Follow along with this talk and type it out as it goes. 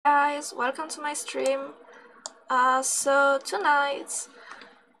Guys, welcome to my stream. So tonight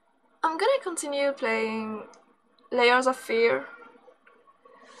I'm gonna continue playing Layers of Fear.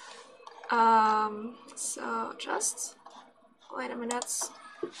 So just wait a minute.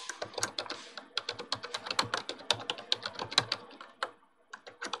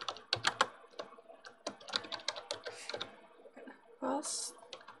 Pause.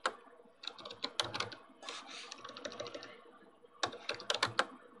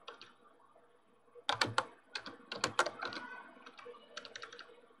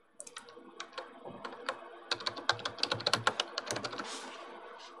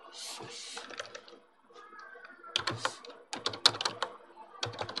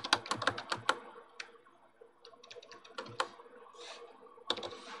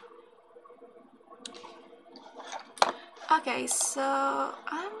 Okay, so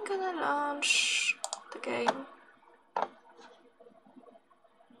I'm gonna launch the game.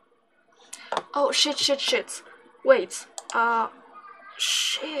 Oh shit. Wait.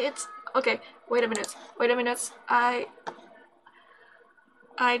 Shit. Okay, wait a minute.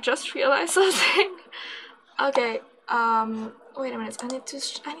 I just realized something. Okay, wait a minute. I need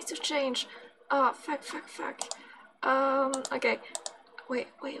to change. Oh, fuck. Okay. Wait,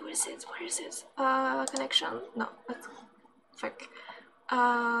 where is it? Connection? No, that's fuck.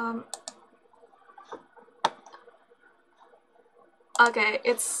 Okay,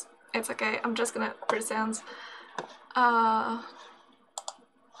 it's okay. I'm just gonna pretend. Never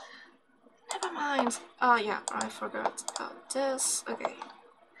mind. Oh yeah, I forgot about this. Okay.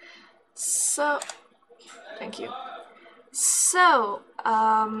 So, thank you. So,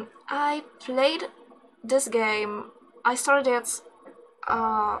 I played this game. I started it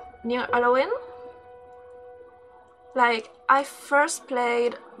near Halloween. Like, I first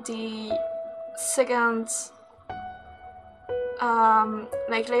played the second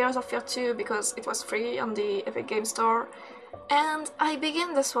like Layers of Fear 2 because it was free on the Epic Game Store, and I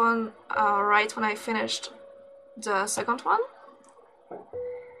began this one right when I finished the second one.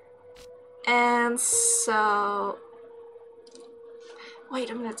 And so wait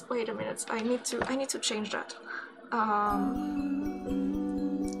a minute. I need to change that.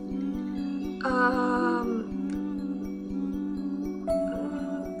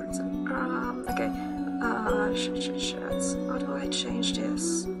 Okay. Shit. How do I change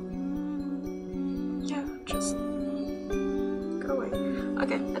this? Yeah, just go away.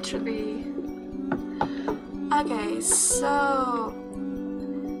 Okay, that should be. Okay, so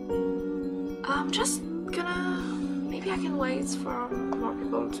I'm just gonna. Maybe I can wait for more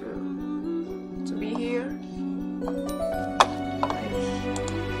people to be here.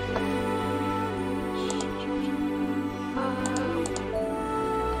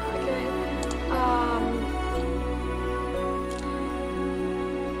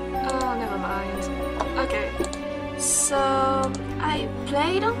 Never mind. Okay, so I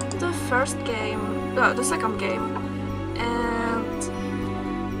played the second game, and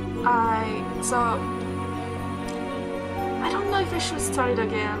I don't know if I should start it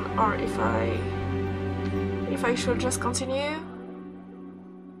again or if I should just continue,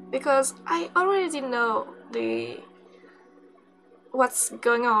 because I already know what's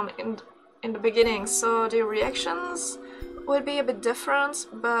going on in the beginning, so the reactions will be a bit different,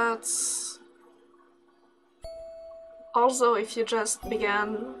 but also if you just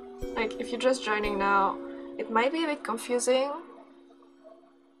if you're just joining now, it might be a bit confusing.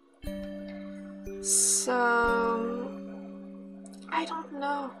 So I don't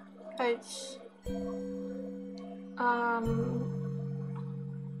know, I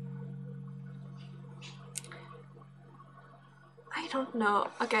don't know.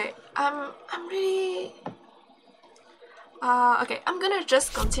 Okay, I'm really okay, I'm gonna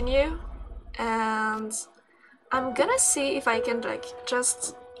just continue, and I'm gonna see if I can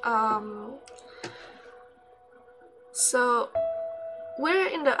just so we're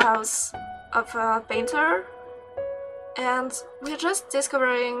in the house of a painter, and we're just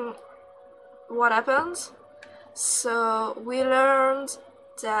discovering what happened. So we learned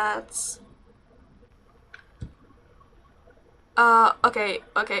that okay,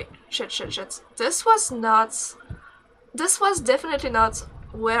 shit. This was definitely not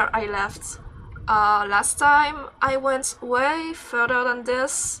where I left last time. I went way further than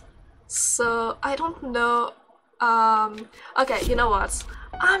this, so I don't know. Okay, you know what?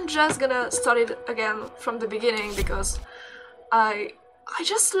 I'm just gonna start it again from the beginning, because I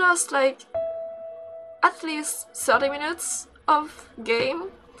just lost like at least 30 minutes of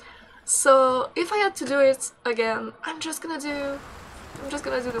game. So if I had to do it again, I'm just gonna do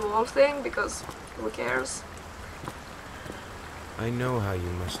the whole thing, because who cares? I know how you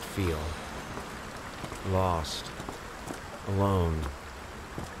must feel. Lost. Alone.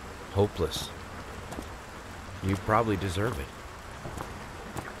 Hopeless. You probably deserve it.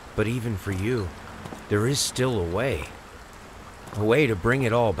 But even for you, there is still a way. A way to bring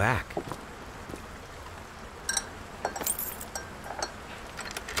it all back.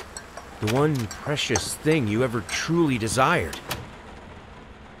 The one precious thing you ever truly desired.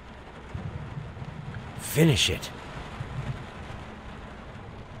 Finish it.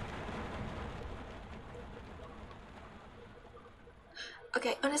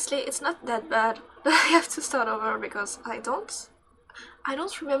 Okay, honestly, it's not that bad, but I have to start over because I don't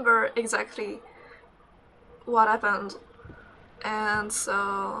remember exactly what happened, and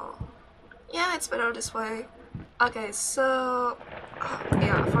so yeah, it's better this way. Okay, so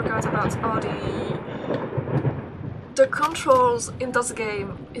yeah, I forgot about all the controls in this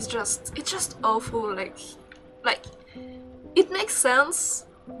game. It's just awful. Like it makes sense,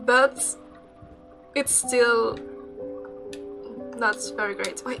 but it's still not very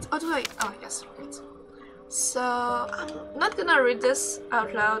great. Wait, how do I? Oh yes, right. So I'm not gonna read this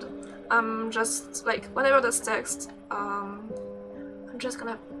out loud. I'm just like whenever there's text, I'm just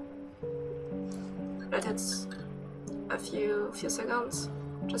gonna let it a few seconds,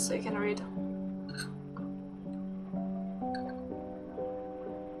 just so you can read.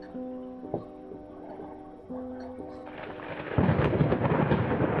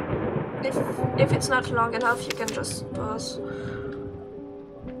 If it's not long enough, you can just pause.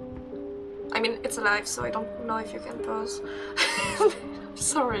 I mean, it's alive, so I don't know if you can pause.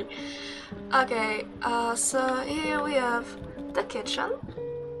 Sorry. Okay, so here we have the kitchen.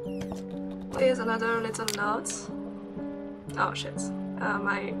 Here's another little note. Oh shit,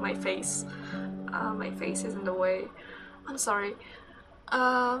 my face. My face is in the way. I'm sorry.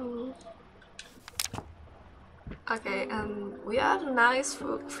 Okay, and we have a nice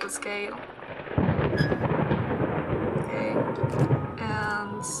food scale. Okay,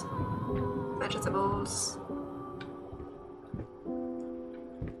 and vegetables.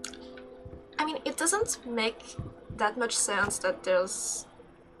 I mean, it doesn't make that much sense that there's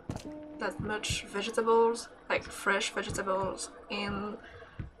that much vegetables, like fresh vegetables, in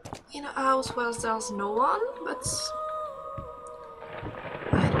a house where there's no one, but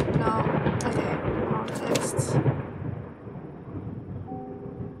I don't know. Okay, more text.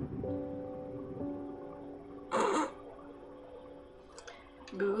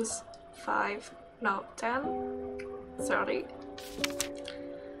 Booze, 5, no, 10, 30.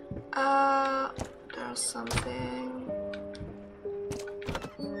 There's something.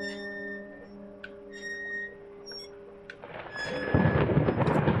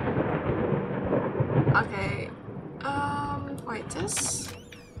 Okay, wait, this?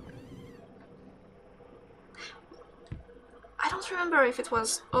 I don't remember if it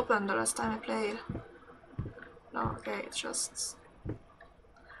was open the last time I played. No, okay, it's just...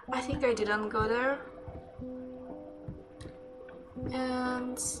 I think I didn't go there.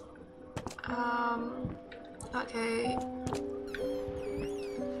 And... okay...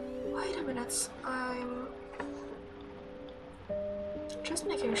 Wait a minute, I'm... just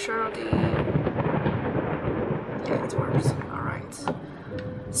making sure the... yeah, it works, alright.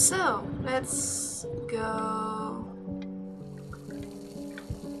 So, let's go...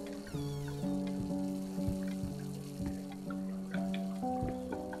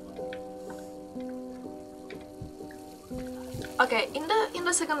 Okay, in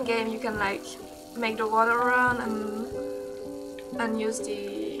the second game you can like make the water run and use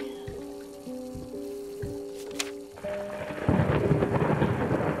the...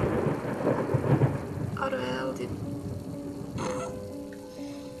 how the hell did...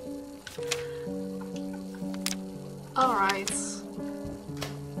 alright.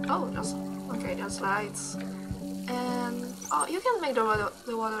 Oh, there's... okay, there's lights. And... oh, you can make the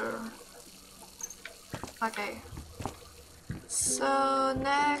water... okay. So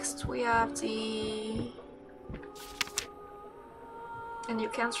next we have the... and you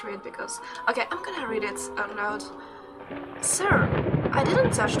can't read because... okay, I'm gonna read it out loud. Sir, I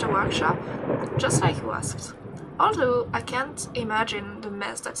didn't touch the workshop, just like you asked. Although I can't imagine the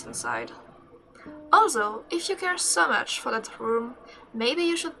mess that's inside. Also, if you care so much for that room, maybe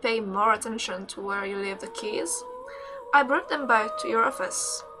you should pay more attention to where you leave the keys. I brought them back to your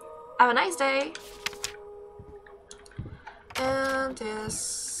office. Have a nice day! And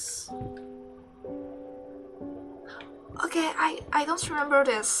this... okay, I don't remember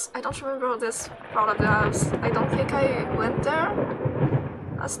this. I don't remember this part of the house. I don't think I went there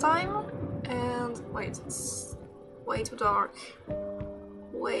last time. And wait, it's way too dark.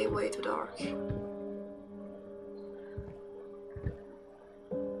 Way too dark.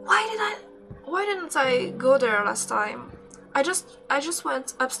 why didn't I go there last time? I just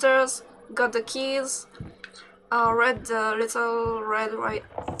went upstairs, got the keys, read the little red.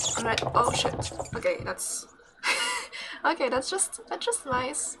 Oh shit. Okay, that's okay. That's just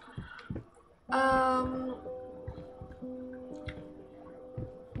nice. Um,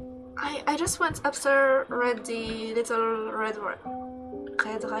 I just went upstairs, read the little Red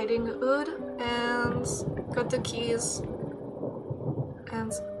Riding Hood, and got the keys.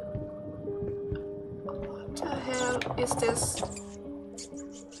 And what the hell is this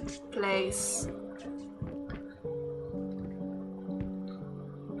place?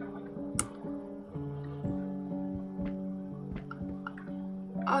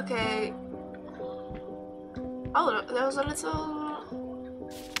 Okay. Oh, there was a little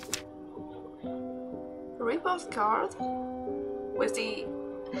report card with the...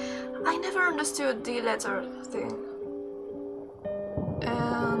 I never understood the letter thing.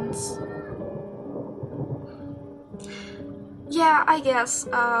 And... yeah, I guess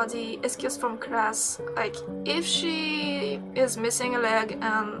the excuse from class, like, if she is missing a leg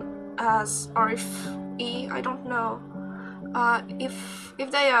and has, or if I don't know,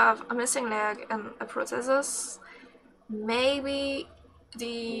 if they have a missing leg and a prosthesis, maybe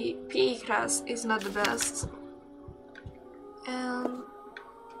the PE class is not the best. And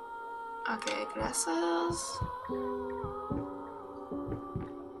okay, glasses.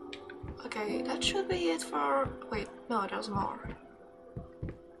 Okay, that should be it for... wait, no, there's more.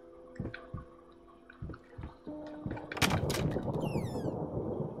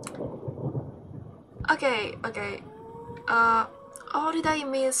 Okay. How did I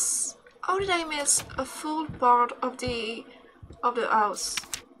miss a full part of the house?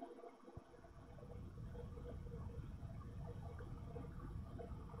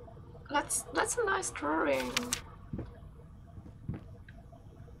 That's a nice drawing.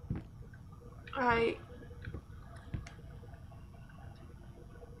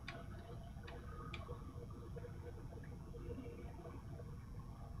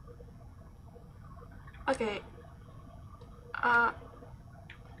 Okay.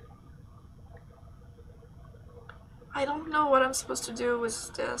 I don't know what I'm supposed to do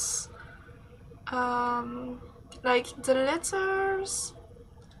with this. Like the letters,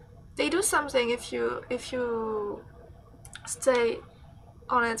 they do something if you stay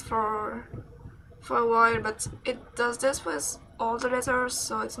on it for a while, but it does this with all the letters,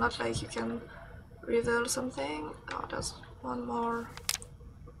 so it's not like you can reveal something. Oh, there's one more.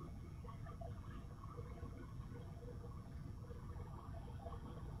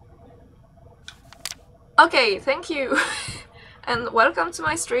 Okay, thank you, and welcome to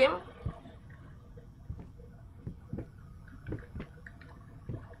my stream.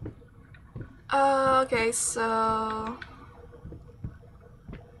 Okay, so...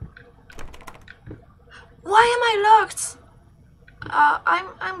 why am I locked?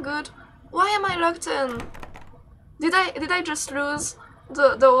 I'm good. Why am I locked in? Did I just lose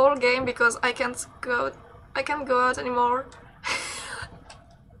the whole game because I can't go out anymore?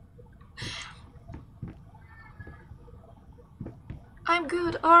 I'm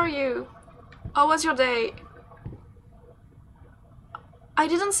good. How are you? How was your day? I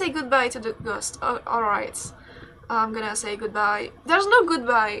didn't say goodbye to the ghost. Oh, alright. I'm gonna say goodbye. There's no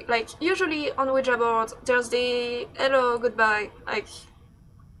goodbye. Like, usually on Ouija board, there's the hello, goodbye. Like,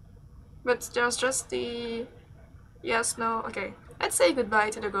 but there's just the yes, no. Okay. Let's say goodbye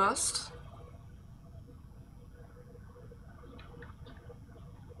to the ghost.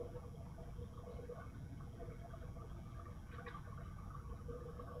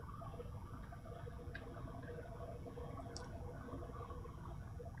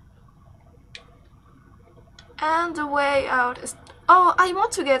 And the way out is... oh, I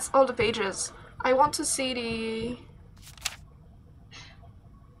want to get all the pages. I want to see the...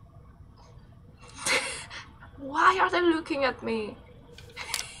 why are they looking at me?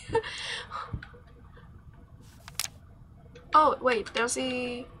 Oh, wait, there's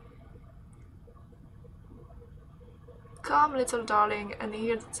the... come, little darling, and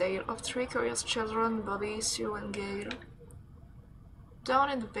hear the tale of three curious children, Bobby, Sue, and Gail.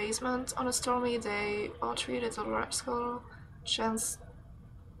 Down in the basement, on a stormy day, our three little rascals chanced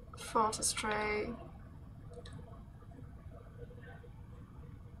forth astray.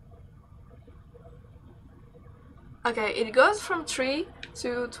 Okay, it goes from 3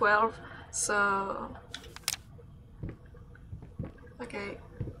 to 12, so... okay.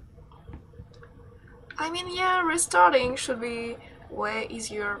 I mean, yeah, restarting should be way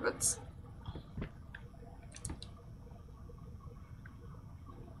easier, but...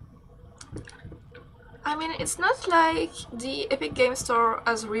 I mean, it's not like the Epic Game Store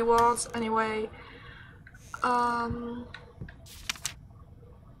has rewards anyway. Um,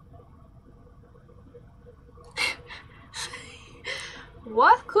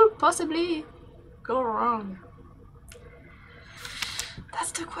 what could possibly go wrong?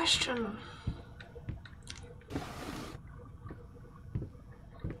 That's the question.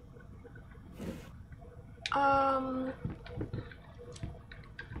 Um,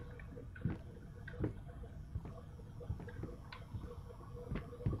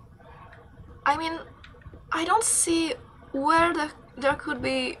 I mean, I don't see where there could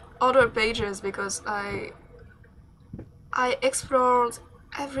be other pages because I explored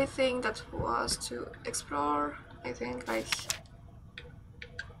everything that was to explore. I think like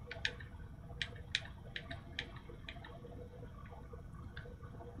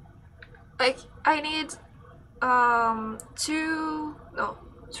I need two, no,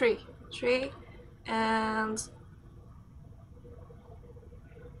 three, and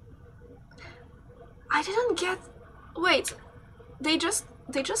I didn't get. Wait, they just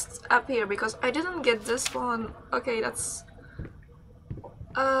appear because I didn't get this one. Okay, that's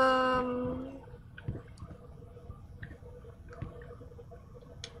um.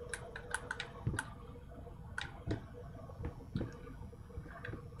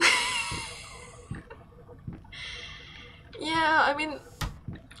 Yeah, I mean,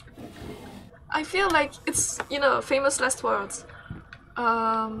 I feel like it's, famous last words.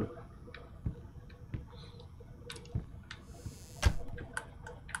 Um,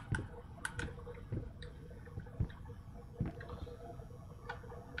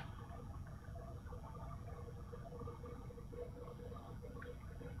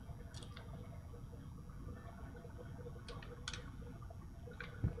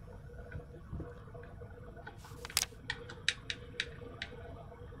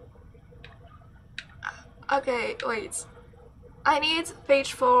 okay, wait. I need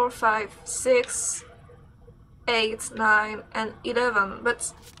page 4, 5, 6, 8, 9, and 11,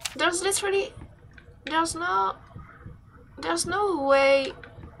 but there's literally, there's no, there's no way,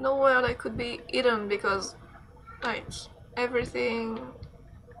 nowhere that could be hidden because, like, everything.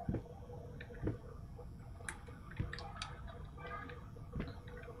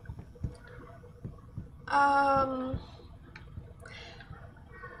 Um.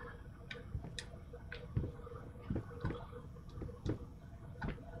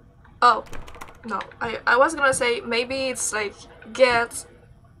 Oh, no. I was gonna say maybe it's like get.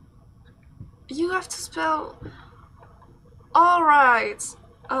 You have to spell. Alright.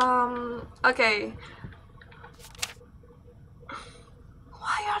 Okay.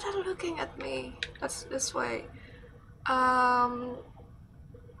 Why are they looking at me? That's this way. Um.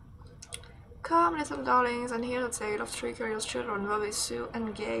 Come, little darlings, and hear the tale of three curious children, Bobby, Sue,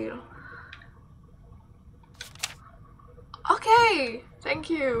 and Gail. Okay! Thank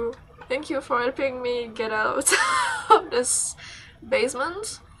you. Thank you for helping me get out of this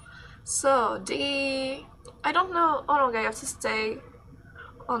basement. So, I don't know how long I have to stay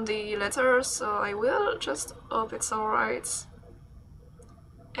on the letter, so I will just hope it's alright.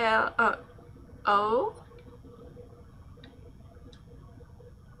 O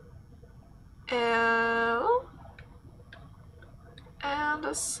L and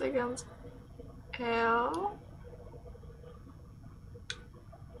a second L.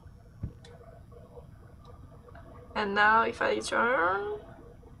 And now if I turn,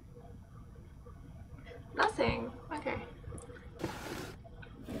 nothing. Okay.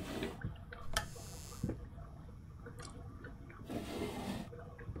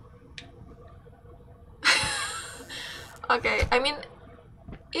 Okay, I mean,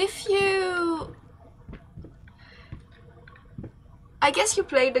 if you... I guess you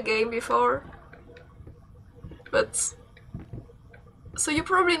played the game before, but... So you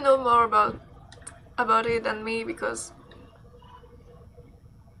probably know more about it than me because...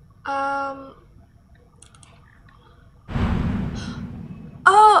 Oh,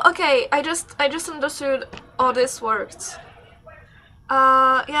 okay, I just understood how this worked.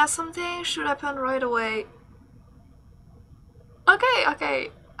 Yeah, something should happen right away. Okay.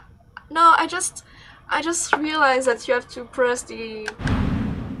 No, I just realized that you have to press the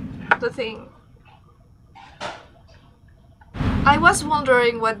thing. I was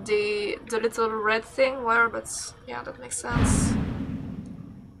wondering what the little red thing were, but yeah, that makes sense.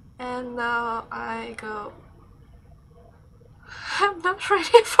 And now I go. I'm not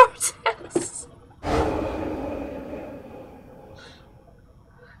ready for this.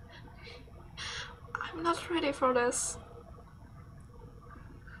 I'm not ready for this.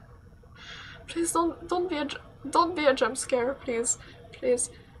 Please don't be a jump scare, please.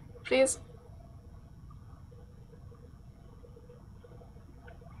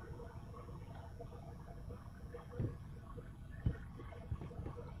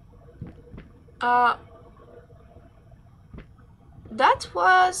 Uh, that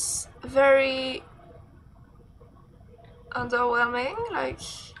was very underwhelming. Like,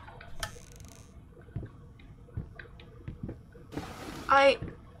 I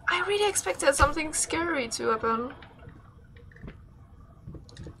I really expected something scary to happen.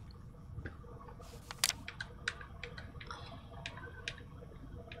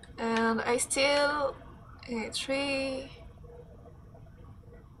 And I still three.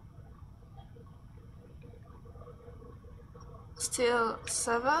 Still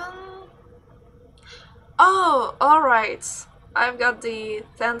 7. Oh, alright. I've got the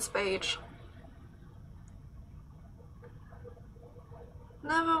 10th page.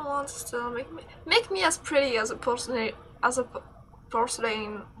 Never want to still make me as pretty as a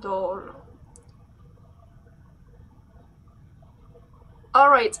porcelain doll.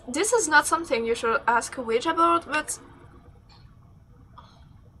 Alright, this is not something you should ask a witch about, but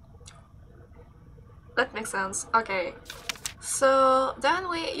that makes sense. Okay. So then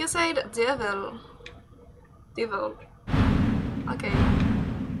you said devil. Devil. Okay.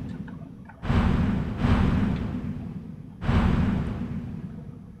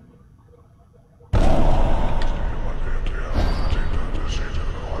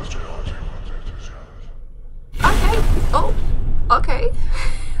 Okay. Oh. Okay.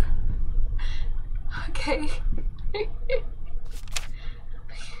 Okay.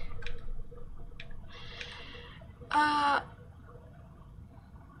 uh.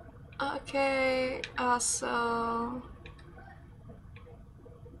 Okay. So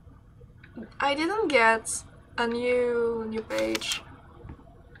I didn't get a new page,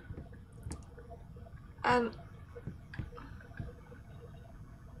 and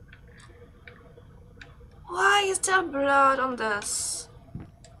why is there blood on this?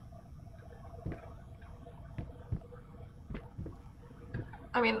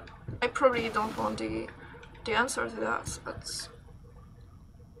 I mean, I probably don't want the answer to that, but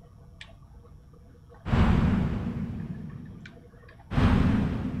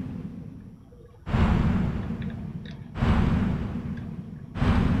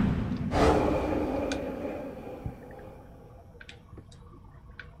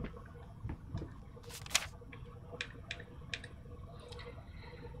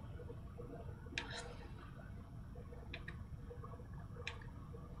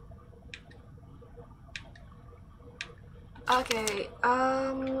okay.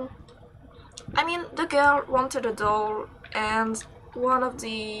 I mean, the girl wanted a doll, and one of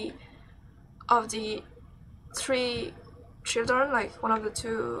the 3 children, like one of the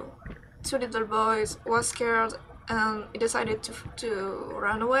two little boys, was scared and he decided to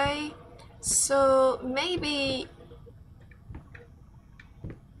run away. So maybe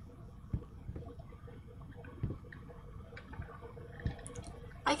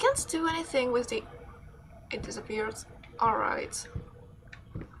I can't do anything with the. It disappeared. Alright.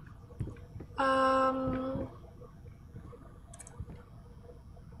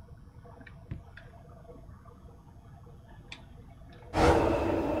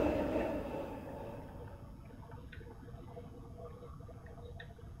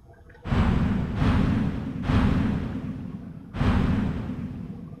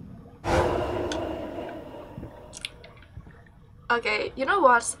 Okay, you know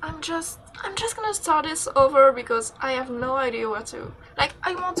what? I'm just gonna start this over because I have no idea what to. Like,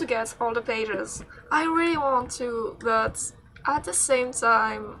 I want to get all the pages. I really want to, but at the same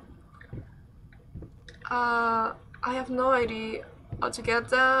time, I have no idea how to get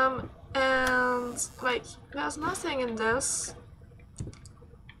them, and like, there's nothing in this.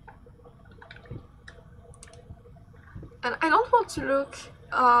 And I don't want to look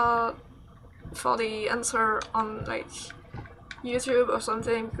for the answer on like YouTube or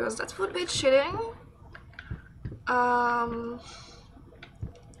something because that would be cheating.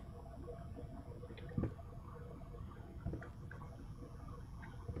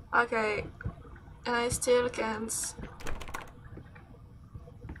 Okay, and I still can't.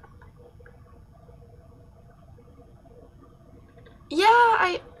 Yeah,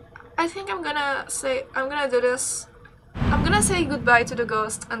 I think I'm gonna do this. I'm gonna say goodbye to the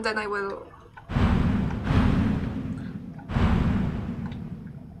ghost and then I will.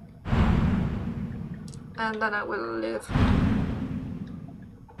 And then I will leave.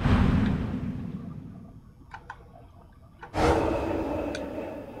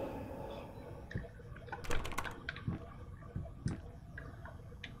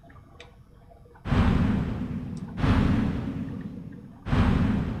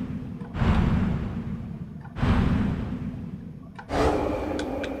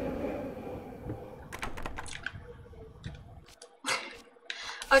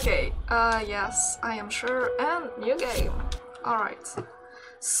 Okay, yes, I am sure, and new game. Alright.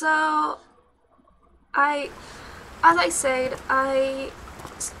 So, as I said, I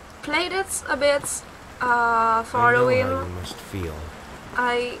played it a bit for I know Halloween. how you must feel.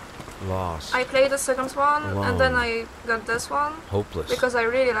 I Lost. I played the second one, and then I got this one. Hopeless. Because I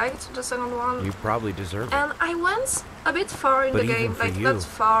really liked the second one. You probably deserve it. And I went a bit far in the game, like not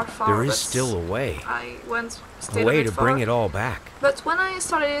far, there is but still a way. I went still A way a bit to far. bring it all back. But when I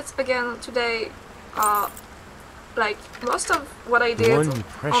started it again today, like most of what I did One on that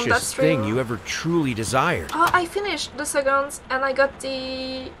precious stream, thing you ever truly desired. I finished the second, and I got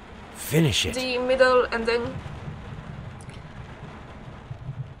Finish it. the middle ending.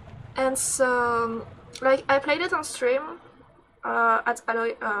 And so, like, I played it on stream for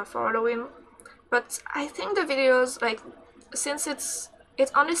Halloween, but I think the videos, like, since it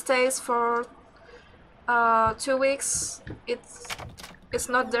only stays for 2 weeks, it's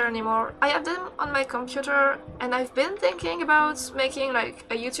not there anymore. I have them on my computer, and I've been thinking about making like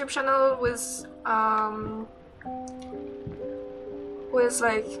a YouTube channel with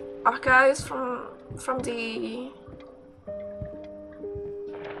like archives from the.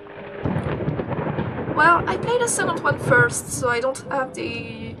 Well, I played the second one first, so I don't have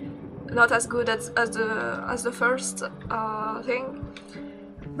the not as good as the first thing.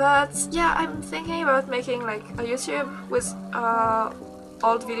 But yeah, I'm thinking about making like a YouTube with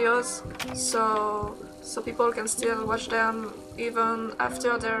old videos, so people can still watch them even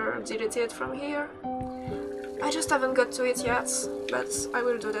after they're deleted from here. I just haven't got to it yet, but I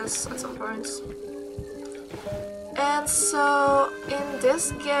will do this at some point. And so in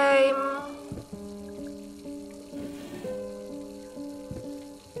this game,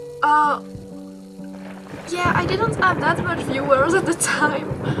 yeah, I didn't have that much viewers at the time,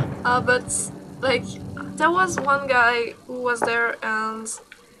 but like there was one guy who was there and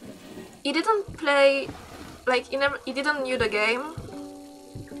he didn't play, like he didn't knew the game,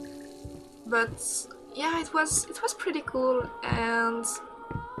 but yeah, it was pretty cool, and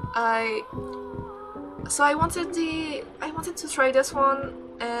I wanted to try this one,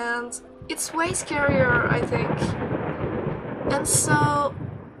 and it's way scarier, I think, and so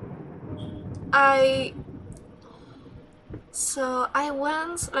I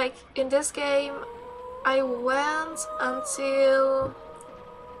went, like, in this game, I went until,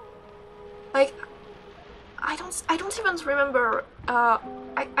 like, I don't even remember, I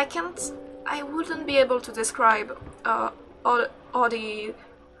wouldn't be able to describe, all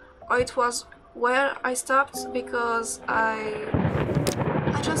it was where I stopped, because I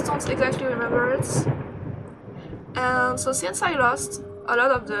just don't exactly remember it. And so since I lost a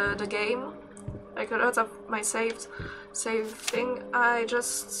lot of the game, like a lot of my save thing, I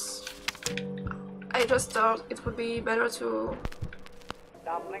just thought it would be better to.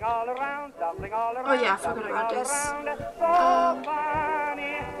 Oh yeah, I forgot about this.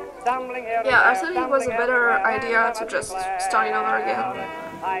 Yeah, I thought it was a better idea to just start it over again.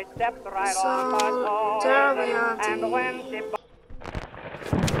 So there we are.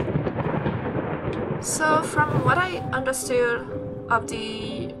 So from what I understood of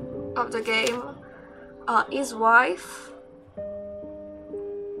the game, his wife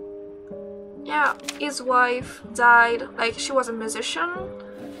died, like she was a musician,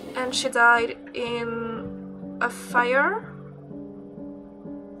 and she died in a fire,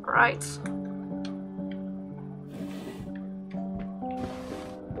 right?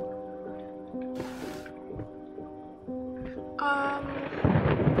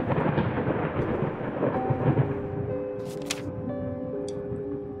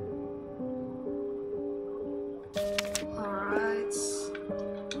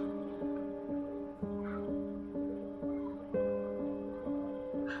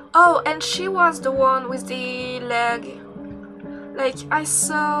 Oh, and she was the one with the leg. Like I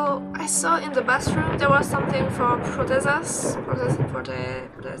saw in the bathroom there was something for prosthesis.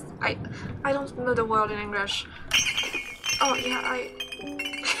 I don't know the word in English. Oh yeah,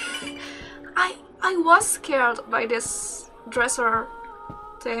 I was scared by this dresser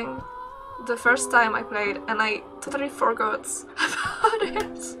thing the first time I played, and I totally forgot about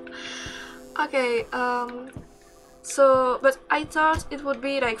it. Okay, so, but I thought it would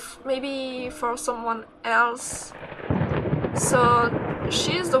be like maybe for someone else. So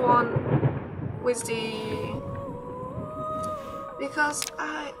she's the one with the, because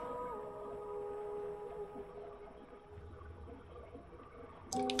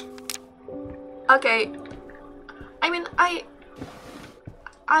okay, I mean I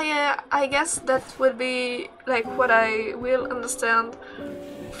guess that would be like what I will understand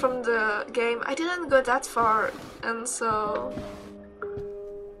from the game. I didn't go that far, and so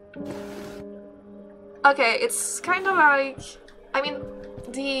Okay, it's kind of like, I mean,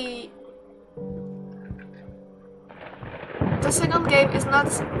 the the second game is not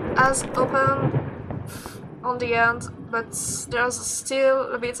as open on the end, but there's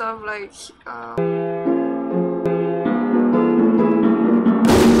still a bit of like.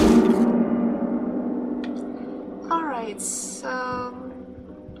 Alright, so.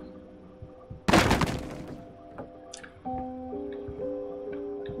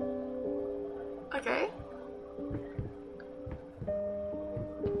 Okay.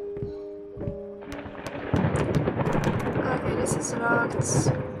 Okay, this is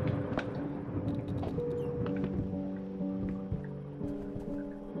locked.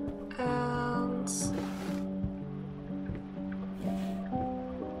 And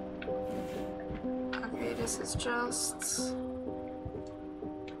okay, this is just.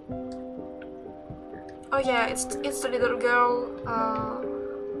 Oh yeah, it's the little girl.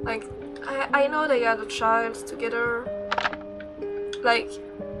 Like I know they had a child together. Like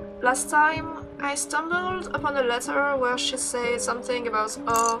last time I stumbled upon a letter where she said something about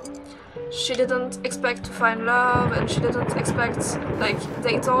she didn't expect to find love and she didn't expect, like,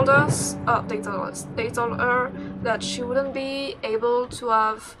 they told her that she wouldn't be able to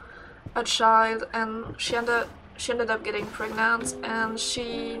have a child, and she ended up getting pregnant, and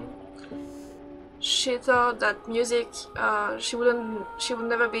she thought that music, she would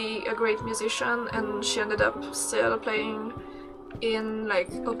never be a great musician, and she ended up still playing in like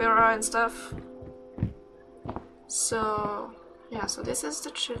opera and stuff. So yeah, so this is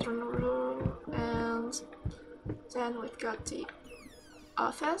the children room, and then we've got the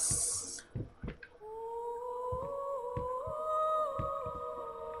office.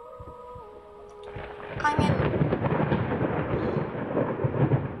 I mean,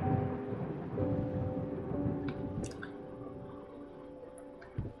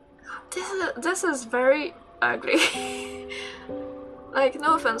 this is very ugly. Like,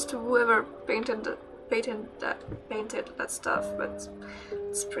 no offense to whoever painted that stuff, but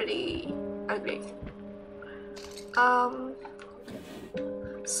it's pretty ugly.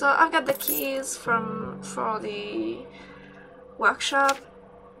 So I've got the keys for the workshop,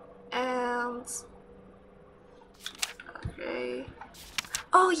 and okay.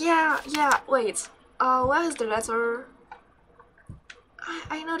 Oh yeah, wait. Where is the letter?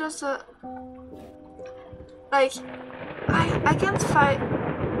 I know there's a, like, I can't find.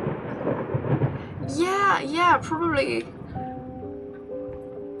 Yeah, probably.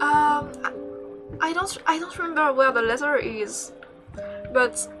 I don't remember where the letter is,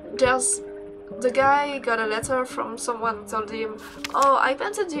 but there's the guy got a letter from someone, told him, "Oh, I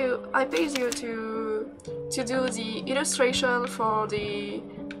paid you to do the illustration for the."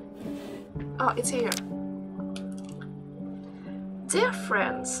 Oh, it's here. Dear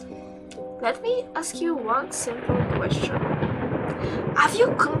friends, let me ask you one simple question. Have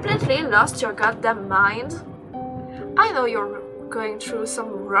you completely lost your goddamn mind? I know you're going through some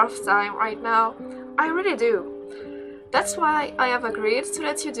rough time right now. I really do. That's why I have agreed to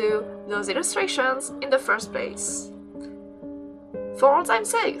let you do those illustrations in the first place. For all time's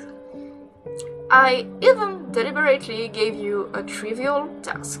sake. I even deliberately gave you a trivial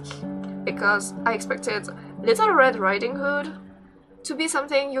task, because I expected Little Red Riding Hood to be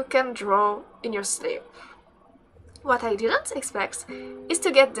something you can draw in your sleep. What I didn't expect is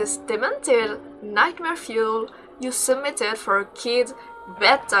to get this demented nightmare fuel you submitted for a kid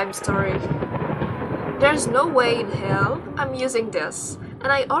bedtime story. There's no way in hell I'm using this,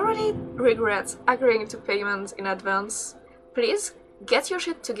 and I already regret agreeing to payment in advance. Please get your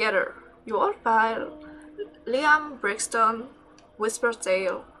shit together. Your old pal, Liam Brixton,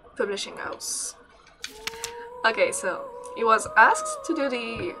 Whispertail Publishing House. Okay, so he was asked to do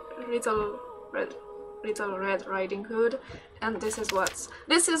the Little Red Riding Hood, and this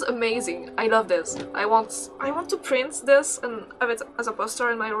is amazing. I love this. I want to print this and have it as a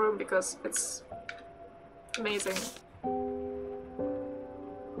poster in my room because it's amazing.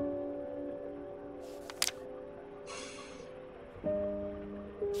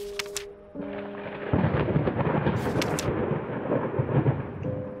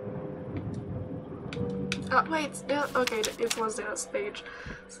 Wait, yeah, okay, it was the last page.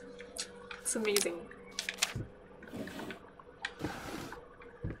 It's amazing.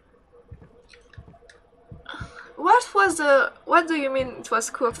 What do you mean it was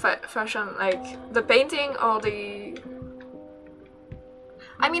cool fashion? Like, the painting or the...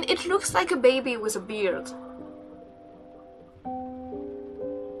 I mean, it looks like a baby with a beard.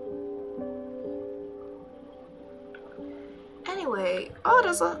 Anyway, oh,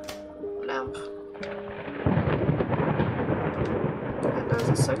 there's a lamp. And there's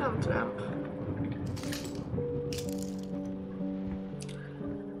a second lamp.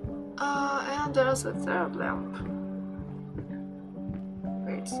 And there's a third lamp.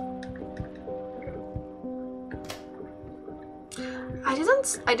 Wait.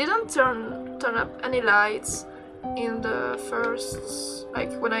 I didn't turn up any lights in the first,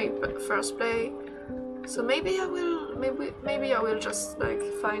 like when I first play. So maybe I will just like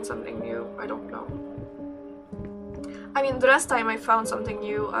find something new. I don't know. I mean, the last time I found something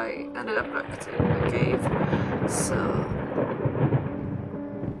new, I ended up locked in a cave. So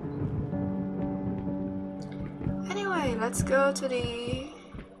anyway, let's go to the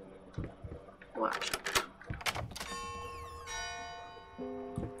workshop.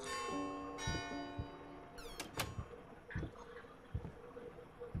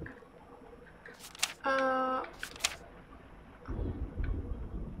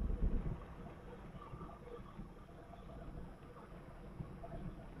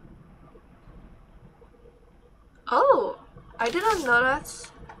 Oh, I didn't know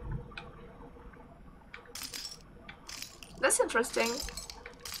that. That's interesting.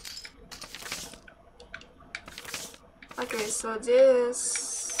 Okay, so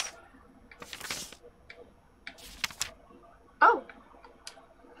this... Oh!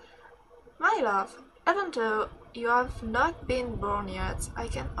 My love, even though you have not been born yet, I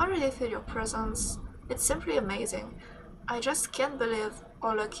can already feel your presence. It's simply amazing. I just can't believe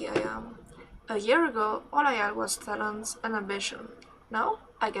how lucky I am. A year ago, all I had was talent and ambition. Now,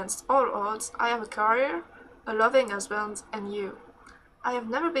 against all odds, I have a career, a loving husband, and you. I have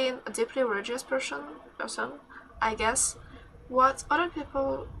never been a deeply religious person, I guess. What other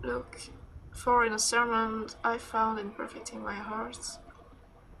people look for in a sermon, I found in perfecting my heart.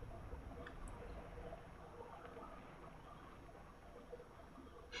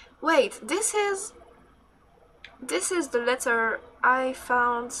 Wait, this is the letter I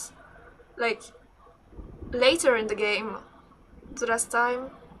found, like, later in the game, the last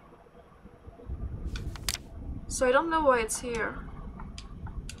time. So I don't know why it's here.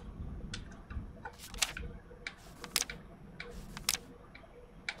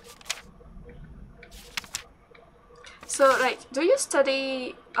 So, like, do you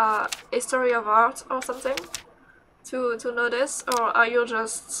study history of art or something to know this, or are you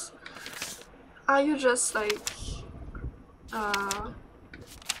just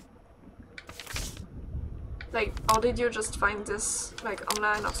like, or did you just find this like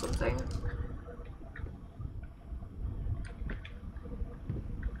online or something?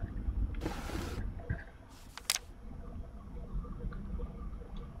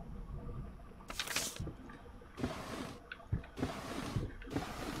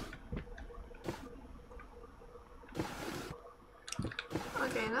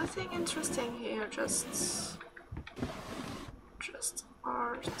 Okay, nothing interesting here, just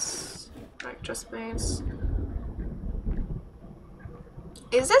arts, like just paints.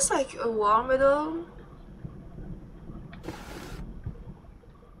 Is this like a war medal?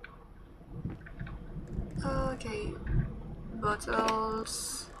 Okay,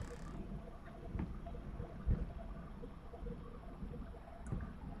 bottles.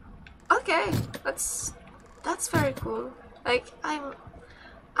 Okay, that's very cool. Like, I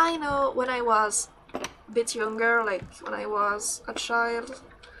know when I was a bit younger, like when I was a child,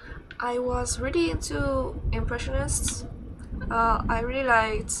 I was really into impressionists. I really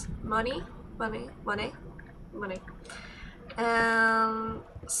liked money, and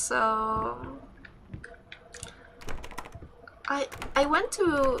so I went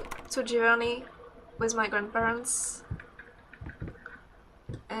to Germany with my grandparents,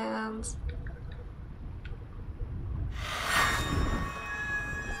 and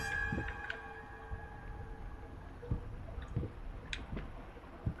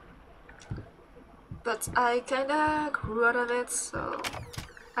but I kinda grew out of it, so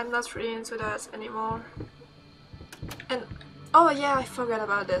I'm not really into that anymore. And oh yeah, I forgot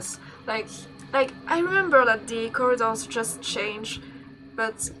about this. Like I remember that the corridors just changed,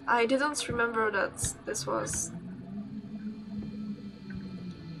 but I didn't remember that this was.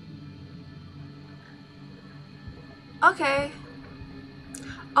 Okay.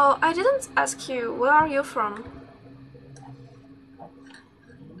 Oh, I didn't ask you, where are you from?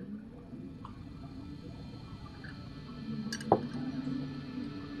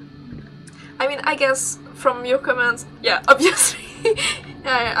 I mean, I guess from your comments, yeah, obviously.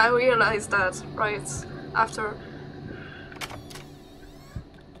 Yeah, I realized that right after.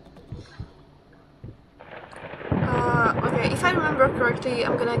 Okay, if I remember correctly,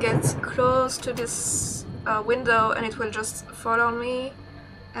 I'm gonna get close to this window and it will just follow me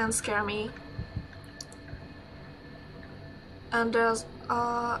and scare me. And there's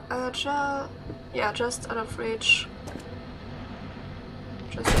yeah, just at a fridge.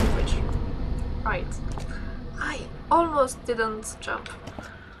 Just a fridge. Right. I almost didn't jump.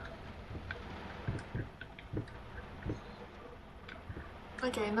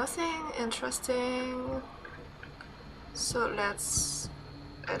 Okay, nothing interesting. So let's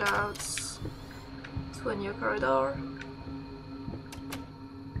head out to a new corridor.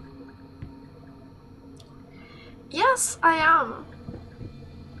 Yes, I am.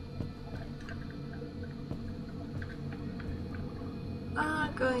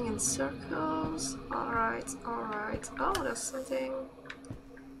 Going in circles. Alright, alright. Oh, there's something.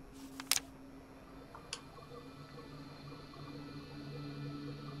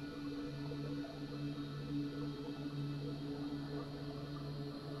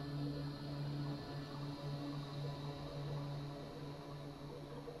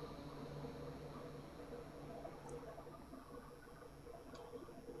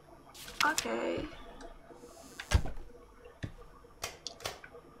 Okay.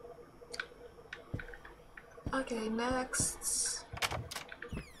 Okay, next.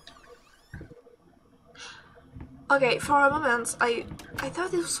 Okay, for a moment I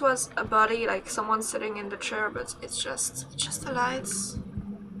thought this was a body, like someone sitting in the chair, but it's just the lights.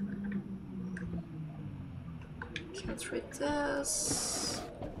 Can't read this.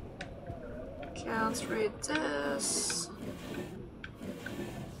 Can't read this.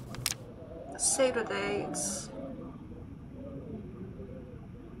 Save the dates.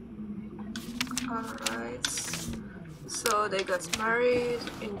 Alright. So they got married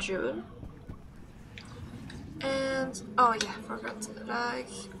in June. And oh yeah, forgot to like.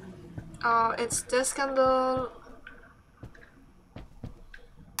 Oh, it's this candle.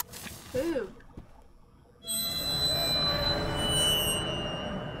 Ooh.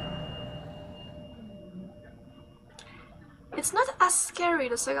 It's not as scary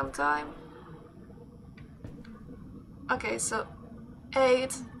the second time. Okay, so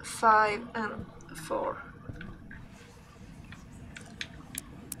 8, 5, and 4.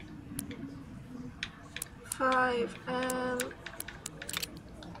 5 and...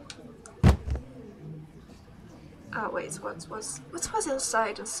 Oh wait, what was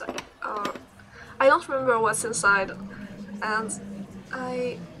inside? I don't remember what's inside, and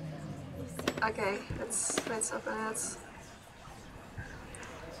okay, let's open it.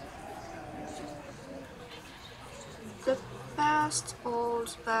 The past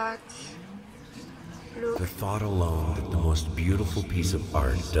holds back. Look. The thought alone that the most beautiful piece of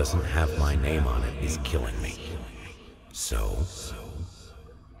art doesn't have my name on it is killing me. So,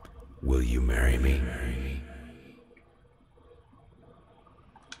 will you marry me?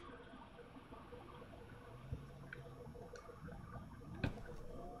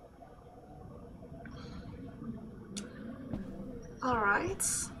 All right.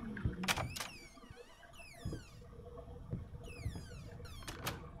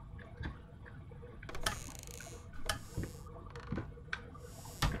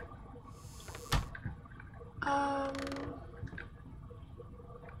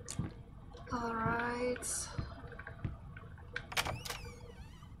 Alright.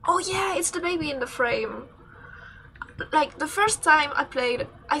 Oh yeah, it's the baby in the frame. Like, the first time I played,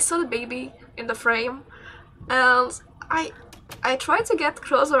 I saw the baby in the frame, and I tried to get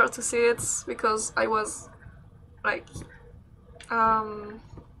closer to see it because I was, like, how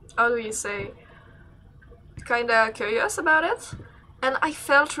do you say, kinda curious about it, and I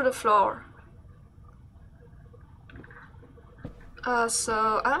fell through the floor.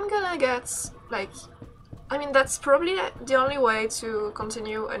 So I'm gonna get, like, I mean, that's probably the only way to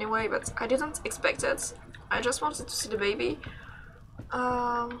continue anyway, but I didn't expect it. I just wanted to see the baby.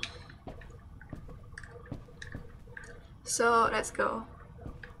 So let's go.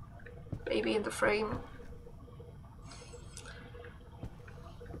 Baby in the frame.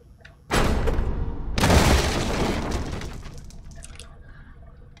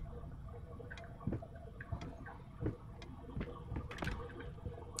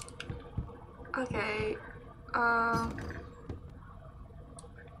 Okay.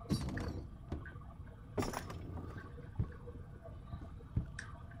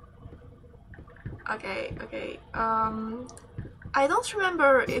 Okay. I don't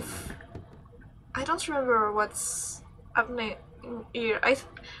remember what's happening here. I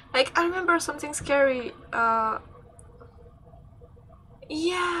remember something scary.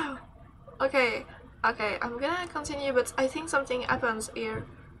 Yeah. Okay. I'm gonna continue, but I think something happens here.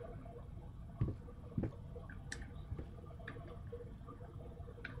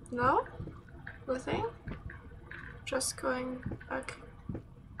 No? Nothing? Just going back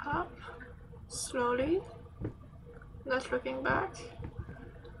up slowly, not looking back.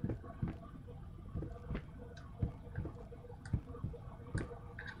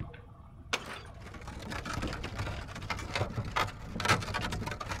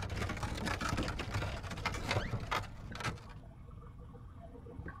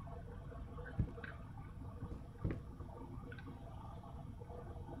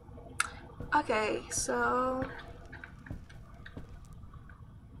 Okay, so...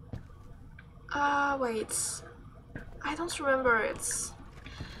 wait. I don't remember it.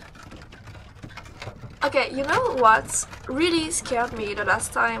 Okay, you know what really scared me the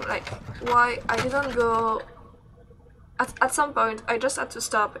last time? Like, why I didn't go... At some point, I just had to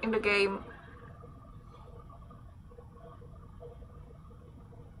stop in the game.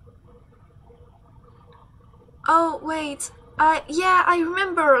 Oh, wait. Yeah, I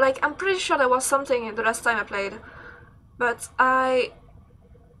remember. Like, I'm pretty sure there was something the last time I played. But I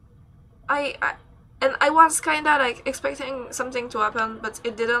and I was kinda like expecting something to happen, but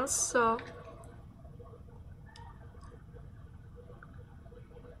it didn't, so...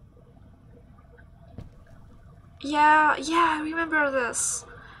 Yeah, I remember this.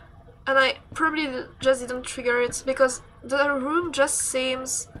 And I probably just didn't trigger it because the room just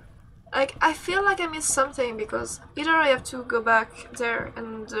seems like I feel like I missed something because either I have to go back there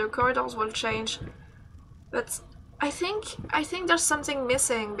and the corridors will change, but I think there's something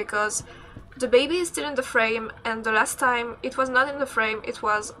missing because the baby is still in the frame and the last time it was not in the frame, it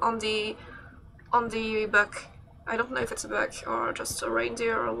was on the buck. I don't know if it's a buck or just a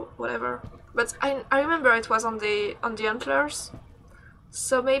reindeer or whatever, but I remember it was on the antlers.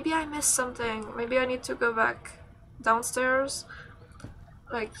 So maybe I missed something. Maybe I need to go back downstairs.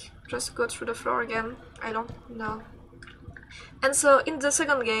 Like, just go through the floor again. I don't know. And so in the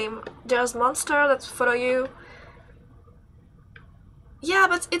second game, there's monster that follow you. Yeah,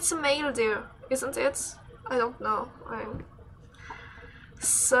 but it's a male deer, isn't it? I don't know.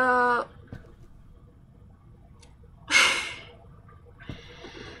 So...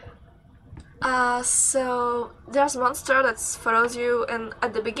 so there's monster that follows you, and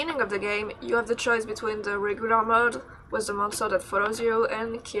at the beginning of the game, you have the choice between the regular mode, with the monster that follows you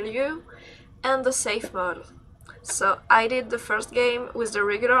and kill you, and the safe mode. So I did the first game with the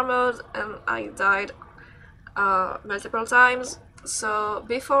regular mode, and I died multiple times. So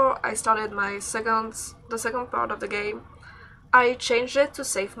before I started the second part of the game, I changed it to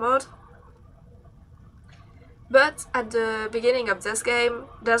safe mode. But at the beginning of this game,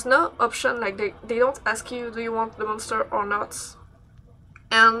 there's no option, like they don't ask you do you want the monster or not.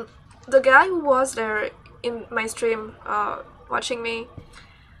 And the guy who was there in my stream watching me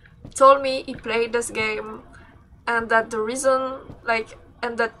told me he played this game and that the reason, like,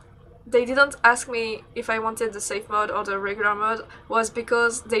 and that they didn't ask me if I wanted the safe mode or the regular mode was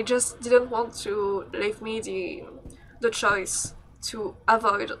because they just didn't want to leave me the choice to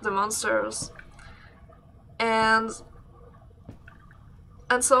avoid the monsters. And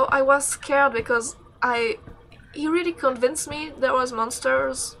so I was scared because he really convinced me there was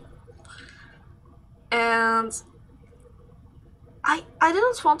monsters, and I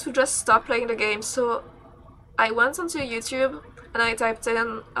didn't want to just stop playing the game, so I went onto YouTube and I typed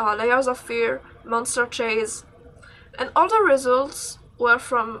in Layers of Fear monster chase, and all the results were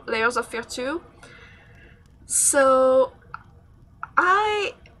from Layers of Fear 2. So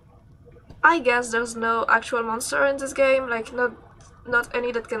I guess there's no actual monster in this game, like not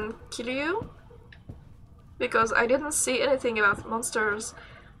any that can kill you, because I didn't see anything about monsters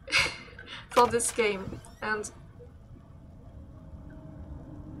for this game. And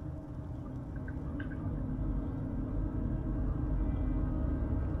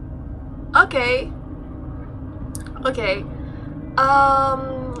okay,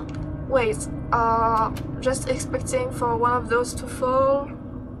 wait, just expecting for one of those to fall.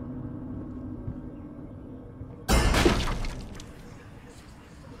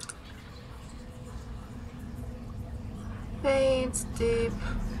 Paint deep.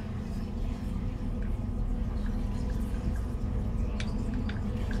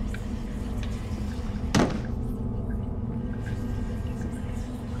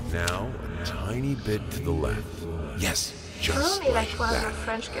 Now, a tiny bit to the left. Yes, just Only like like one of the that.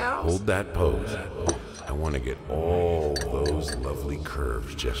 French girls. Hold that pose. I want to get all those lovely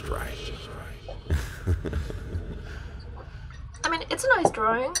curves just right. I mean, it's a nice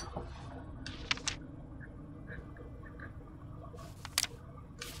drawing.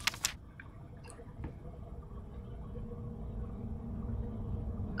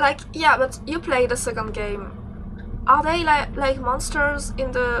 Like, yeah, but you play the second game. Are they like monsters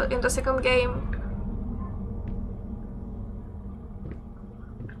in the second game?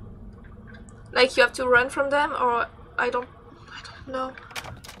 Like you have to run from them, or I don't know.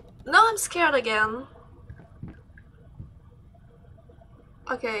 No, I'm scared again.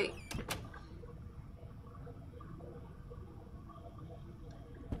 Okay.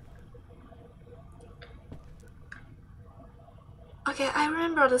 Okay, I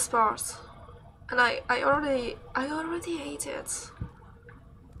remember this part. And I already hate it.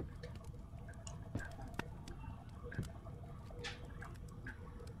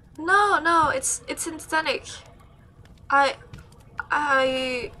 No, no, it's in Titanic. I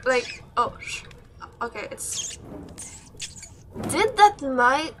I like oh okay, it's did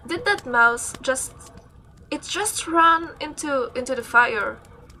that mouse just it just ran into the fire.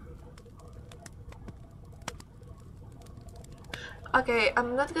 Okay,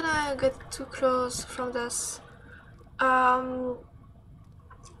 I'm not gonna get too close from this. Um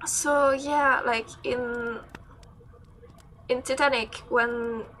so yeah, like in Titanic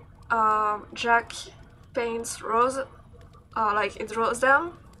when Jack paints Rose like it rose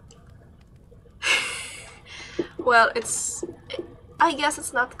down. Well, it's I guess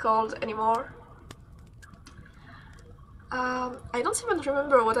it's not cold anymore. I don't even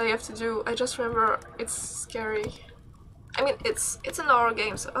remember what I have to do. I just remember it's scary. I mean, it's an horror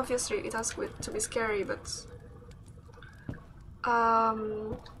game, so obviously it has to be scary, but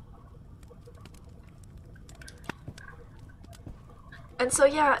um, and so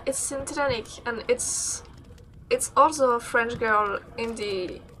yeah, it's in Titanic, and it's also a French girl in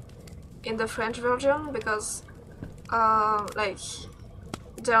the French version because like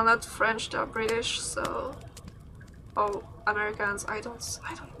they're not French, they're British, so or Americans. I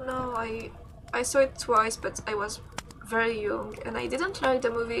don't know. I saw it twice, but I was very young and I didn't like the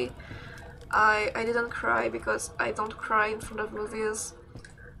movie. I didn't cry because I don't cry in front of movies.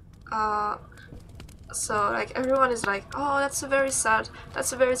 Uh, so like everyone is like, oh, that's a very sad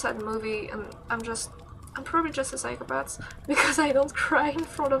movie, and I'm probably just a psychopath because I don't cry in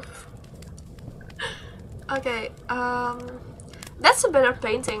front of. Okay, that's a better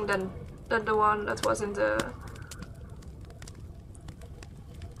painting than the one that was in the.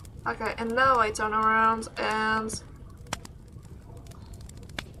 Okay, and now I turn around and.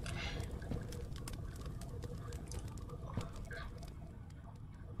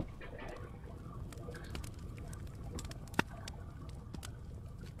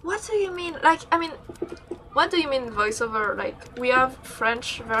 What do you mean? Like, I mean, what do you mean voiceover? Like, we have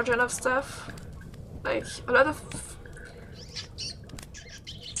French version of stuff. Like, a lot of.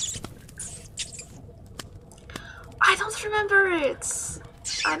 I don't remember it.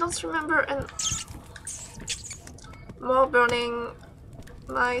 I don't remember. And more burning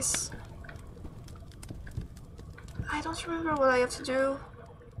mice. I don't remember what I have to do.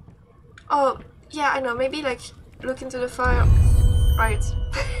 Oh, yeah, I know. Maybe like look into the fire. Right.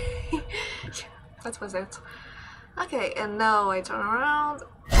 Yeah, that was it. Okay, and now I turn around.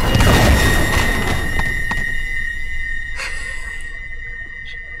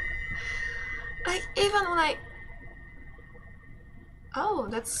 Like even when I. Oh,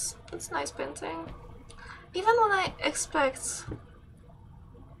 that's nice painting. Even when I expect.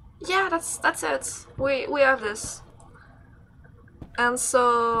 Yeah, that's it. We have this. And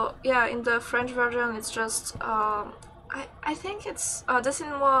so yeah, in the French version, it's just I think it's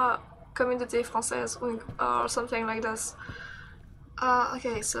Dessine-moi Communauté Française or something like this.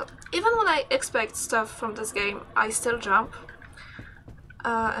 Okay, so even when I expect stuff from this game, I still jump.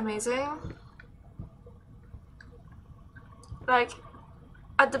 Amazing. Like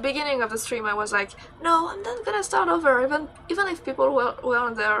at the beginning of the stream, I was like, no, I'm not gonna start over, even if people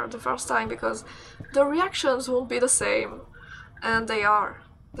weren't there the first time, because the reactions won't be the same. And they are.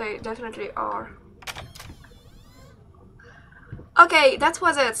 They definitely are. Okay, that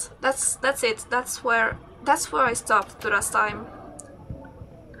was it. That's it. That's where I stopped the last time.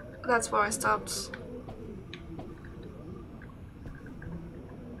 That's where I stopped.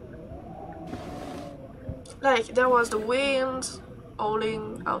 Like there was the wind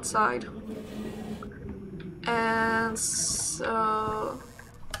howling outside. And so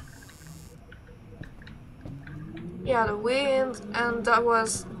yeah, the wind, and that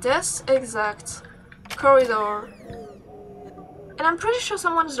was this exact corridor. And I'm pretty sure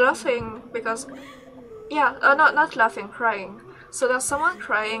someone's laughing because, yeah, not laughing, crying. So there's someone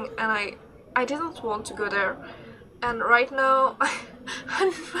crying, and I didn't want to go there. And right now,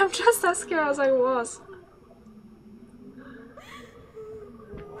 I'm just as scared as I was.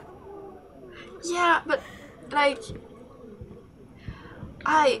 Yeah, but like,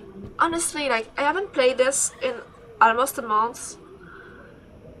 I honestly like I haven't played this in almost a month,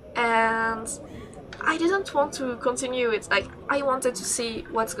 and I didn't want to continue it. Like I wanted to see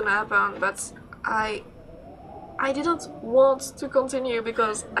what's gonna happen, but I didn't want to continue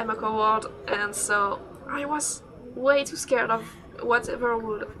because I'm a coward, and so I was way too scared of whatever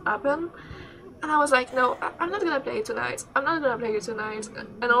would happen. And I was like, no, I'm not gonna play it tonight. I'm not gonna play it tonight,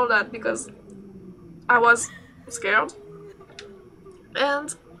 and all that because I was scared.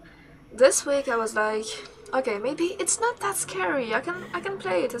 And this week I was like, okay, maybe it's not that scary. I can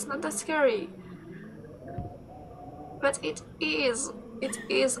play it. It's not that scary. But it is. It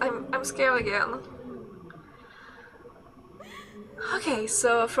is. I'm scared again. Okay,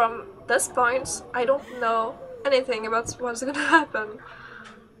 so from this point, I don't know anything about what's gonna happen.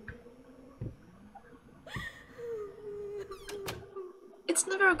 It's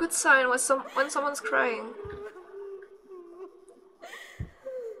never a good sign when someone's crying.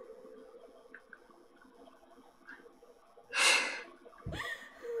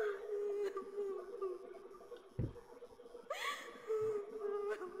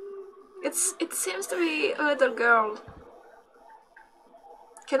 It seems to be a little girl.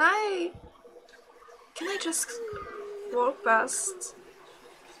 Can I just walk past?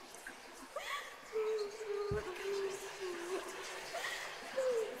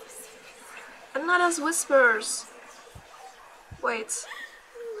 And not as whispers. Wait.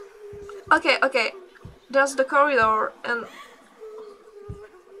 Okay, okay. There's the corridor and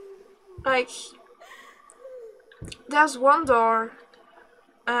like there's one door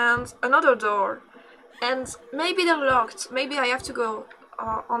and another door and maybe they're locked. Maybe I have to go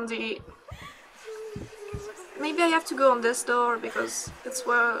on the maybe I have to go on this door because it's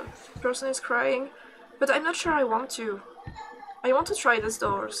where the person is crying. But I'm not sure I want to. I want to try these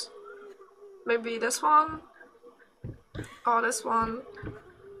doors. Maybe this one or this one.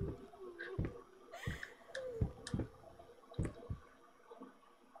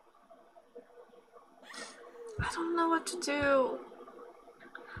 I don't know what to do.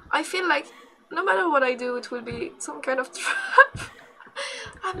 I feel like no matter what I do, it will be some kind of trap.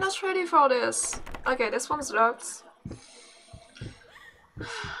 I'm not ready for this. Okay, this one's locked.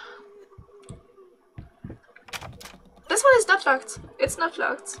 This one is not locked. It's not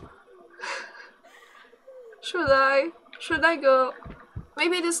locked. Should I? Should I go?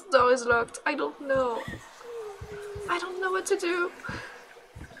 Maybe this door is locked. I don't know. I don't know what to do.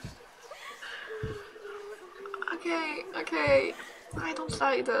 Okay, okay. I don't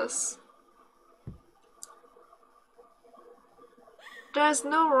like this. There's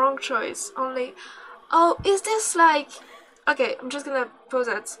no wrong choice, only... Oh, is this like... Okay, I'm just gonna pause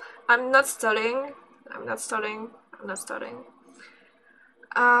it. I'm not studying. I'm not studying. I'm not studying.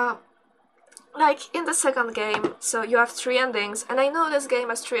 Like in the second game, so you have 3 endings, and I know this game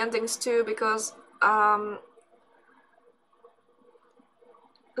has 3 endings too because,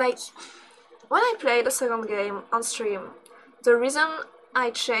 like, when I played the second game on stream, the reason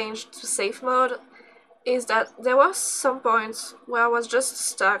I changed to safe mode is that there was some points where I was just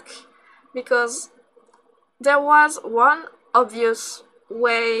stuck because there was one obvious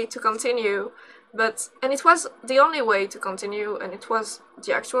way to continue, and it was the only way to continue, and it was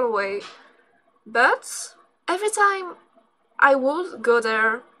the actual way. But every time I would go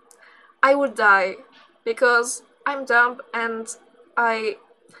there, I would die because I'm dumb and I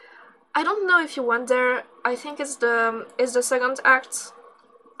I don't know if you went there. I think it's the second act.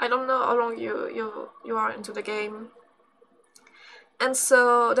 I don't know how long you are into the game. And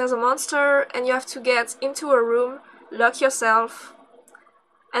so there's a monster and you have to get into a room, lock yourself,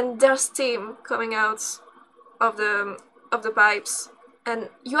 and there's steam coming out of the pipes. And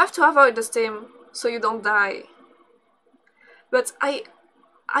you have to avoid the steam so you don't die. But I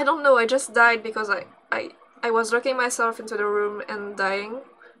don't know, I just died because I was locking myself into the room and dying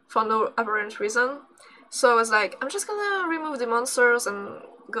for no apparent reason. So I was like, I'm just gonna remove the monsters and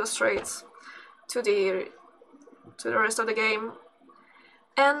go straight to the rest of the game.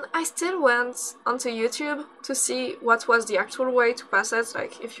 And I still went onto YouTube to see what was the actual way to pass it,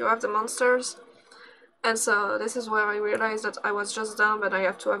 like if you have the monsters. And so this is where I realized that I was just dumb and I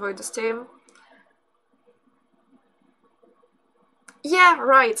have to avoid the steam. Yeah,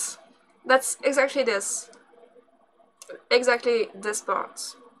 right. That's exactly this. Exactly this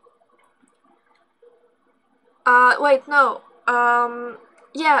part. Wait, no.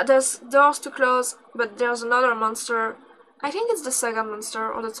 Yeah, there's doors to close, but there's another monster. I think it's the second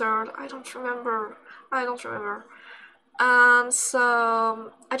monster or the third. I don't remember. I don't remember. And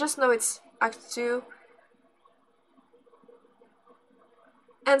so I just know it's Act 2.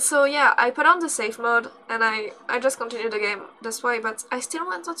 And so yeah, I put on the safe mode and I just continued the game this way, but I still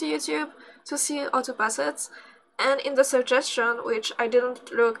went onto YouTube to see how to pass it. And in the suggestion, which I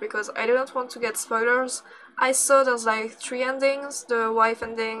didn't look because I didn't want to get spoilers, I saw there's like 3 endings: the wife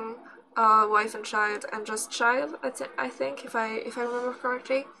ending, wife and child, and just child. I think if I remember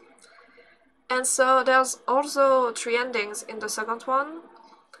correctly. And so there's also 3 endings in the second one.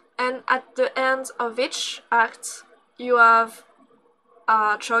 And at the end of each act, you have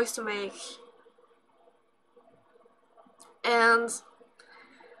a choice to make. And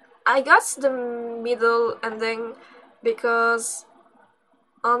I got the middle ending because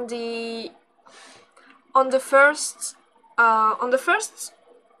on the first on the first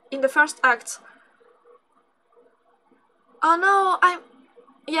in the first act. Oh no,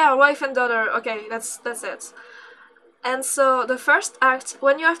 yeah, wife and daughter. Okay, that's it. And so the first act,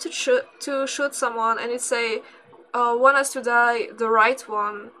 when you have to shoot someone, and it say, one has to die, the right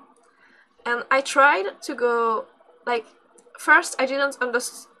one. And I tried to go like first I didn't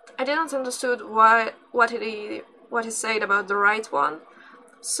understood what he said about the right one.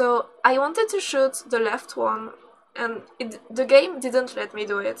 So I wanted to shoot the left one, and the game didn't let me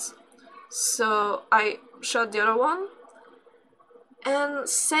do it. So I shot the other one. And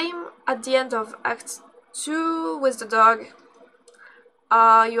same at the end of Act 2 with the dog.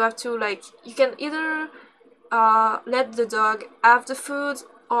 You have to like you can either let the dog have the food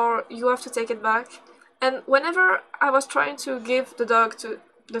or you have to take it back. And whenever I was trying to give the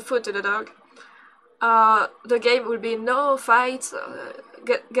food to the dog, the game would be no fight,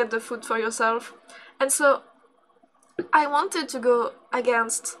 get the food for yourself. And so I wanted to go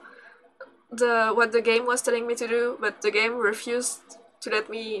against what the game was telling me to do, but the game refused to let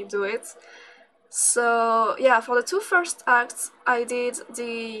me do it. So yeah, for the two first acts, I did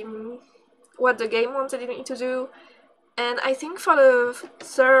what the game wanted me to do, and I think for the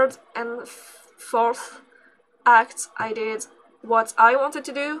third and fourth act, I did what I wanted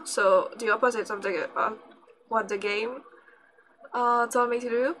to do. So the opposite of what the game told me to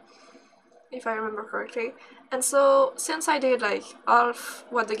do, if I remember correctly. And so since I did like half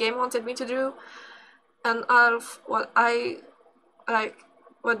what the game wanted me to do, and half what the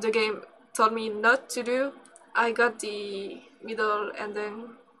game told me not to do, I got the middle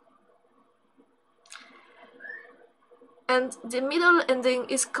ending. And the middle ending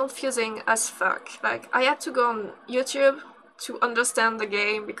is confusing as fuck. Like, I had to go on YouTube to understand the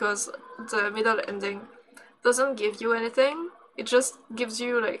game because the middle ending doesn't give you anything. It just gives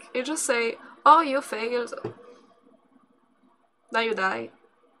you, like, it just say, oh, you failed. Now you die.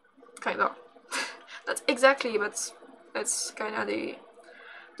 Kind of. Not exactly, but that's kind of the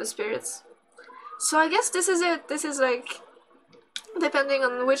spirits. So I guess this is it. This is like, depending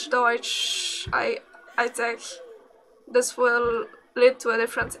on which door I take, this will lead to a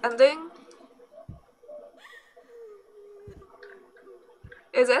different ending.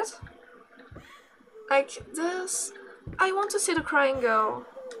 Is it? Like this? I want to see the crying girl.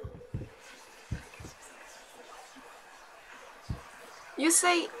 You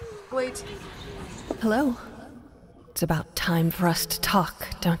say... Wait. Hello. It's about time for us to talk,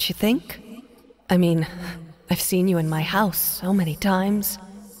 don't you think? I mean, I've seen you in my house so many times,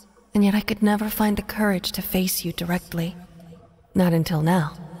 and yet I could never find the courage to face you directly. Not until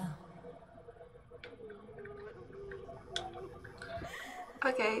now.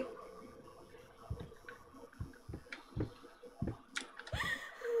 Okay.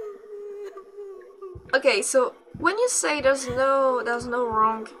 Okay, so when you say there's no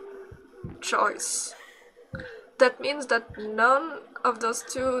wrong choice, that means that none of those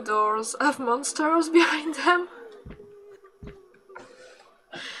two doors have monsters behind them?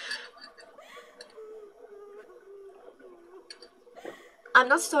 I'm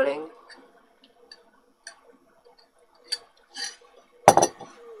not stalling.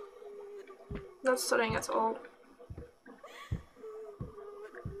 Not stalling at all.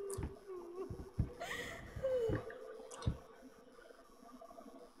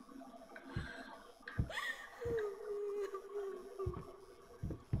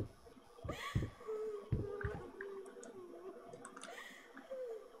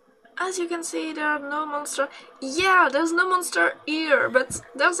 As you can see, there are no monster. Yeah, there's no monster here, but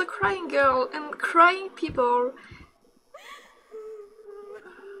there's a crying girl and crying people.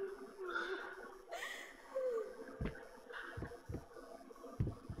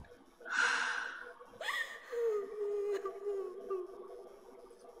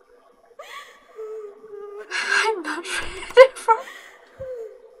 I'm not ready for...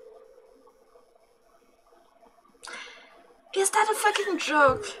 Is that a fucking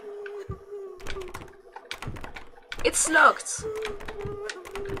joke? It's locked.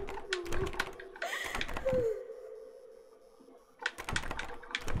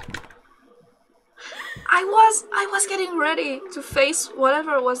 I was getting ready to face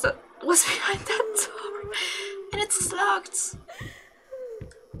whatever was behind that door, and it's locked.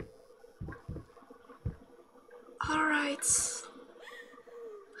 Alright.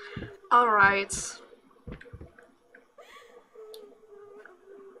 Alright.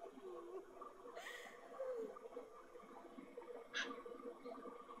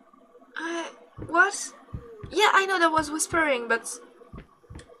 What? Yeah, I know there was whispering, but...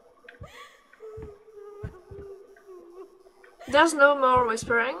 There's no more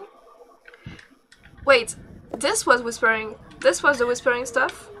whispering? Wait, this was whispering. This was the whispering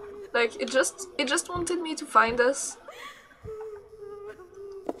stuff. Like it just wanted me to find this.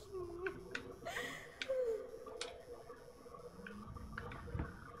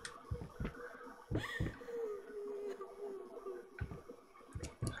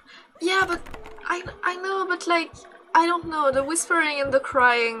 Yeah, but I know, but like I don't know, the whispering and the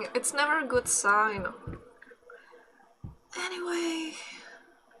crying, it's never a good sign.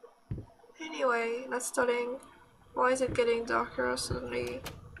 Anyway, that's starting. Why is it getting darker suddenly?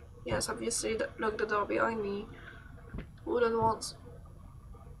 Yes, obviously, lock the door behind me. Wouldn't want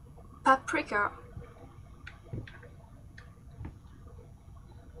paprika.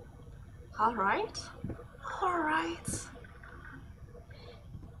 Alright. Alright.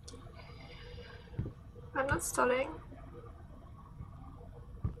 I'm not stalling.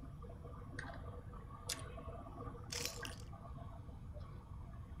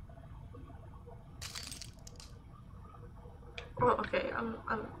 Oh, okay, I'm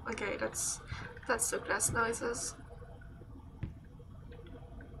okay, that's the glass noises.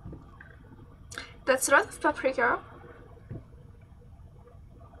 That's a lot of paprika.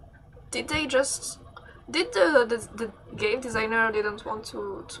 Did they just... Did the game designer didn't want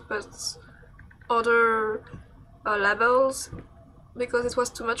to put other labels because it was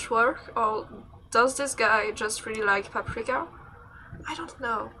too much work? Or does this guy just really like paprika? I don't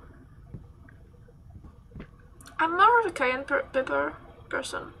know. I'm more of a cayenne pepper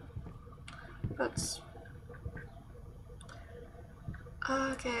person. But...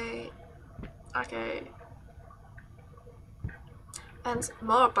 Okay. And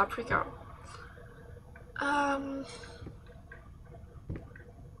more paprika. And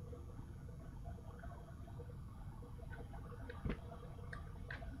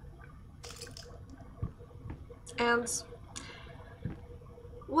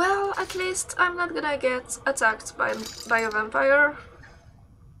well, at least I'm not gonna get attacked by a vampire.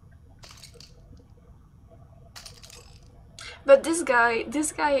 But this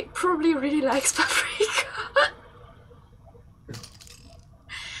guy probably really likes paprika.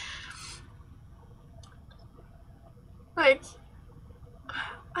 Like,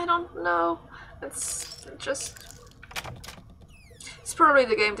 I don't know. It's probably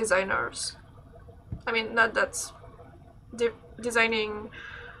the game designers. I mean, not that designing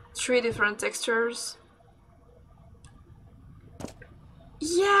 3 different textures.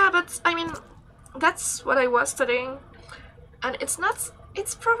 Yeah, but I mean, that's what I was studying, and it's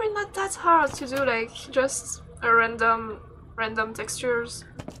probably not that hard to do, like just a random textures.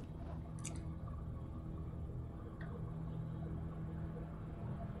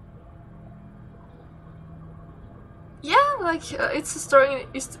 Yeah, like it's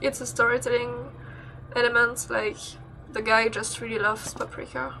a storytelling element. Like the guy just really loves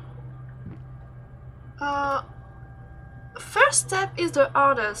paprika. First step is the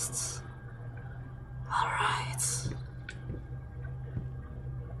hardest. Alright.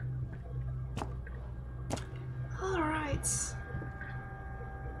 Alright.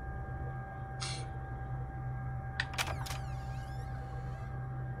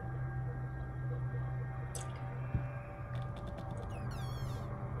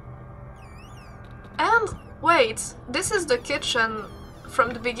 And wait, this is the kitchen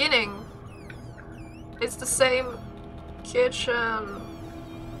from the beginning. It's the same kitchen.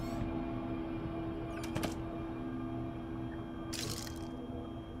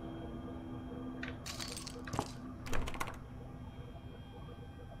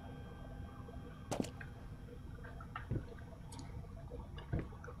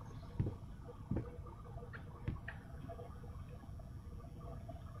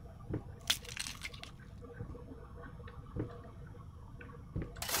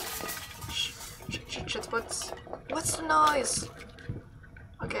 Shit, what's the noise?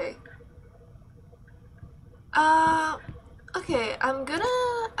 Okay. Okay, I'm gonna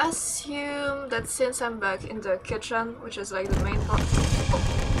assume that since I'm back in the kitchen, which is like the main part.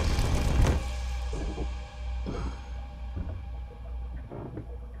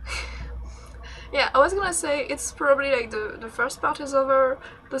 Yeah, I was gonna say it's probably like the first part is over,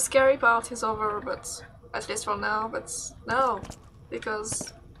 the scary part is over, but at least for now, but no,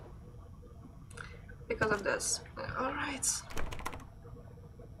 because of this. Alright.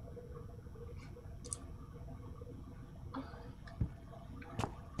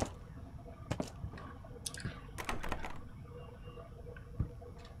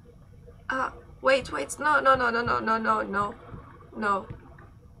 Wait, no.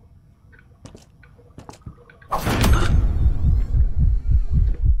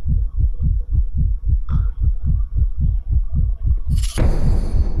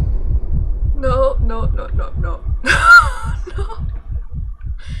 No.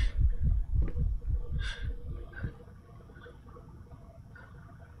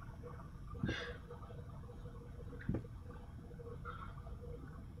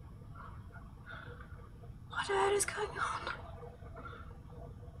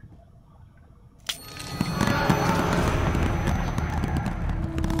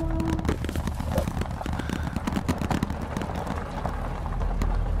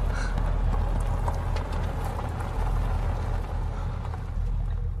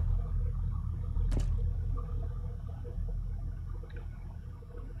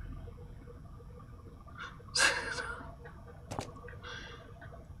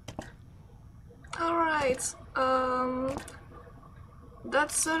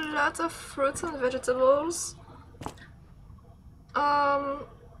 That's a lot of fruits and vegetables.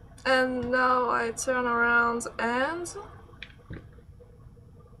 And now I turn around and...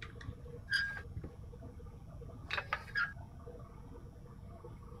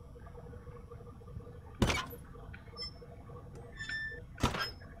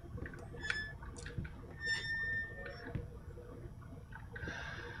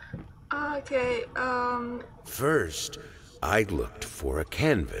 Okay, First, I looked for a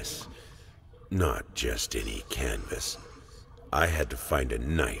canvas. Not just any canvas. I had to find a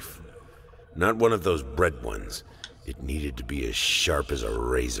knife. Not one of those bread ones. It needed to be as sharp as a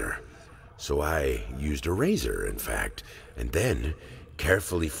razor. So I used a razor, in fact, and then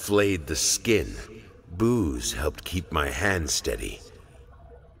carefully flayed the skin. Booze helped keep my hand steady.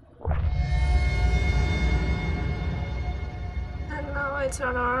 and now I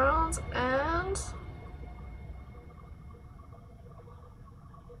turn around and...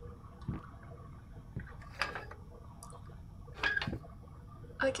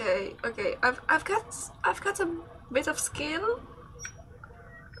 Okay, I've got a bit of skin.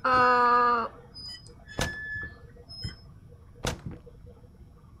 And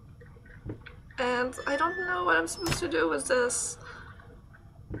I don't know what I'm supposed to do with this.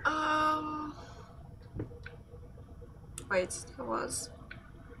 Wait, there was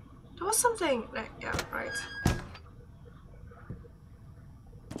something. Yeah, right.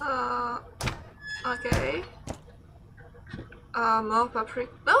 Okay. More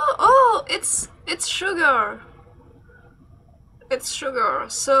paprika. No, oh, it's sugar. It's sugar.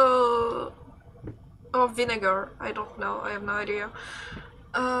 So, or vinegar. I don't know. I have no idea.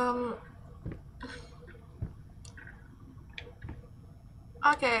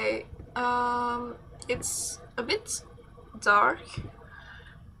 Okay. It's a bit dark.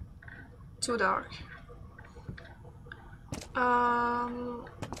 Too dark.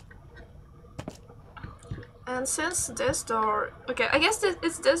 And since this door... Okay, I guess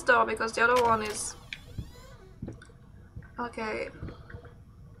it's this door because the other one is... Okay.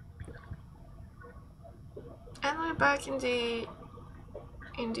 And we're back in the...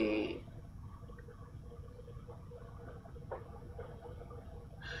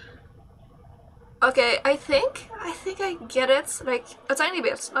 Okay, I think I get it, like a tiny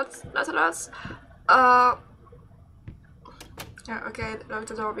bit, not a lot. Yeah, okay, lock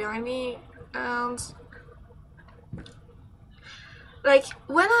the door behind me, and like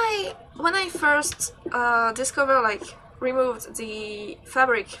when I first discovered, like, removed the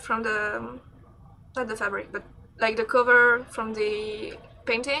fabric from the, not the fabric, but like the cover from the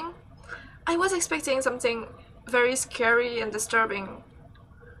painting, I was expecting something very scary and disturbing.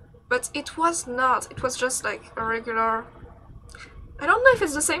 But it was not. It was just like a regular... I don't know if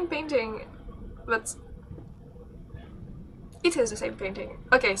it's the same painting, but it is the same painting.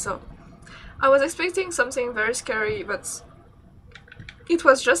 Okay, so I was expecting something very scary, but it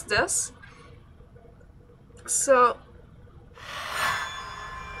was just this. So...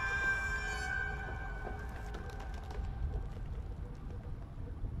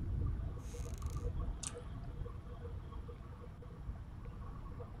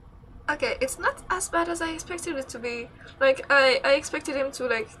 Okay, it's not as bad as I expected it to be. Like, I expected him to,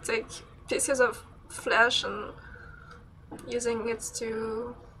 like, take pieces of flesh and using it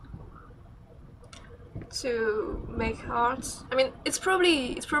to make hearts. I mean, it's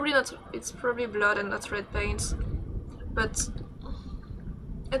probably blood and not red paint, but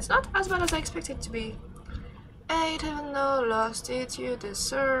it's not as bad as I expected it to be. 8 even though lost it, you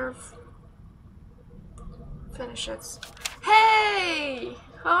deserve. Finish it. Hey!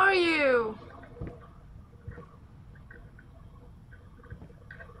 How are you?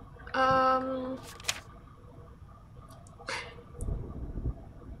 Oh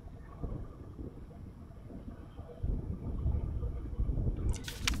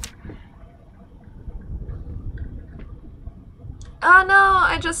no,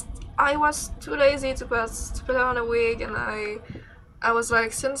 I was too lazy to put on a wig, and I was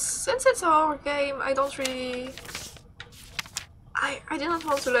like, since it's a horror game, I don't really... I didn't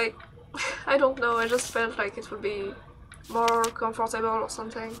want to, like... I don't know, I just felt like it would be more comfortable or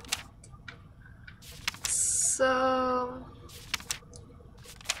something. So...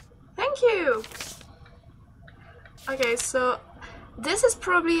 Thank you! Okay, so... This is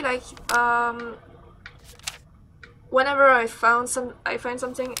probably like, whenever I find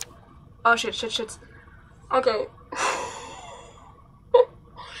something... Oh shit. Okay.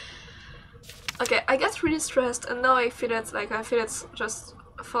 Okay, I get really stressed, and now I feel it just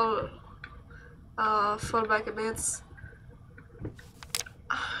fall back a bit.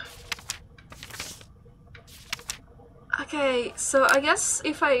 Okay, so I guess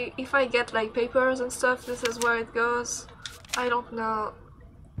if I get like papers and stuff, this is where it goes. I don't know.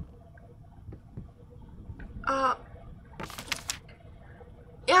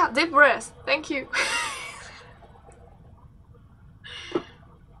 Yeah, deep breath. Thank you.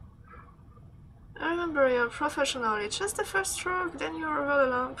 I remember you're professional. It's just the first stroke, then you roll a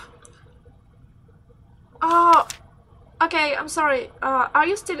lamp. Oh, okay. I'm sorry. Are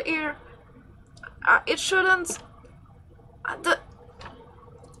you still here? It shouldn't.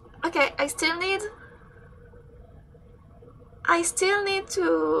 Okay. I still need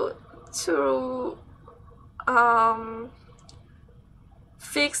to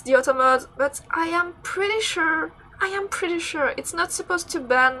fix the auto mode, but I am pretty sure it's not supposed to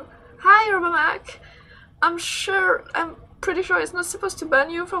ban. Hi, Robomac. I'm pretty sure it's not supposed to ban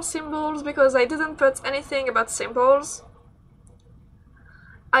you for symbols because I didn't put anything about symbols.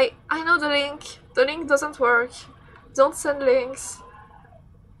 I know the link. The link doesn't work. Don't send links.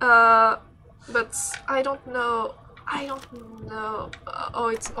 But I don't know. Oh,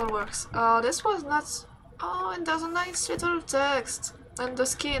 it all works. This was not. Oh, and there's a nice little text. And the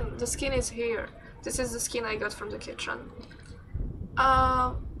skin is here. This is the skin I got from the kitchen.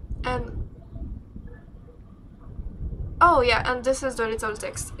 And oh yeah, and this is the little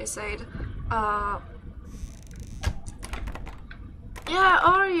text I said. Yeah,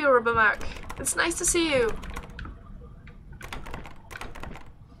 how are you, Robomac? It's nice to see you.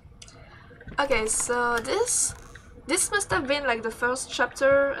 Okay, so this must have been like the first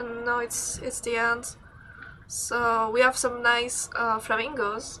chapter, and now it's the end. So we have some nice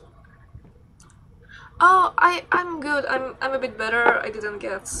flamingos. Oh, I'm good. I'm a bit better. I didn't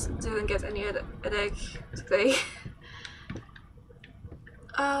get any headache today.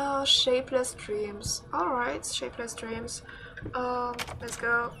 Shapeless dreams. All right, shapeless dreams. Let's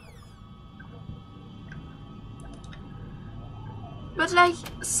go. But like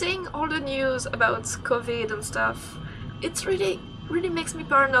seeing all the news about COVID and stuff, it really makes me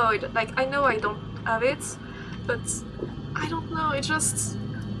paranoid. Like I know I don't have it, but I don't know. It just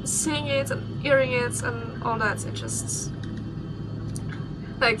seeing it and hearing it and all that. It just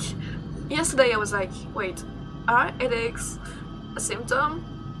like yesterday I was like, wait, are headaches a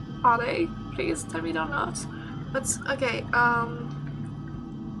symptom? Are they? Please tell me they're not. But okay.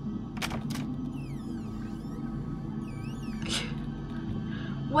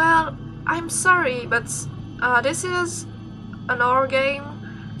 Well, I'm sorry, but this is an horror game,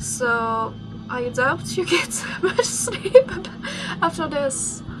 so I doubt you get much sleep after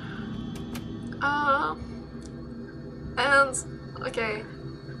this. And okay.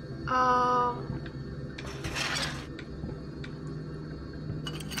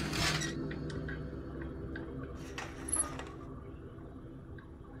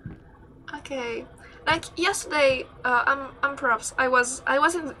 Okay. Like yesterday, I'm props. I was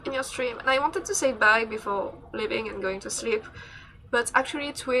in your stream and I wanted to say bye before leaving and going to sleep, but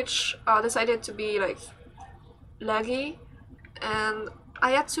actually Twitch decided to be like laggy, and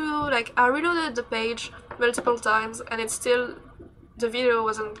I had to like I reloaded the page multiple times and it's still the video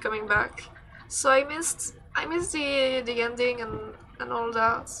wasn't coming back. So I missed the ending and all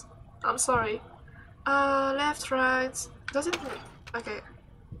that. I'm sorry. Left, right. Does it? Okay.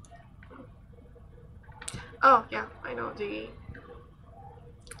 Oh, yeah, I know the...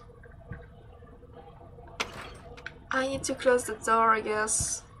 I need to close the door, I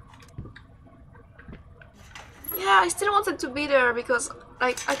guess. Yeah, I still wanted to be there because,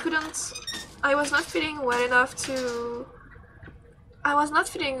 like, I was not feeling well enough to... I was not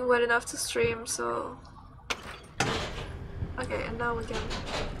feeling well enough to stream, so... Okay, and now we can...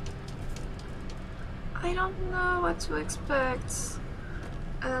 I don't know what to expect.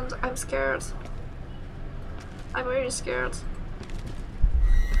 And I'm scared. I'm really scared.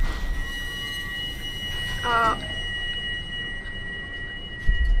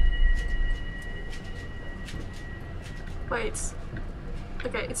 Wait.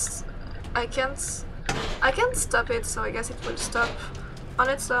 Okay, it's... I can't stop it, so I guess it will stop on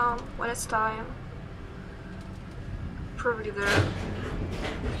its own when it's time. Probably there.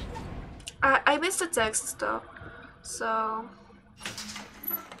 I missed the text though, so...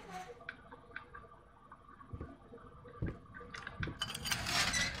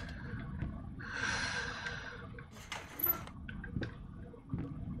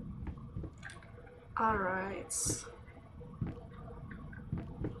 Alright.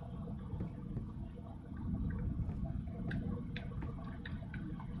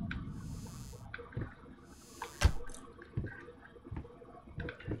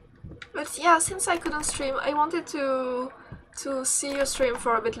 But yeah, since I couldn't stream, I wanted to see you stream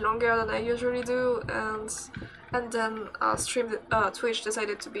for a bit longer than I usually do, and and then Twitch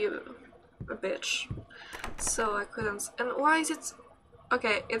decided to be a bitch, so I couldn't. And why is it?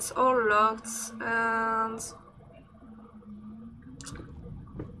 Okay, it's all locked, and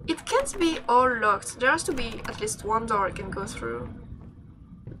it can't be all locked. There has to be at least one door I can go through.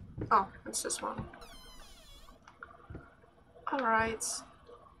 Oh, it's this one. Alright.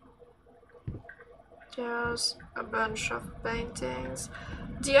 There's a bunch of paintings.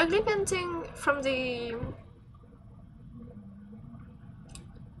 The ugly painting from the...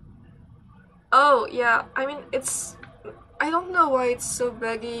 Oh, yeah, I mean, it's... I don't know why it's so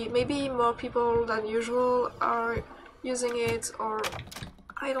buggy. Maybe more people than usual are using it, or...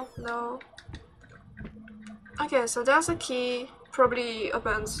 I don't know. Okay, so there's a key. Probably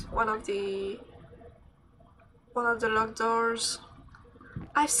opens one of the locked doors.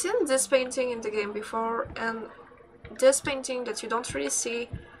 I've seen this painting in the game before, and this painting that you don't really see,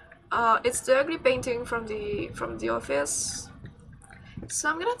 it's the ugly painting from the office. So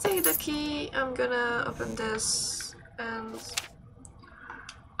I'm gonna take the key, I'm gonna open this, and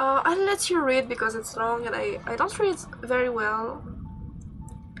I'll let you read because it's long and I don't read very well.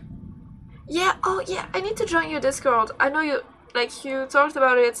 Yeah, oh yeah, I need to join your Discord. I know you talked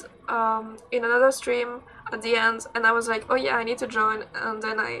about it in another stream at the end, and I was like, oh yeah, I need to join, and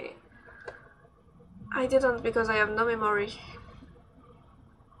then I didn't because I have no memory.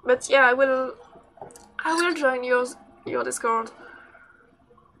 But yeah, I will join your Discord.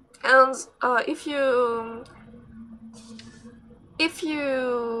 And if you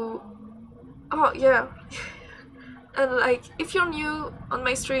oh yeah, and like if you're new on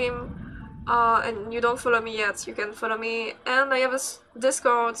my stream and you don't follow me yet, you can follow me, and I have a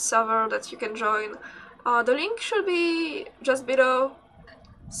Discord server that you can join. The link should be just below,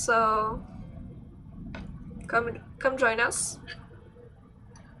 so come join us.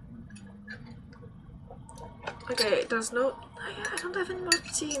 Okay, there's no... I don't have any more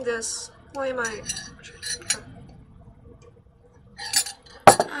tea in this. Why am I...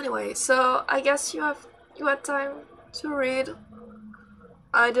 Anyway, so I guess you had time to read.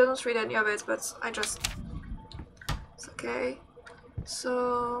 I didn't read any of it, but it's okay.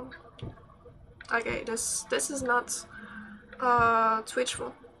 So okay, this is not Twitch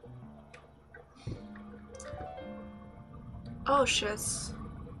one. Oh shit.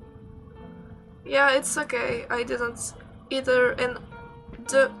 Yeah, it's okay. I didn't either, and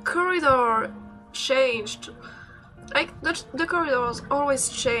the corridor changed. Like the corridors always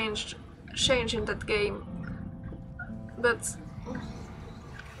change in that game. But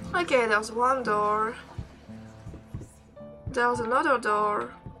okay, there's one door. There's another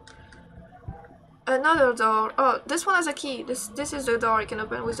door. Another door. Oh, this one has a key. This is the door I can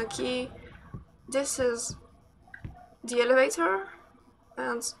open with the key. This is the elevator.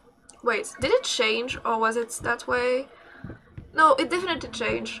 And wait, did it change or was it that way? No, it definitely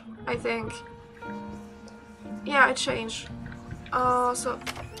changed, I think. Yeah, it changed. So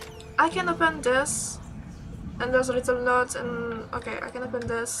I can open this, and there's a little note, and okay, I can open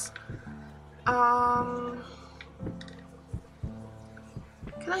this. Can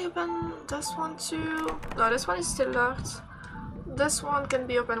I open this one too? No, this one is still locked. This one can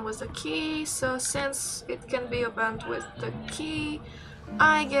be opened with the key, so since it can be opened with the key,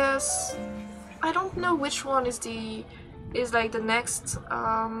 I guess I don't know which one is like the next.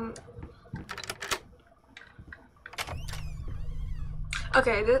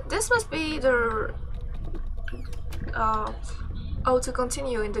 Okay, this must be the how to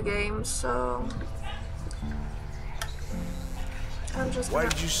continue in the game. So I'm just. Why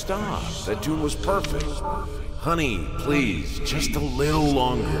did you stop? That tune was perfect. Honey, please, just a little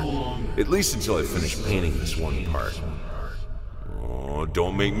longer. At least until I finish painting this one part. Oh,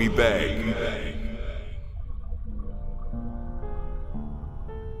 don't make me beg.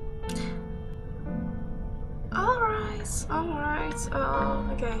 Alright,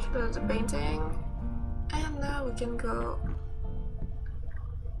 okay, the painting. And now we can go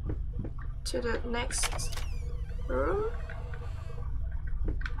to the next room.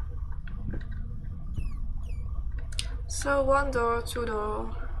 So 1 door, 2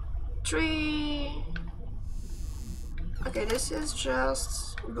 door, 3. Okay, this is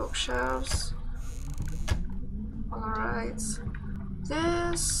just bookshelves. Alright.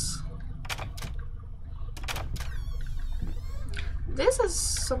 This is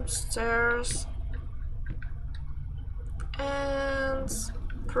some stairs. And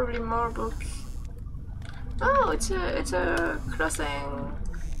probably more book. Oh, it's a crossing.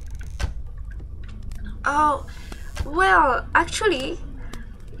 Oh, well, actually,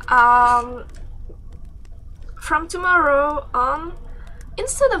 from tomorrow on,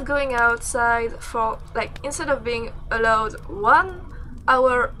 instead of going outside for like, instead of being allowed 1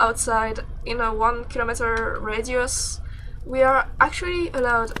 hour outside in a 1 kilometer radius, we are actually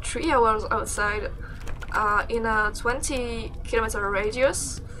allowed 3 hours outside in a 20 kilometer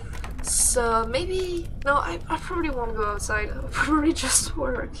radius. So maybe, no, I probably won't go outside. I'll probably just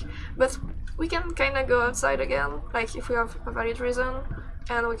work. But we can kind of go outside again, like if we have a valid reason,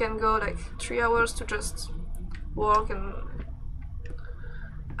 and we can go like 3 hours to just walk and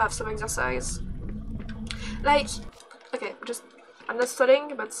have some exercise. Like, okay, I'm not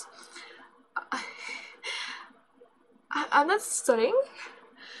studying, but I'm not studying,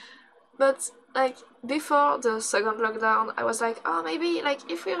 but like before the second lockdown, I was like, oh, maybe like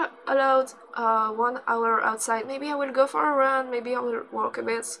if we're allowed 1 hour outside, maybe I will go for a run, maybe I will walk a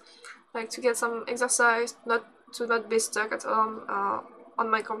bit, like to get some exercise, not be stuck at home on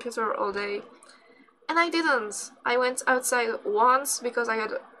my computer all day. And I didn't. I went outside once because I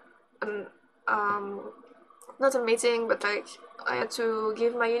had an not a meeting, but like I had to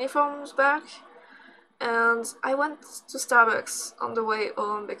give my uniforms back, and I went to Starbucks on the way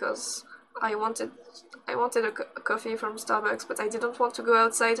home because I wanted a coffee from Starbucks, but I didn't want to go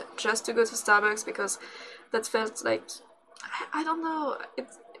outside just to go to Starbucks because that felt like, I don't know, it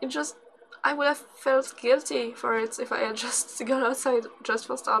just, I would have felt guilty for it if I had just gone outside just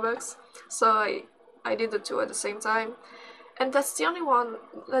for Starbucks. So I did the two at the same time, and that's the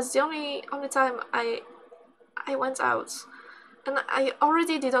only time I went out, and I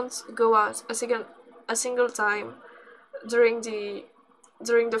already didn't go out a single time during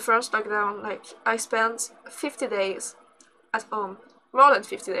the first lockdown. Like I spent 50 days at home, more than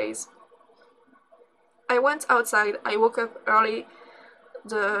 50 days. I went outside. I woke up early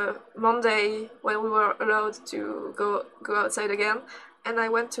the Monday when we were allowed to go outside again, and I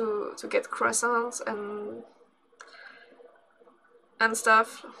went to get croissants and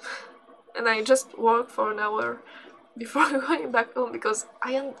stuff, and I just walked for an hour before going back home because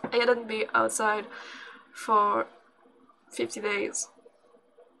I hadn't been outside for 50 days,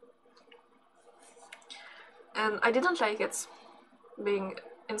 and I didn't like it being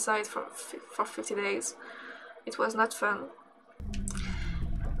inside for 50 days. It was not fun.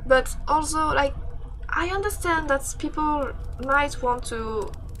 But also, like, I understand that people might want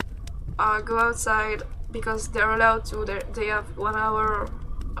to go outside because they're allowed to. They have 1 hour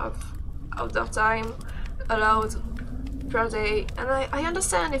of outdoor time allowed per day, and I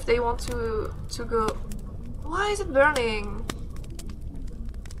understand if they want to go. Why is it burning?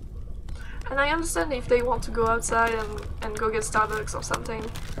 And I understand if they want to go outside and go get Starbucks or something,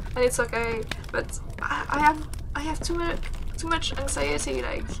 and it's okay. But I have too much anxiety.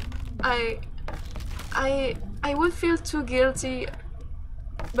 Like I would feel too guilty,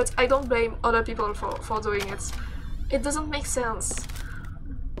 but I don't blame other people for doing it. It doesn't make sense.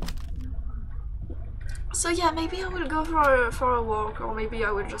 So yeah, maybe I will go for a walk, or maybe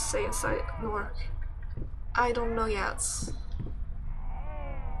I will just stay inside and work. I don't know yet.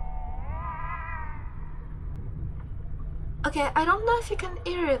 Okay, I don't know if you can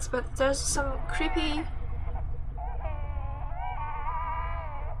hear it, but there's some creepy...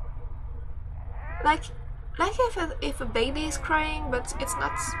 Like if a baby is crying, but it's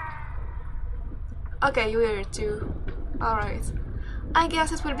not... Okay, you hear it too. Alright. I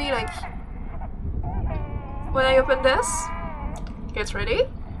guess it will be like... When I open this... Get ready.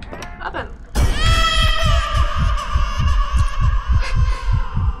 Open.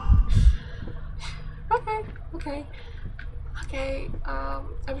 Okay,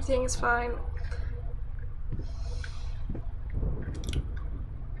 everything is fine.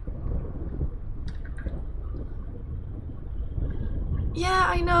 Yeah,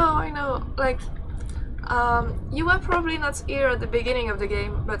 I know, like, you were probably not here at the beginning of the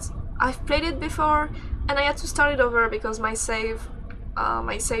game, but I've played it before, and I had to start it over because my save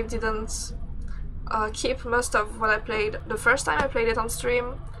didn't keep most of what I played the first time I played it on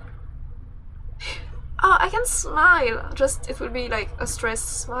stream. Oh, I can smile, just it will be like a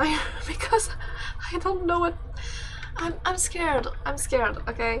stressed smile because I don't know what... I'm scared,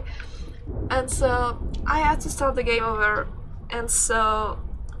 okay? And so I had to start the game over, and so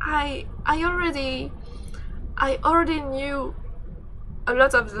I already knew a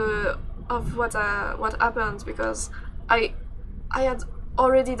lot of what happened because I had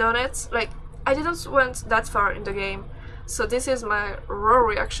already done it. Like, I didn't went that far in the game, so this is my raw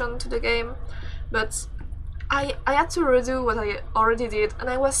reaction to the game. But I had to redo what I already did, and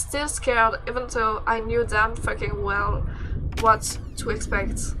I was still scared, even though I knew damn fucking well what to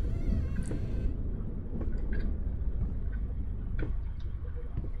expect.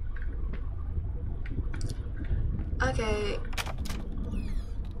 Okay.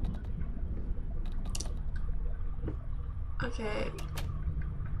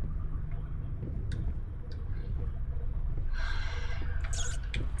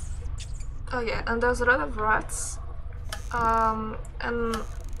 Oh yeah, and there's a lot of rats. And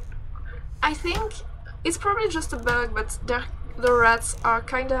I think it's probably just a bug, but the rats are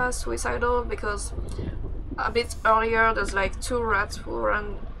kinda suicidal because a bit earlier there's like 2 rats who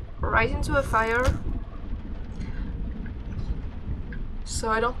ran right into a fire. So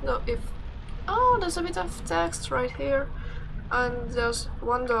I don't know if... Oh, there's a bit of text right here. And there's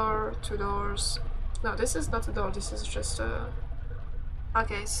 1 door, 2 doors. No, this is not a door, this is just a...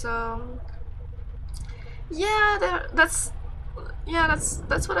 Okay, so... Yeah, that's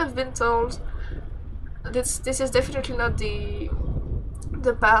what I've been told. This is definitely not the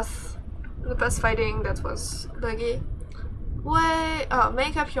path fighting that was buggy. Wait, oh,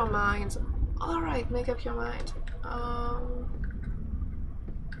 make up your mind. Alright, make up your mind.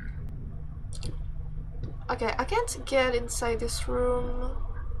 Okay, I can't get inside this room,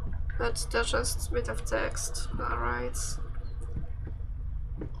 but there's just a bit of text. Alright.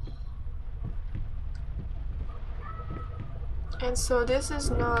 And so this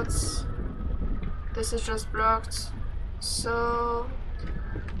is not... This is just blocked. So...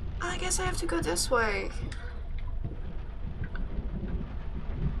 I guess I have to go this way.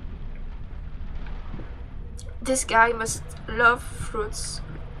 This guy must love fruits.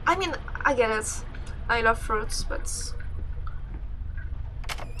 I mean, I get it. I love fruits, but...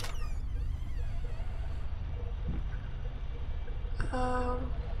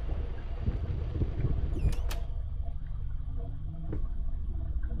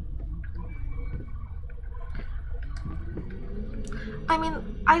 I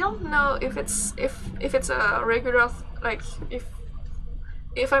mean, I don't know if it's a regular like if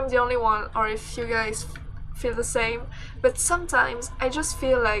I'm the only one or if you guys feel the same, but sometimes I just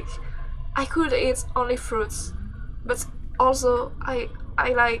feel like I could eat only fruits, but also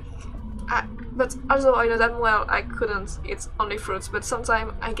but although I know damn well I couldn't eat only fruits, but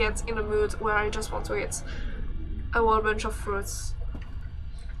sometimes I get in a mood where I just want to eat a whole bunch of fruits.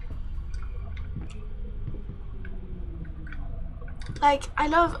 Like, I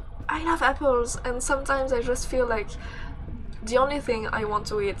love apples, and sometimes I just feel like the only thing I want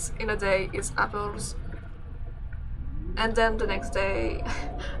to eat in a day is apples. And then the next day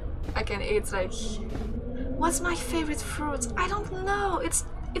I can eat like... What's my favorite fruit? I don't know.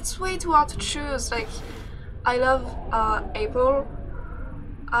 It's way too hard to choose. Like, I love apple.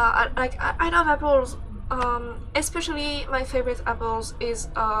 I love apples. Especially my favorite apples is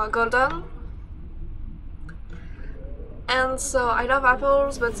golden. And so I love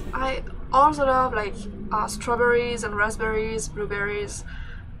apples, but I also love like strawberries and raspberries, blueberries,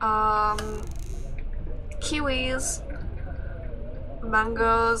 kiwis,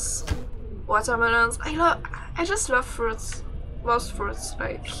 mangoes, watermelons. I just love fruits, most fruits,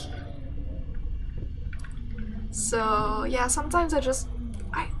 like. So yeah, sometimes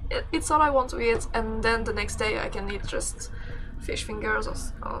it's all I want to eat, and then the next day I can eat just fish fingers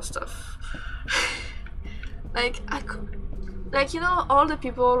or stuff. Like, you know, all the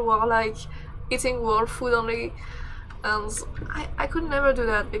people who are like eating raw food only, and I could never do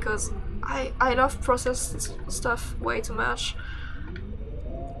that because I love processed stuff way too much.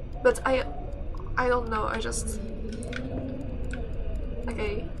 But I don't know, I just...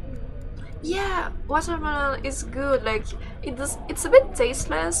 Okay. Yeah, watermelon is good, like, it's a bit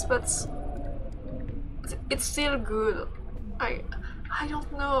tasteless, but it's still good. I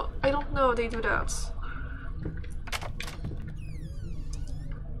don't know they do that.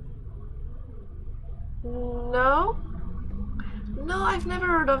 No? No, I've never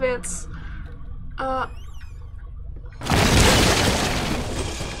heard of it.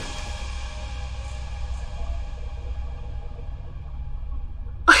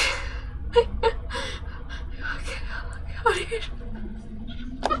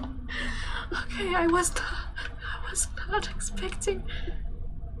 Okay, I was not expecting.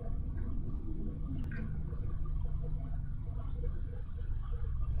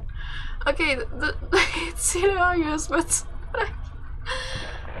 Okay, it's hilarious, but I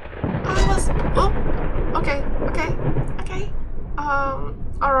was... Oh, okay.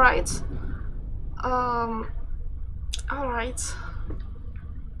 Alright. Alright.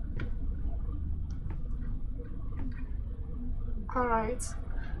 Alright.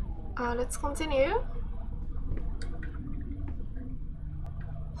 Let's continue.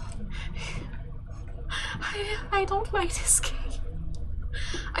 I don't like this game.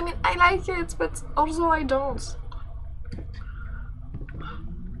 I mean, I like it, but also I don't.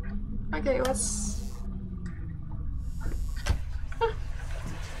 Okay, let's...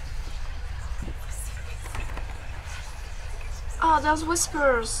 Oh, there's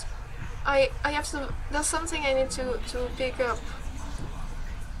whispers. I have to... There's something I need to pick up.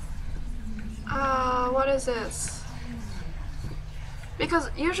 What is this? Because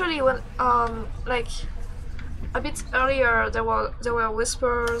usually when like a bit earlier there were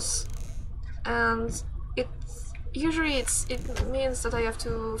whispers, and it means that I have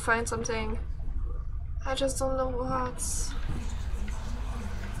to find something. I just don't know what.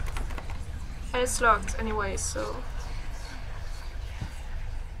 And it's locked anyway, so.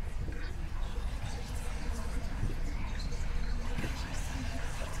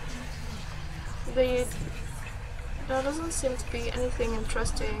 There doesn't seem to be anything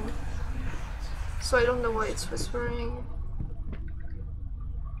interesting, so I don't know why it's whispering.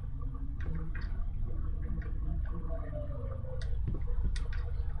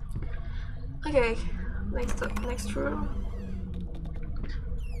 Okay, next room.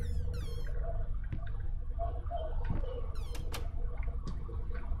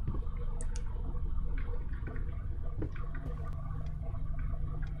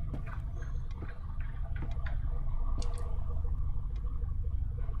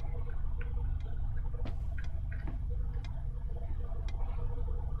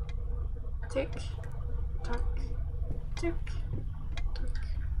 Tick, tock, tick, tock.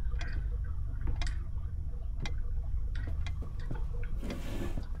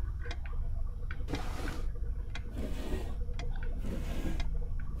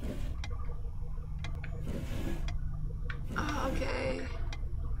 Okay.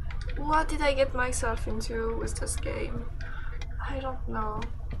 What did I get myself into with this game? I don't know.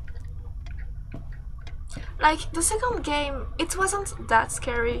 Like, the second game, it wasn't that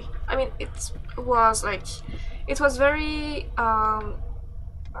scary. I mean, it was like, it was very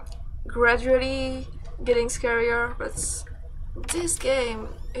gradually getting scarier, but this game,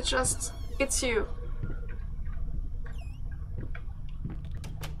 it's you.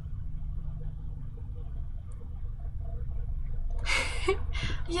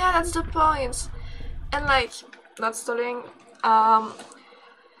 Yeah, that's the point. And like, not stalling,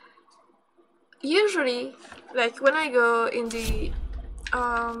 usually, like when I go in the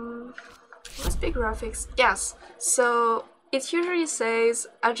must be graphics. Yes. So it usually says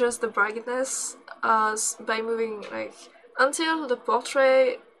adjust the brightness by moving like until the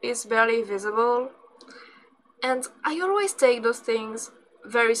portrait is barely visible. And I always take those things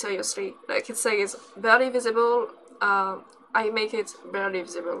very seriously. Like it says barely visible, I make it barely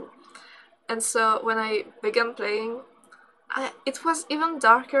visible. And so when I began playing, it was even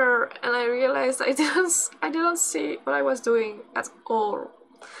darker, and I realized I didn't see what I was doing at all.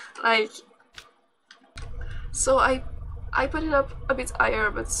 Like, so I put it up a bit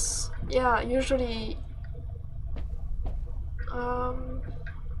higher, but yeah, usually.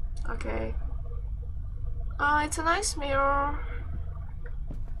 Okay. It's a nice mirror,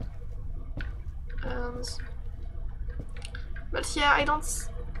 and but yeah,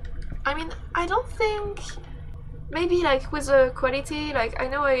 I mean, I don't think. Maybe like with the quality, like I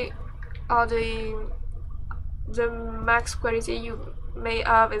know the max quality you may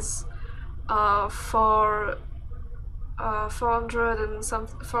have is 400 and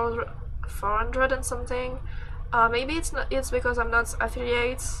 400 and something. Maybe it's because I'm not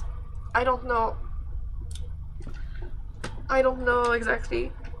affiliate. I don't know. I don't know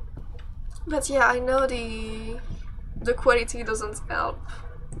exactly. But yeah, I know the quality doesn't help.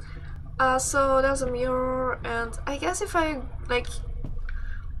 So there's a mirror, and I guess if I like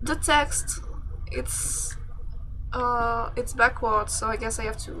the text, it's backwards, so I guess I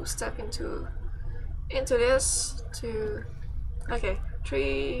have to step into this to. Okay,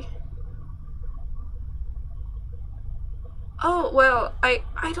 3. Oh well, I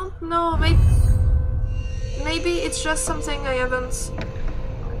don't know. Maybe it's just something I haven't.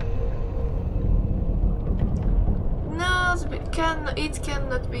 No, it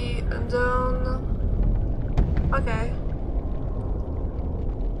cannot be undone. Okay.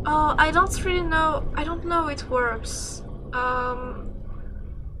 Oh, I don't really know. I don't know it works.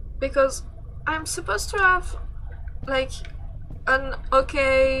 Because I'm supposed to have like an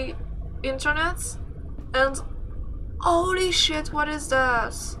okay internet, and holy shit, what is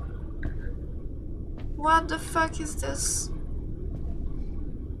that? What the fuck is this?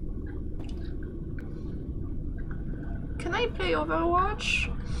 Can I play Overwatch?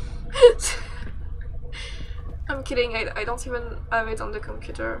 I'm kidding, I don't even have it on the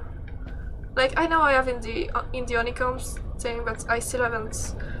computer. Like, I know I have in the Honeycombs thing, but I still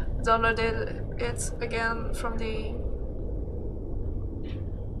haven't downloaded it again from the.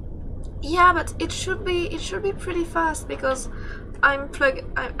 Yeah, but it should be pretty fast because I'm plugged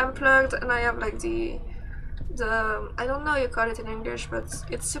and I have like the I don't know how you call it in English, but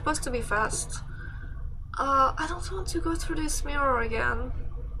it's supposed to be fast. I don't want to go through this mirror again.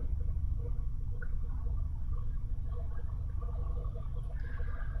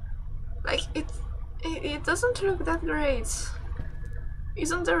 Like, it doesn't look that great.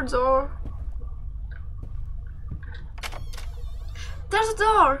 Isn't there a door? There's a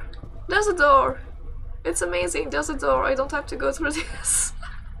door! There's a door! It's amazing, there's a door. I don't have to go through this.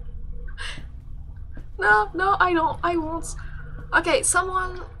 No, I won't. Okay,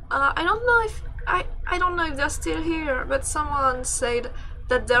 someone, I don't know if, I don't know if they're still here, but someone said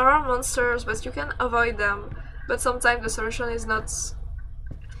that there are monsters, but you can avoid them. But sometimes the solution is not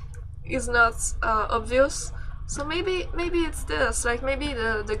obvious. So maybe it's this. Like maybe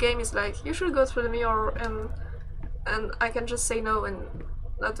the game is like you should go through the mirror, and I can just say no and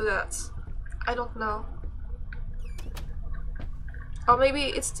not do that. I don't know. Or maybe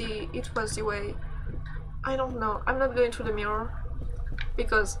it was the way. I don't know. I'm not going through the mirror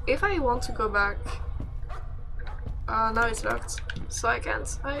because if I want to go back, now it's locked, so I can't.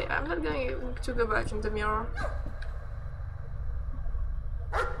 I'm not going to go back in the mirror.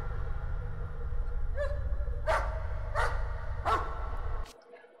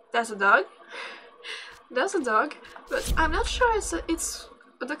 That's a dog. That's a dog, but I'm not sure it's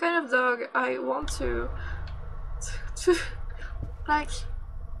the kind of dog I want to like.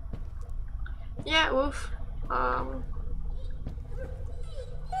 Yeah, woof.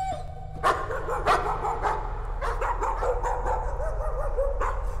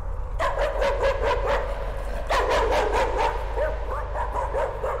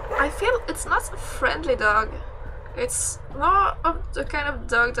 I feel it's not a friendly dog. It's more of the kind of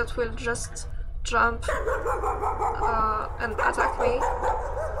dog that will just jump and attack me.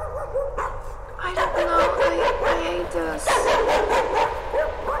 I don't know, I hate this.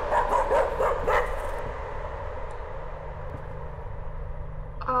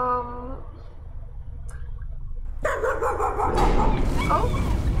 Oh?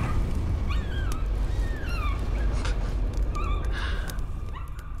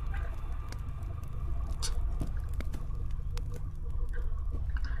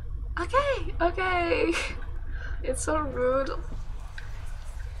 Okay. It's so rude.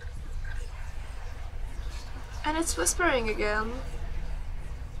 And it's whispering again.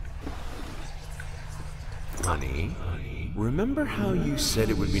 Honey, remember how you said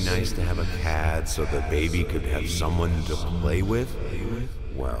it would be nice to have a cat so the baby could have someone to play with?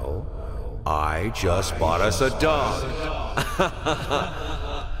 Well, I just bought us a dog.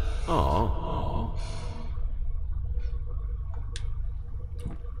 Aw.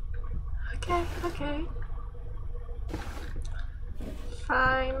 Okay.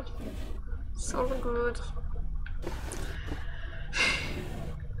 Fine. So good.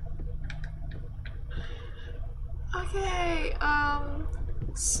 Okay,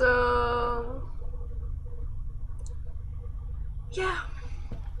 so yeah.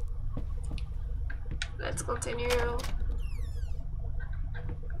 Let's continue.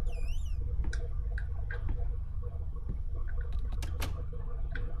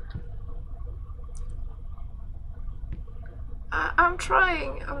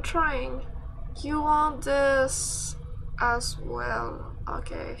 I'm trying. You want this as well.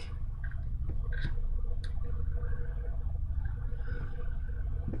 Okay.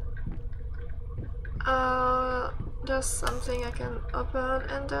 There's something I can open,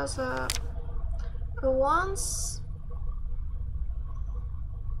 and there's a once.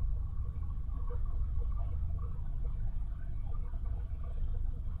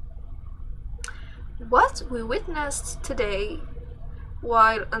 What we witnessed today,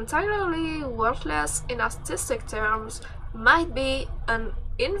 while entirely worthless in artistic terms, might be an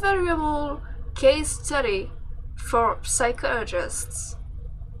invaluable case study for psychologists.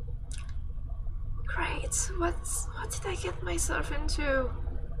 Great, what did I get myself into?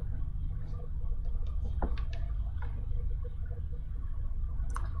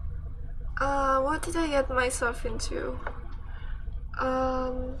 What did I get myself into?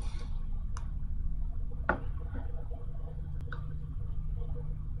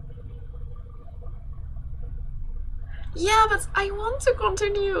 Yeah, but I want to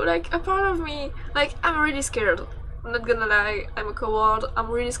continue. Like, a part of me, like, I'm really scared. I'm not gonna lie, I'm a coward. I'm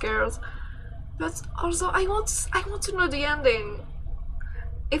really scared. But also, I want to know the ending.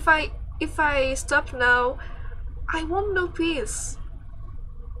 If I stop now, I won't know peace.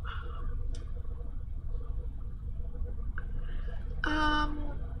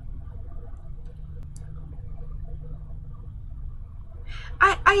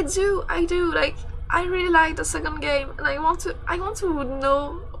 I do, like, I really like the second game, and I want to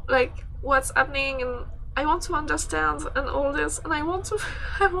know, like, what's happening, and I want to understand and all this, and I want to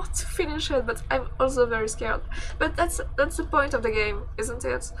finish it, but I'm also very scared. But that's the point of the game, isn't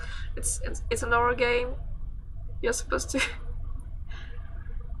it? It's an horror game. You're supposed to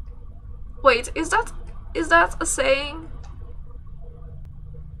Wait, is that a saying?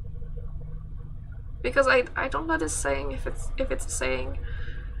 Because I don't know this saying if it's a saying.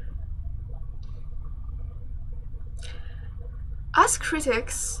 As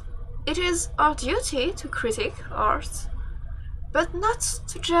critics, it is our duty to critique art, but not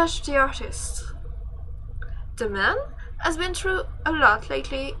to judge the artist. The man has been through a lot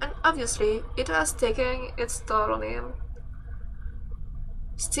lately, and obviously it has taken its toll on him.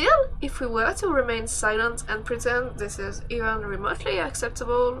 Still, if we were to remain silent and pretend this is even remotely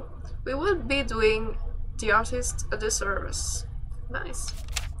acceptable, we would be doing the artist a disservice. Nice.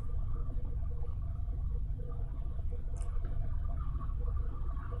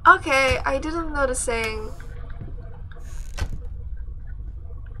 Okay, I didn't know the saying.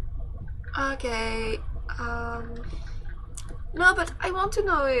 Okay, no, but I want to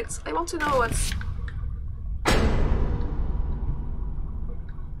know it. I want to know what's...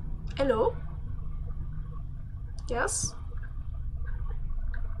 Hello? Yes?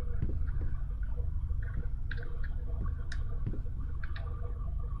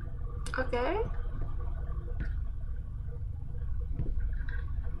 Okay.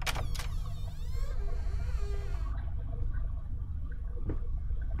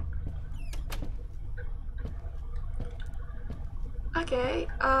 Okay,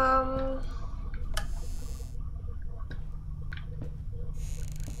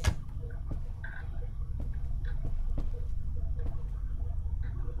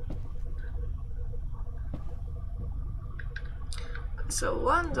 so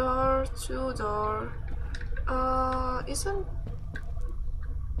one door, two door, isn't...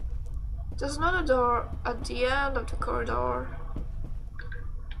 There's another door at the end of the corridor,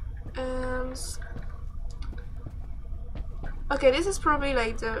 and... Okay, this is probably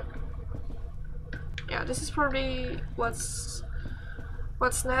like the... Yeah, this is probably what's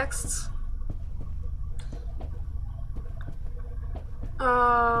next.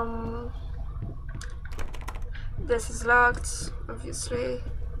 This is locked, obviously.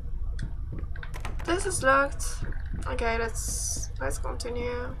 This is locked. Okay, let's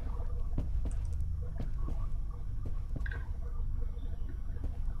continue.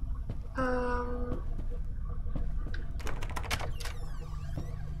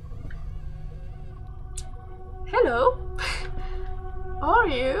 Hello? How are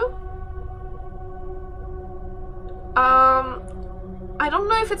you? I don't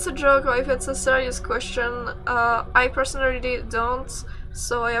know if it's a joke or if it's a serious question. I personally don't,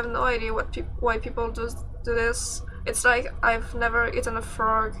 so I have no idea why people do this. It's like I've never eaten a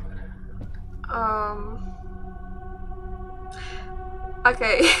frog.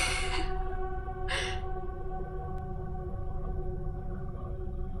 Okay.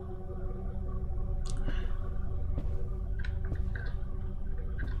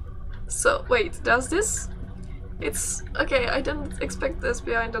 So, wait, does this? It's... okay, I didn't expect this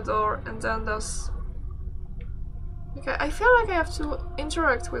behind the door, and then there's... Okay, I feel like I have to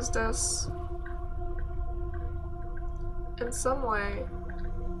interact with this in some way.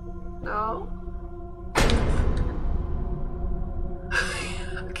 No?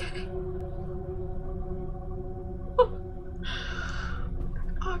 Okay.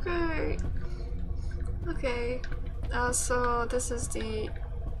 Okay. Okay. So this is the...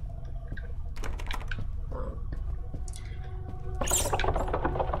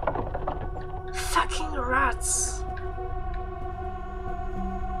 Fucking rats.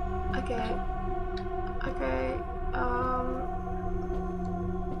 Okay. Okay.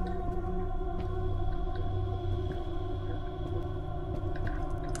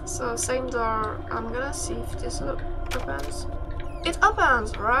 So same door. I'm gonna see if this opens. It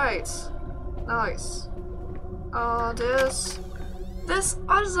opens, right? Nice. This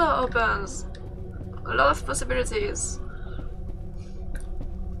also opens. A lot of possibilities.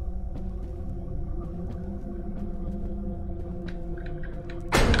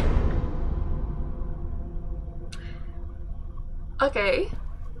 Okay.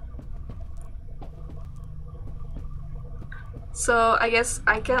 So I guess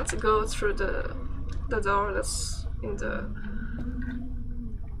I can't go through the door that's in the...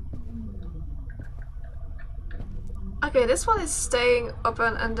 Okay, this one is staying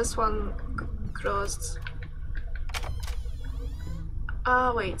open and this one closed.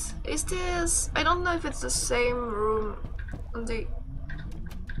 Wait, is this... I don't know if it's the same room on the...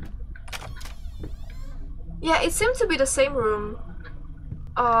 Yeah, it seemed to be the same room.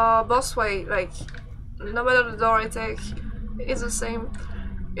 Both way, like, no matter the door I take, it's the same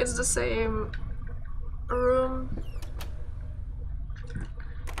room.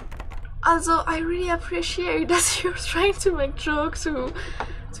 Also, I really appreciate that you're trying to make jokes to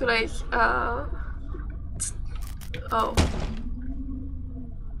like, oh.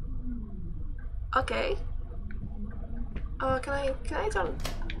 Okay. Can I turn?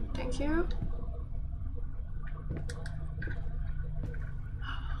 Thank you.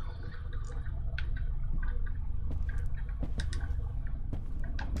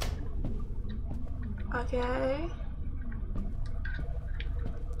 Okay.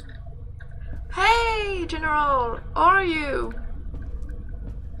 Hey, General, how are you?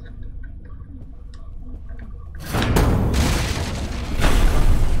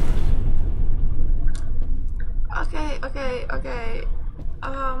 Okay.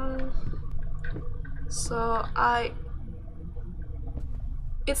 So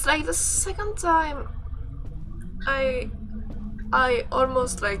it's like the second time I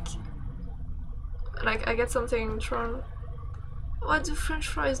almost like I get something thrown. What do French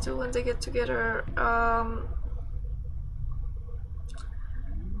fries do when they get together?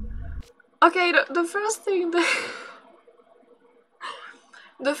 Okay, the first thing that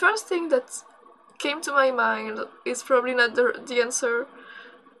the first thing that came to my mind is probably not the answer.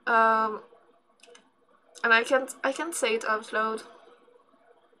 Um, and I can't say it out loud.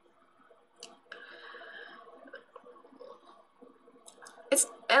 It's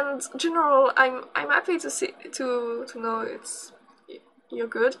and general. I'm happy to see to know you're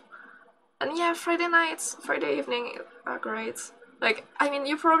good. And yeah, Friday nights, Friday evening are great. Like I mean,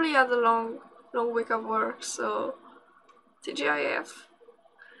 you probably had a long week of work, so TGIF.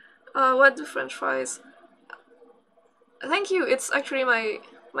 What do French fries? Thank you. It's actually my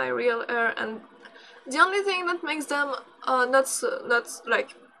real hair, and the only thing that makes them not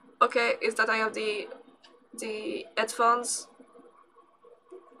like okay is that I have the headphones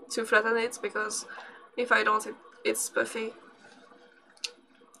to flatten it because if I don't, it's puffy.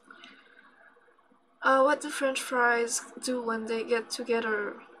 What do French fries do when they get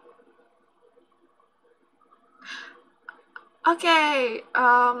together? Okay,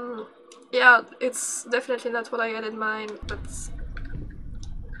 yeah, it's definitely not what I had in mind, but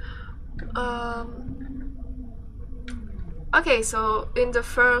um, okay, so in the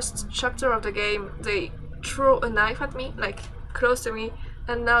first chapter of the game, they threw a knife at me, like close to me,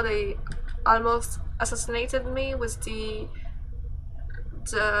 and now they almost assassinated me with the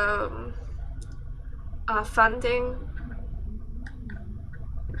fan thing.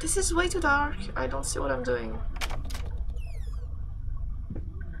 This is way too dark. I don't see what I'm doing.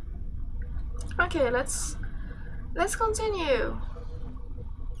 Okay, let's continue.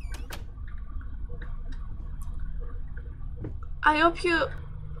 I hope you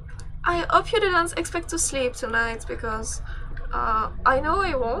didn't expect to sleep tonight because I know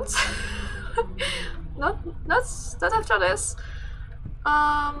I won't. not not after this.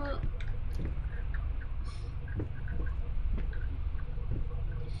 Um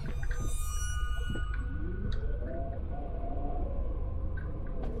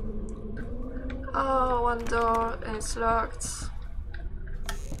oh, one door and it's locked.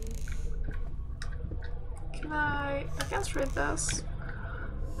 I can't read this.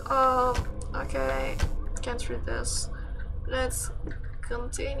 Okay. Can't read this. Let's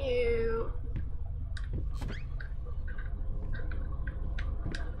continue.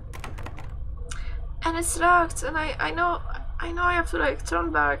 And it's locked and I know I have to like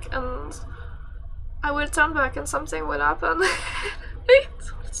turn back and I will turn back and something will happen.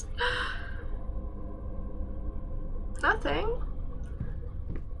 Nothing.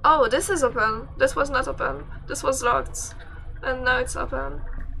 Oh, this is open. This was not open. This was locked. And now it's open.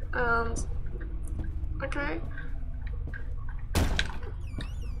 And okay.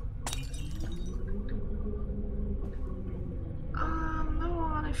 No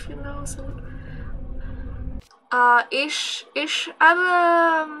one if you know some. Ich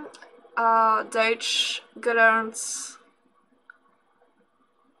habe Deutsch gelernt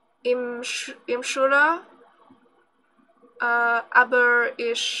im Schule, aber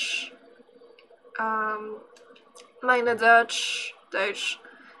meine Deutsch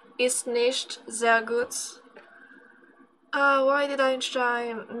ist nicht sehr gut. Why did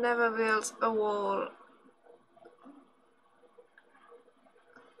Einstein never build a wall?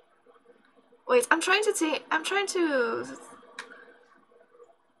 Wait, I'm trying to think. I'm trying to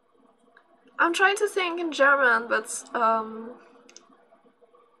think in German, but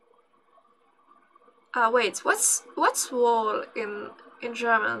wait, what's wall in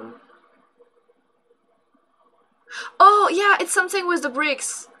German? Oh yeah, it's something with the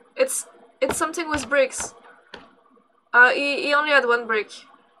bricks. It's something with bricks. He only had one brick.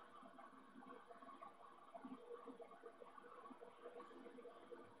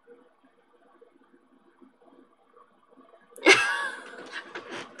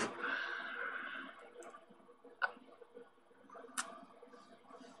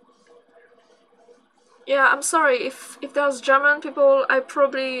 Yeah, I'm sorry if there's German people. I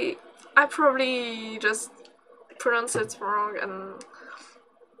probably just pronounce it wrong. And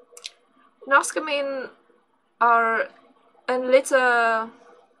norska mean are en lite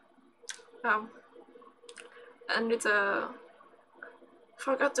um en lite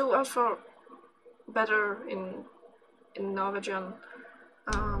forgot the word for better in Norwegian.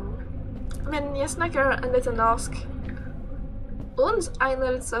 Men jag snackar en lite norsk und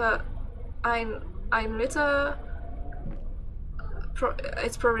eine lite ein lite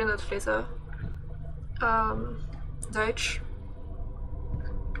it's probably not lite Deutsch.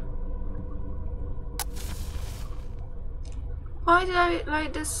 Why did I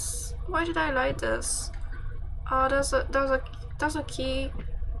like this? Why did I like this? Oh, there's a key.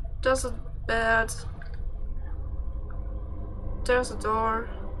 There's a bed. There's a door.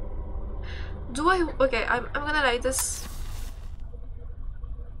 Do I? Okay, I'm gonna like this.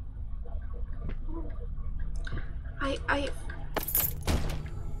 I.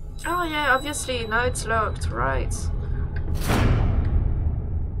 Oh yeah, obviously now it's locked, right?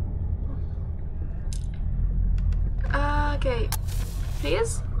 Okay,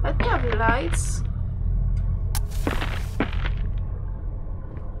 please let me have lights.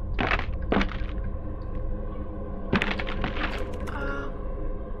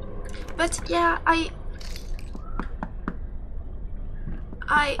 But yeah, I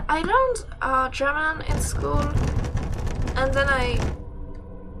learned German in school, and then I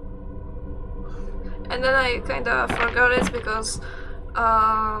kind of forgot it because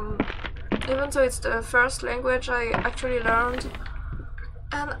even though it's the first language I actually learned,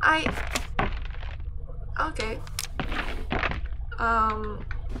 and okay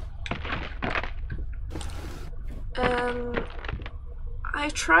and I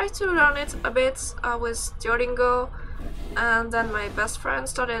tried to learn it a bit with Duolingo, and then my best friend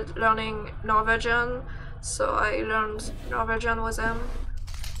started learning Norwegian, so I learned Norwegian with him.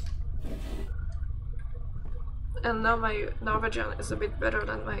 And now my Norwegian is a bit better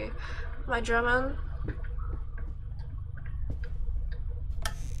than my German.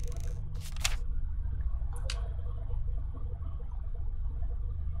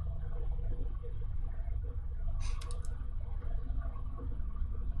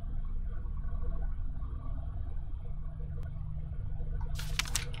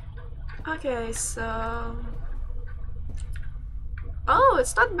 Okay, so oh,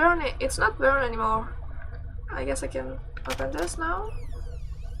 it's not burning. It's not burn anymore. I guess I can open this now.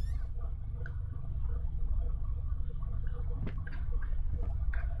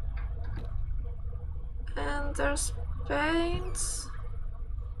 And there's paint.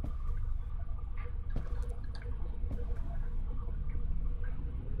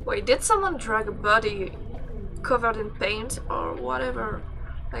 Wait, did someone drag a body covered in paint or whatever?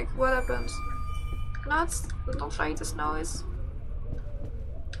 Like, what happened? Don't like this noise.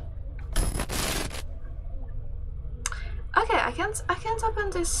 Okay, I can't open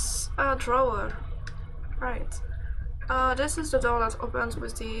this drawer. Right. This is the door that opens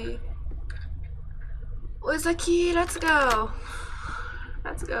with the key. Let's go.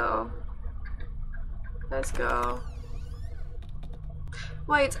 Let's go. Let's go.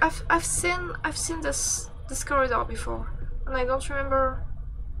 Wait, I've seen this corridor before, and I don't remember.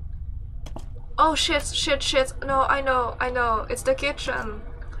 Oh shit! No, I know. It's the kitchen.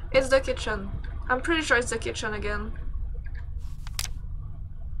 It's the kitchen. I'm pretty sure it's the kitchen again.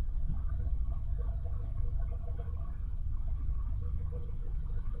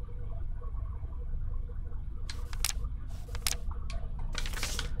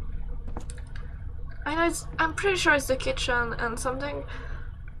 I know I'm pretty sure it's the kitchen and something.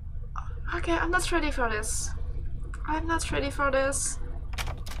 Okay, I'm not ready for this. I'm not ready for this.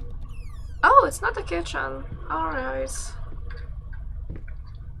 Oh, it's not the kitchen. Alright.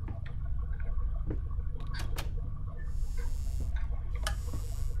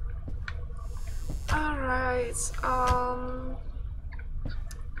 Alright,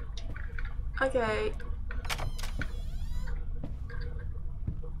 okay.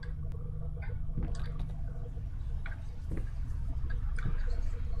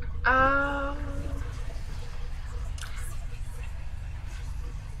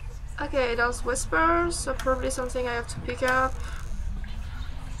 Okay, there's whispers, so probably something I have to pick up.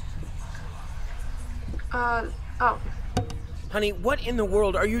 Oh. Honey, what in the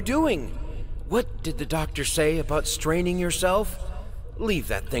world are you doing? What did the doctor say about straining yourself? Leave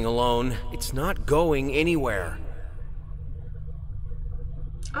that thing alone. It's not going anywhere.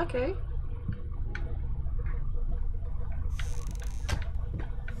 Okay.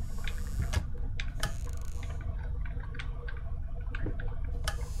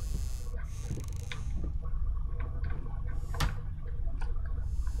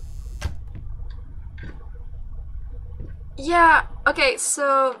 Yeah, okay,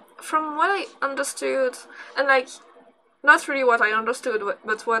 so from what I understood, and like, not really what I understood,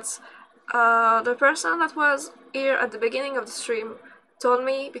 but what the person that was here at the beginning of the stream told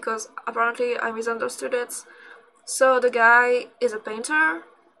me, because apparently I misunderstood it. So the guy is a painter,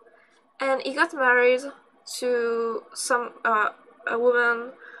 and he got married to a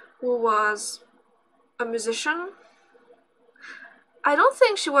woman who was a musician. I don't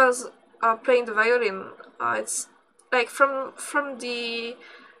think she was playing the violin. It's like from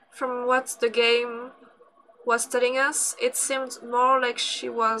what the game was telling us, it seemed more like she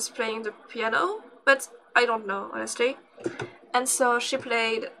was playing the piano, but I don't know honestly. And so she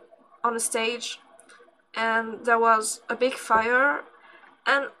played on a stage, and there was a big fire,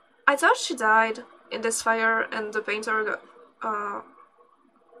 and I thought she died in this fire, and the painter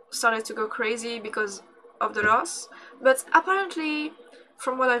started to go crazy because of the loss. But apparently,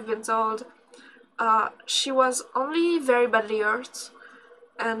 from what I've been told, she was only very badly hurt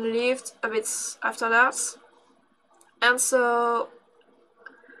and lived a bit after that. And so,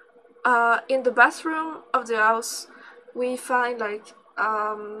 in the bathroom of the house, we find like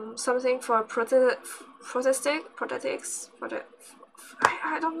something for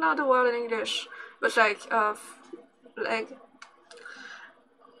I don't know the word in English, but like leg.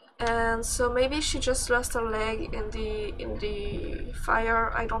 And so maybe she just lost her leg in the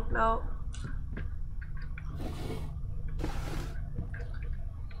fire. I don't know.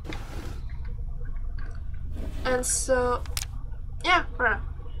 And so yeah,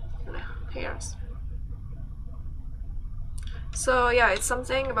 here's. So yeah, it's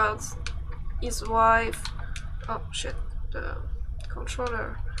something about his wife. Oh shit, the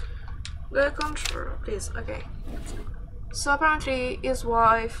controller. The controller, please. Okay. So apparently his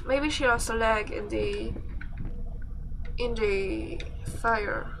wife, maybe she lost a leg in the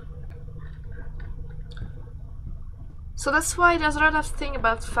fire. So that's why there's a lot of thing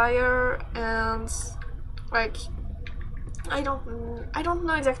about fire, and like I don't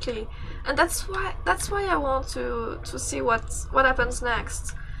know exactly, and that's why I want to see what happens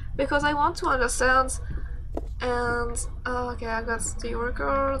next, because I want to understand. And okay, I got the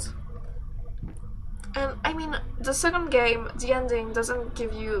record. And I mean, the second game, the ending doesn't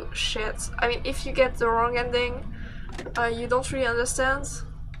give you shit. I mean, if you get the wrong ending, you don't really understand.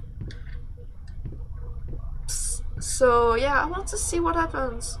 So yeah, I want to see what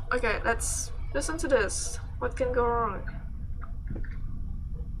happens. Okay, let's listen to this. What can go wrong?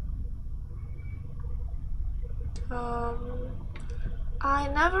 Um, I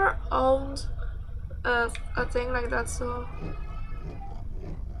never owned a thing like that, so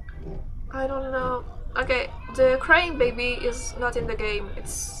I don't know. Okay, the crying baby is not in the game.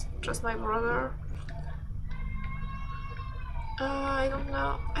 It's just my brother. I don't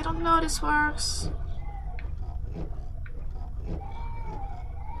know. I don't know how this works.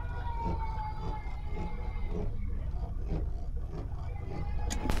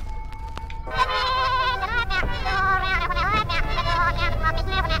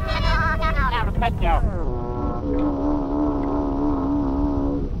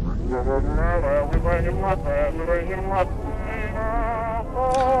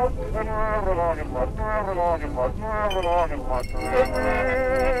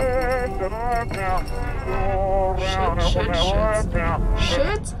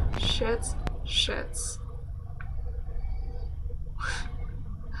 Shit.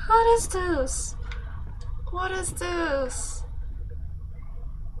 What is this? What is this?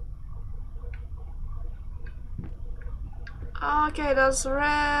 Okay, there's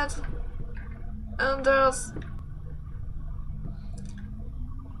red, and there's...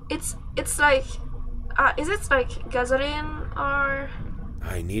 It's like... is it like gasoline, or...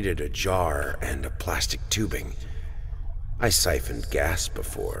 I needed a jar and a plastic tubing. I siphoned gas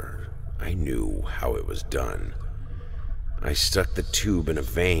before. I knew how it was done. I stuck the tube in a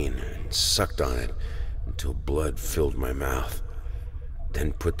vein and sucked on it until blood filled my mouth.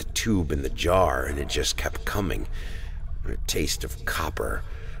 Then put the tube in the jar and it just kept coming. A taste of copper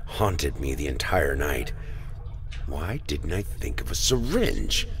haunted me the entire night. Why didn't I think of a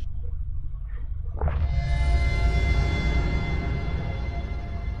syringe?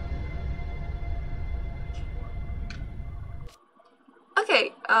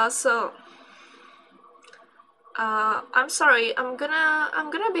 Okay, so... I'm sorry, I'm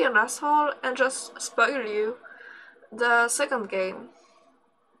gonna be an asshole and just spoil you the second game.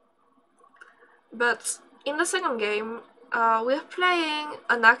 But in the second game, we're playing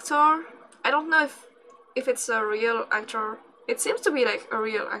an actor. I don't know if it's a real actor. It seems to be like a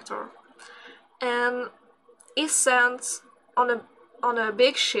real actor, and he's sent on a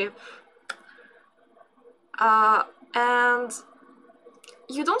big ship and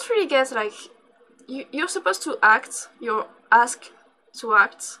you don't really get like you're supposed to act. You're asked to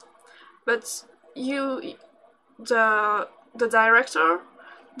act, but you the director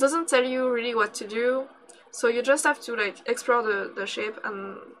doesn't tell you really what to do, so you just have to like explore the ship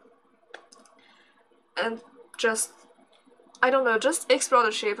and just I don't know, just explore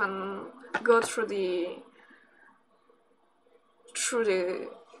the ship and go through the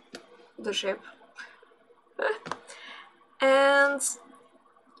ship. And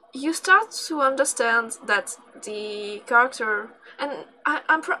you start to understand that the character, and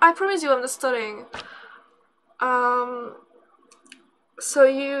I promise you I'm not studying. Um, so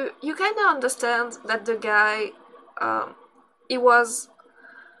you kind of understand that the guy, he was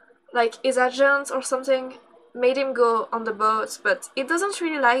like his agent or something made him go on the boat, but he doesn't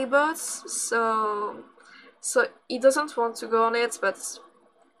really like boats, so he doesn't want to go on it. But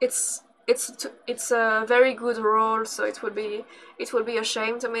it's a very good role, so it would be a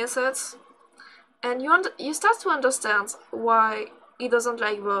shame to miss it. And you start to understand why he doesn't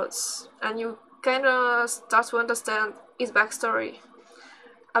like boats, and you kind of start to understand his backstory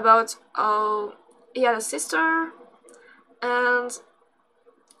about how he had a sister and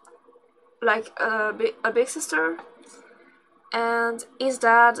like a big sister, and his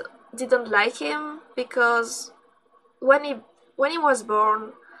dad didn't like him because when he was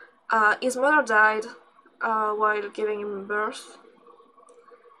born, his mother died while giving him birth,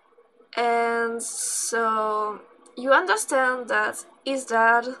 and so you understand that his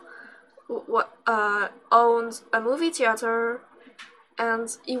dad owned a movie theater,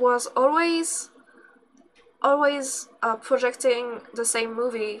 and he was always projecting the same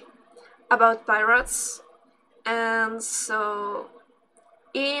movie about pirates, and so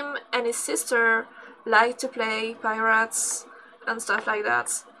him and his sister like to play pirates and stuff like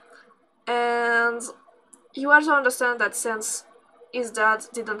that. And you also understand that since his dad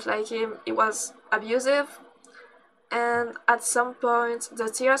didn't like him, he was abusive, and at some point the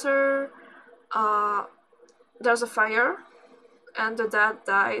theater, there's a fire and the dad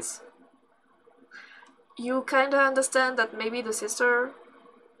dies. You kinda understand that maybe the sister,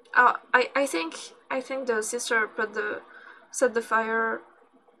 I think the sister set the fire.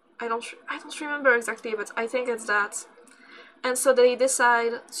 I don't remember exactly, but I think it's that. And so they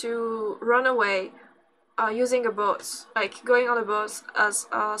decide to run away, using a boat, like going on a boat as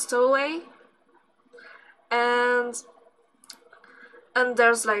a stowaway, and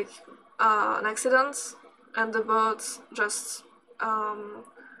there's like an accident, and the boat just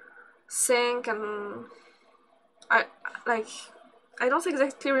sink, and I like I don't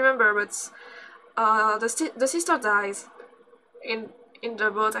exactly remember, but the sister dies in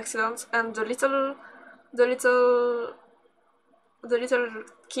the boat accident, and the little the little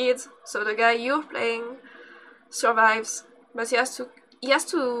kid, so the guy you're playing, survives, but he has to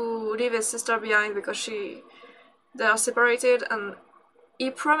leave his sister behind because they are separated, and he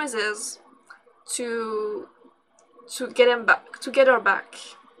promises to get her back.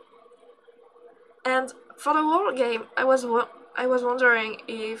 And for the whole game, I was wondering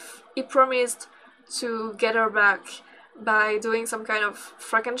if he promised to get her back by doing some kind of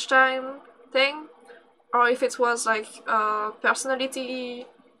Frankenstein thing, or if it was like personality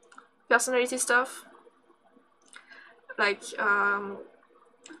stuff, like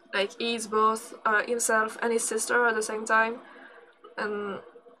he's both himself and his sister at the same time, and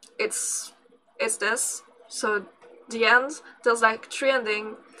it's this. So the end, there's like three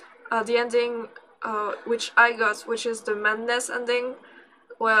ending. The ending which I got, which is the madness ending,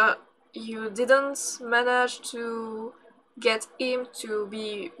 where you didn't manage to get him to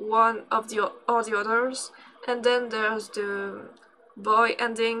be one of the others, and then there's the boy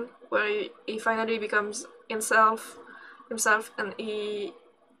ending where he finally becomes himself, and he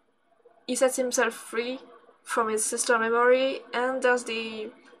sets himself free from his sister memory, and there's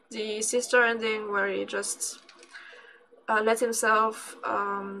the sister ending where he just let himself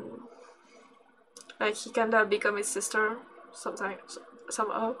like he kinda become his sister sometimes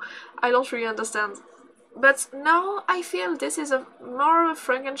somehow. I don't really understand. But now I feel this is a more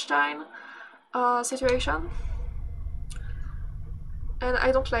Frankenstein situation, and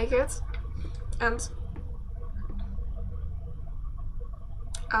I don't like it. And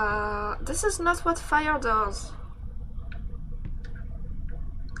this is not what fire does.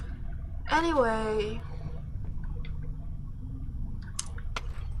 Anyway,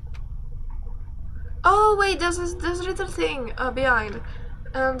 oh wait, there's a little thing behind,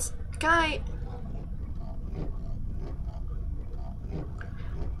 and can I?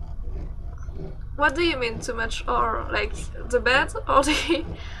 What do you mean too much, or like the bed, or the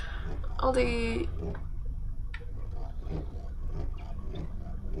or the?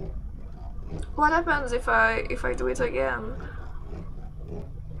 what happens if I do it again?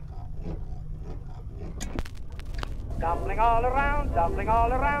 Tumbling all around, tumbling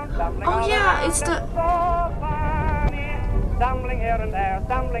all around, tumbling Oh all yeah, around. it's the So funny. Stumbling here and there,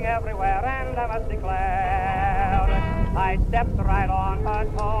 stumbling everywhere, and I must declare, I stepped right on her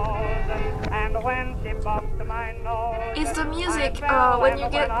toes, and when she bumped my nose, it's the music I fell, when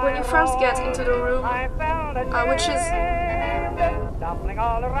and when you first get into the room, I felt which is ashamed. Stumbling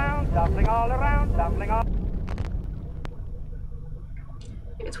all around, stumbling all around, stumbling all.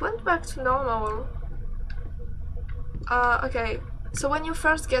 it went back to normal. Okay, so when you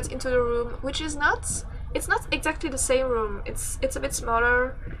first get into the room, which is not, it's not exactly the same room, it's a bit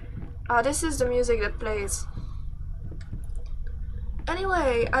smaller. This is the music that plays.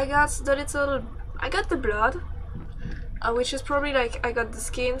 Anyway, I got the blood, which is probably like I got the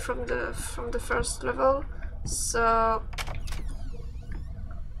skin from the first level. So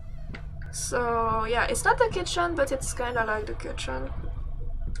yeah, it's not the kitchen, but it's kind of like the kitchen.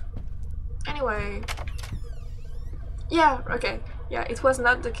 Anyway. Yeah, okay. Yeah, it was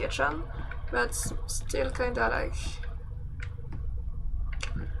not the kitchen, but still kinda like...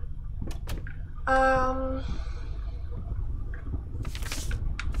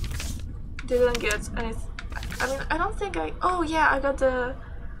 Didn't get anything. I mean, I don't think I... Oh yeah, I got the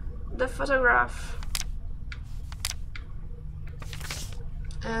photograph.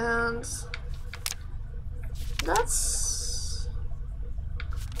 And... that's...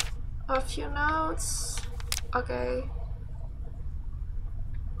 a few notes. Okay.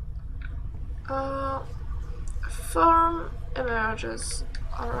 Form emerges.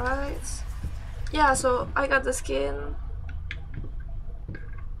 Alright. Yeah, so I got the skin.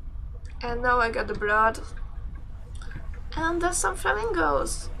 And now I got the blood. And there's some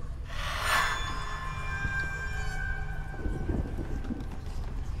flamingos.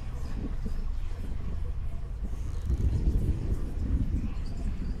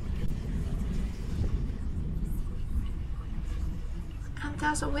 And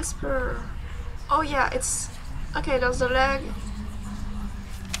there's a whisper. Oh yeah, it's... okay, there's the leg.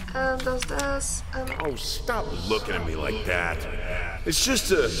 And there's this, and... Oh, stop looking at me like that. It's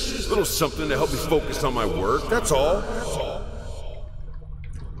just a little something to help me focus on my work, that's all.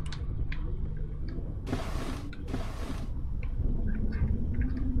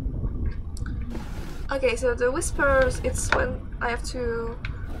 Okay, so the whispers, it's when I have to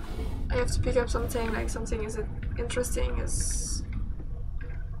pick up something, like something is interesting is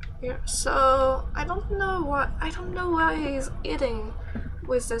here. So I don't know why he's eating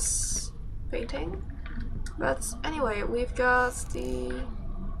with this painting. But anyway, we've got the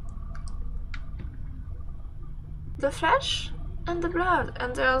flesh and the blood,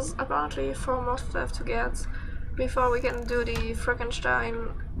 and there's apparently 4 more stuff to get before we can do the Frankenstein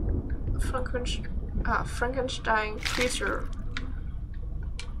creature.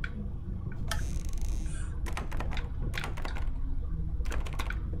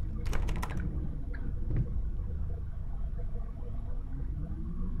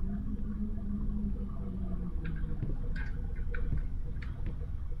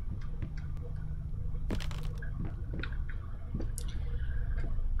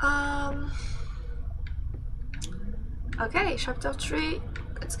 Okay, chapter 3,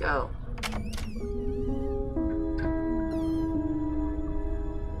 let's go.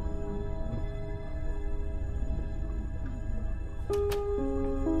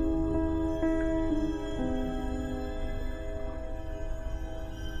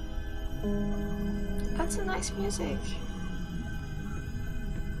 That's a nice music.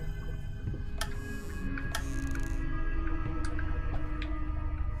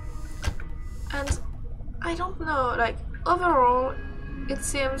 And I don't know, like, overall, it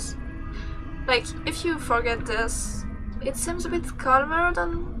seems like if you forget this, it seems a bit calmer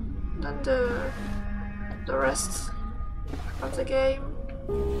than the rest of the game.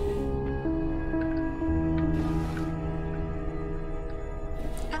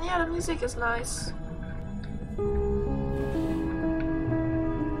 And yeah, the music is nice.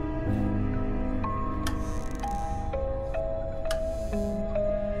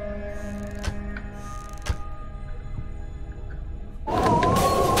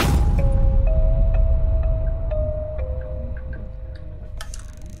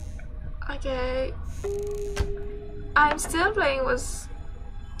 Okay, I'm still playing with...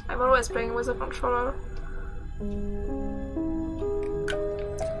 I'm always playing with a controller.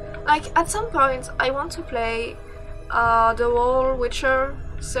 Like, at some point, I want to play the whole Witcher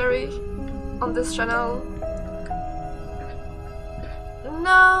series on this channel.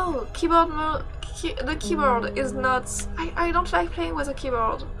 No! The keyboard is not... I don't like playing with a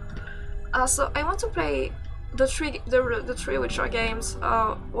keyboard. So I want to play the three Witcher games,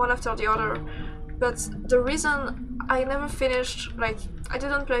 one after the other. But the reason I never finished, like I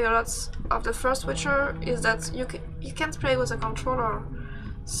didn't play a lot of the first Witcher, is that you can't play with a controller.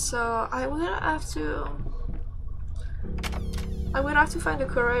 So I will have to find the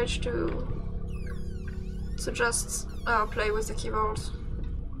courage to just play with the keyboard.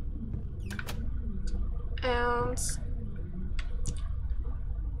 And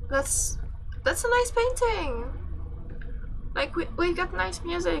that's a nice painting. Like we got nice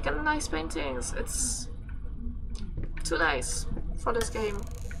music and nice paintings. It's too nice for this game.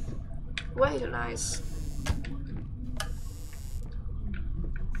 Way too nice.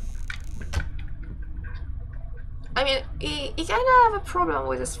 I mean, he kind of have a problem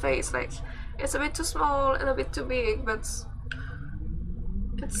with his face. Like, it's a bit too small and a bit too big, but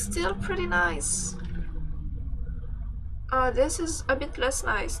it's still pretty nice. This is a bit less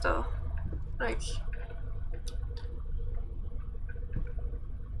nice though. Like,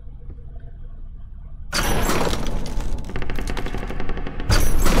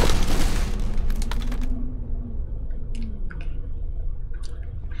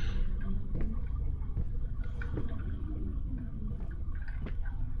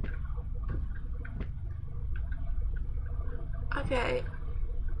 okay.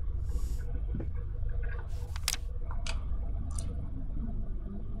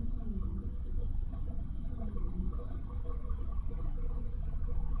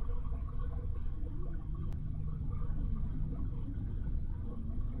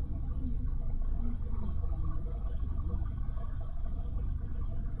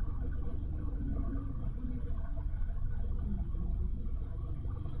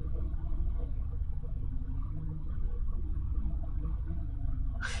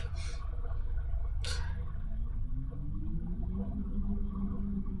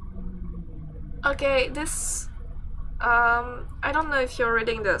 Okay, this I don't know if you're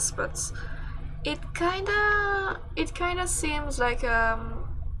reading this, but it kinda seems like I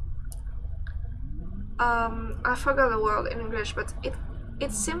forgot the word in English, but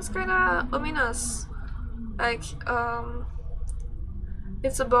it seems kinda ominous. Like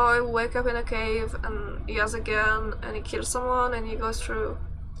it's a boy who wakes up in a cave and he has a gun and he kills someone and he goes through,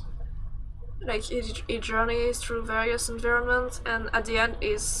 like, he journeys through various environments, and at the end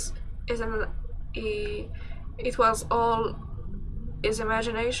it was all his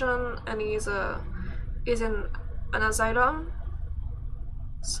imagination, and he's in an asylum.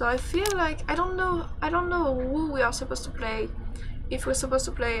 So I feel like I don't know who we are supposed to play. If we're supposed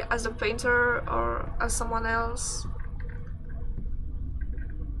to play as a painter or as someone else.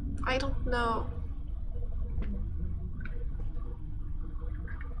 I don't know.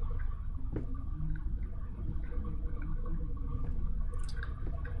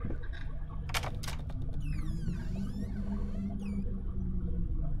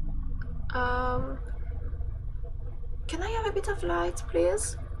 Can I have a bit of light,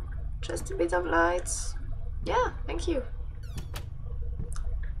 please? Just a bit of light. Yeah, thank you.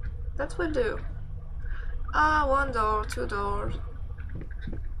 That will do. One door, two doors,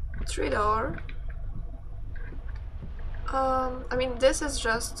 three door. I mean, this is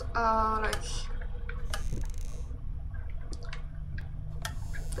just like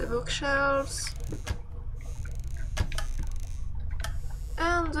the bookshelves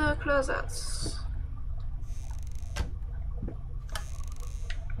and the closets.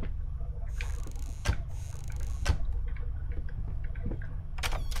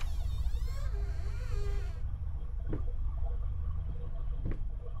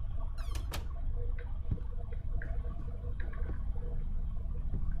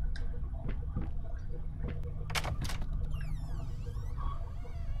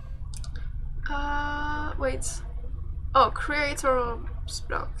 Wait. Oh, creator's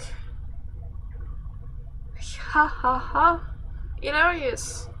block. Ha ha ha.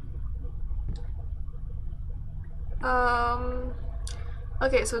 Hilarious.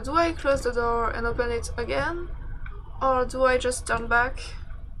 Okay, so do I close the door and open it again? Or do I just turn back?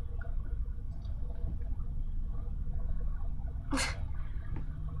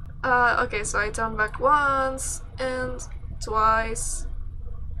 Okay, so I turn back once and twice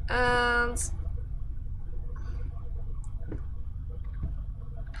and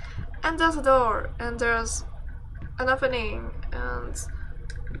there's a door and there's an opening and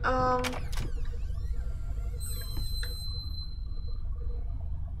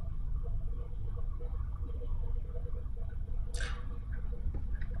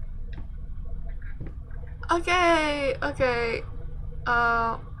okay, okay.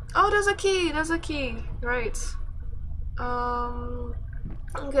 Oh, there's a key, right.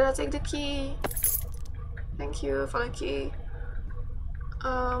 I'm gonna take the key. Thank you for the key.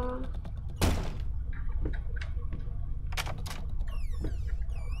 Um,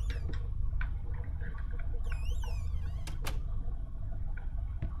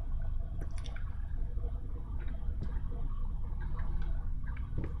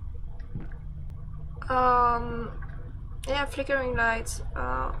 yeah, flickering light.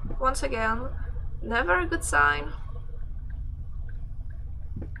 Once again, never a good sign.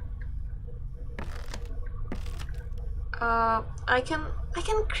 I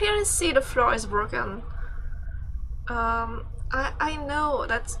can clearly see the floor is broken. I know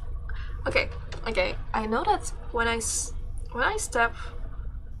that. Okay, okay. I know that when I step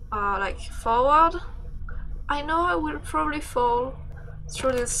like forward, I know I will probably fall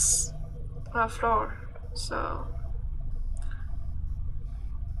through this floor. So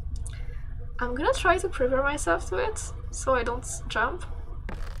I'm gonna try to prepare myself to it so I don't jump.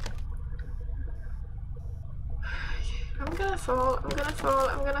 I'm gonna fall. I'm gonna fall.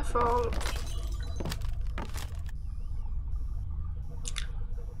 I'm gonna fall.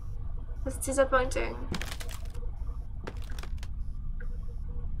 It's disappointing.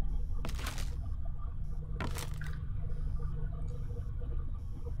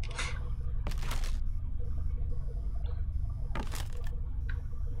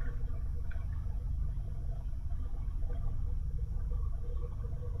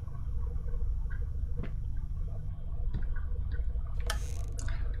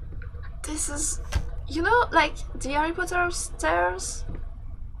 This is, you know, like the Harry Potter stairs.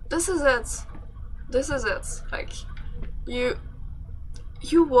 This is it. This is it. Like, you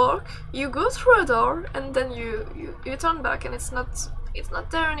walk, you go through a door, and then you turn back, and it's not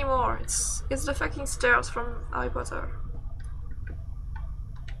there anymore. It's the fucking stairs from Harry Potter.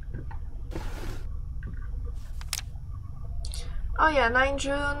 Oh yeah, 9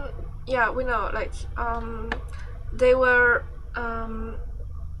 June. Yeah, we know. Like, they were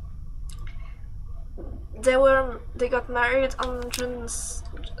they got married on June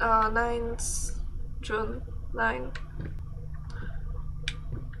 9th. June 9.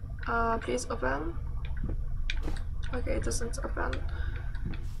 Please open. Okay, it doesn't open.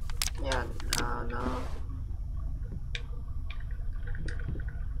 Yeah, no.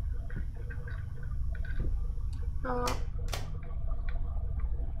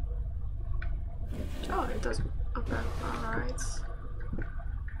 Oh, it does open. Alright.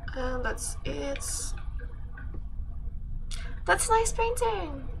 And that's it. That's nice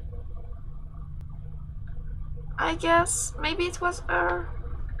painting! I guess maybe it was her.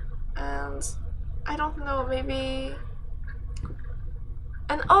 And I don't know, maybe.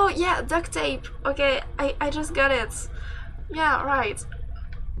 And oh yeah, duct tape. Okay, I just got it. Yeah, right.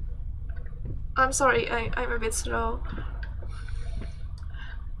 I'm sorry, I'm a bit slow.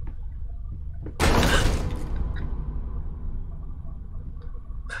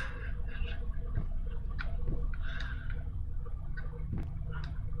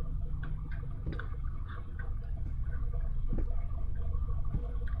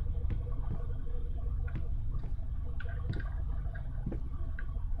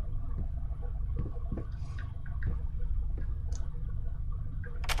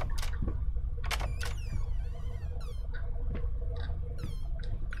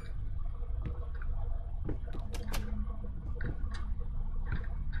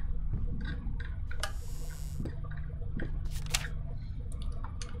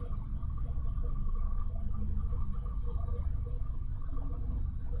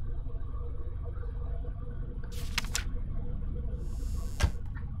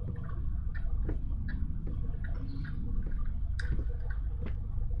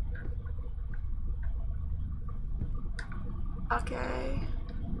 Okay.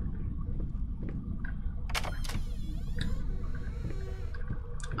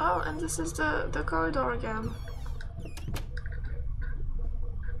 Oh, and this is the corridor again.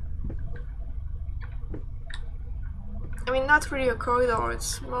 I mean, not really a corridor,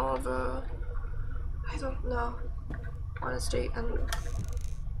 it's more of a... I don't know, honestly, and...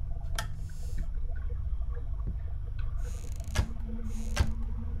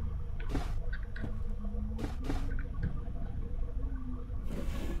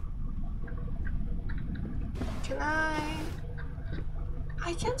 Can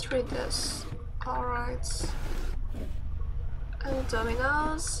I can't read this. Alright. And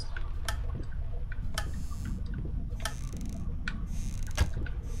dominoes.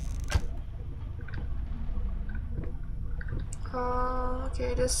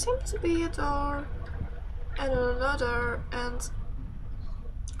 Okay, there seems to be a door and another, and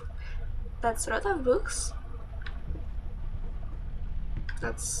that's a lot of books.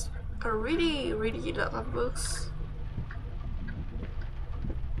 That's a really lot of books.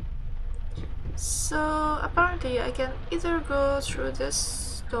 So apparently I can either go through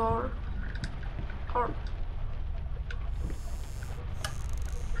this door or...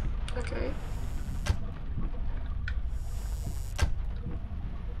 Okay.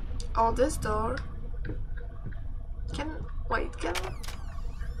 Or this door. Wait,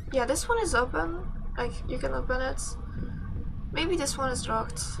 yeah, this one is open. Like, you can open it. Maybe this one is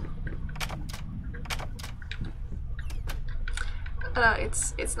locked. No,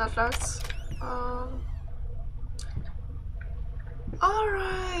 it's not locked.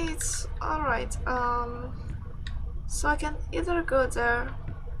 Alright. So I can either go there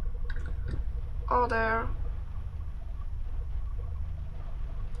or there.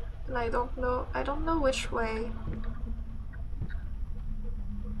 And I don't know which way.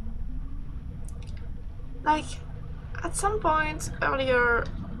 Like, at some point earlier,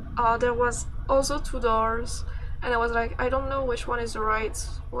 there was also 2 doors, and I was like, I don't know which one is the right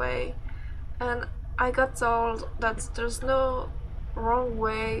way, and I got told that there's no wrong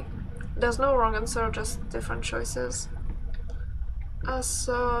way, there's no wrong answer, just different choices.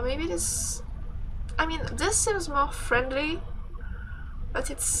 So maybe this... I mean, this seems more friendly,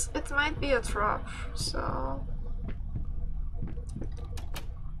 but it might be a trap, so...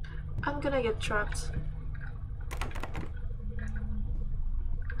 I'm gonna get trapped.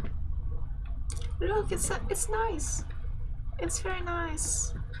 Look, it's nice. It's very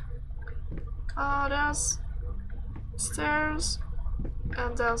nice. There's stairs,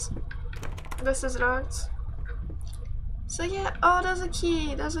 and this is locked. So yeah, there's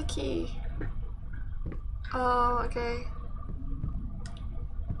a key. Oh, okay.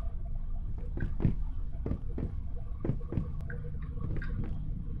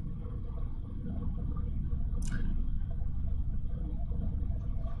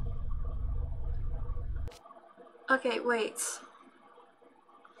 Okay, wait.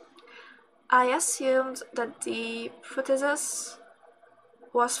 I assumed that the prosthesis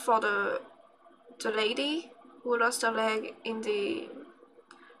was for the lady who lost her leg in the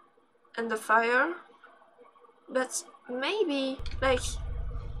fire, but maybe, like,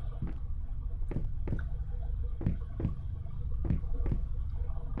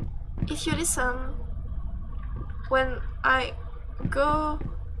 if you listen, when I go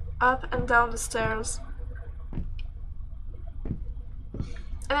up and down the stairs,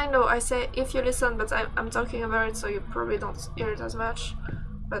 and I know I say if you listen, but I'm talking about it, so you probably don't hear it as much,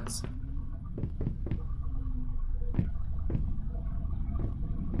 but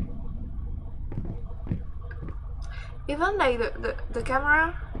even like the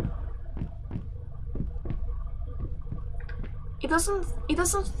camera, it doesn't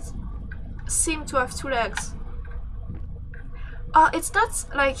seem to have 2 legs. It's not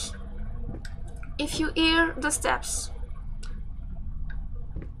like if you hear the steps.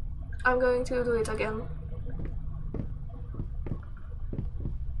 I'm going to do it again.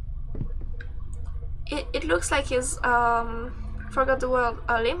 It looks like he's forgot the word,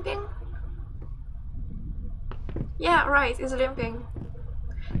 limping? Yeah, right, he's limping.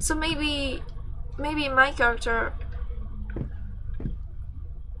 So maybe my character,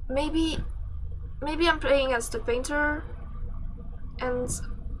 maybe I'm playing as the painter, and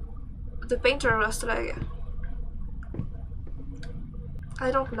the painter lost a leg. I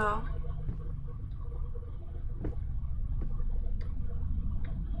don't know.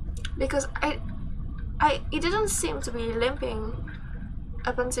 Because it didn't seem to be limping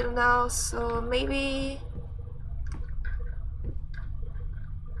up until now, so maybe...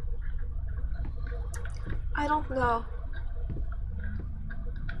 I don't know.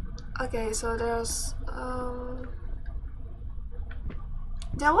 Okay, so there's...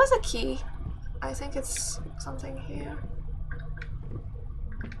 there was a key. I think it's something here.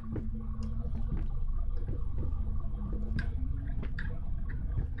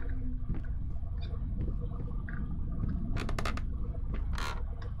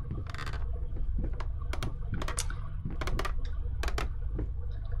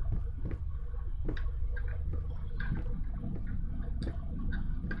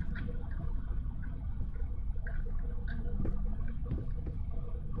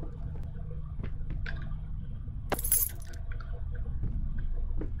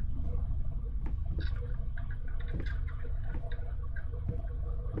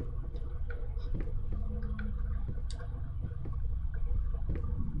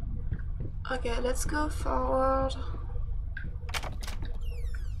 Okay, let's go forward.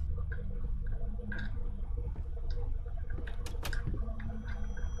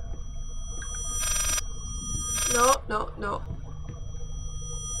 No.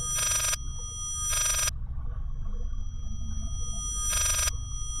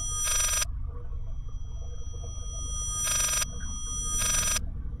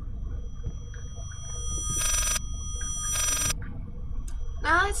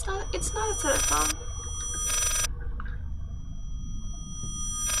 a telephone.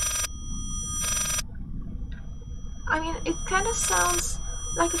 I mean, it kind of sounds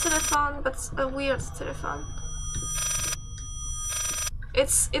like a telephone, but a weird telephone.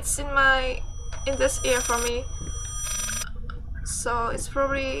 It's in this ear for me, so it's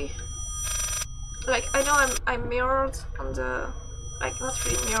probably like, I know I'm mirrored on the, like, not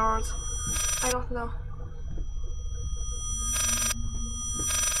really mirrored. I don't know.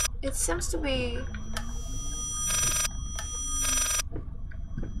 It seems to be.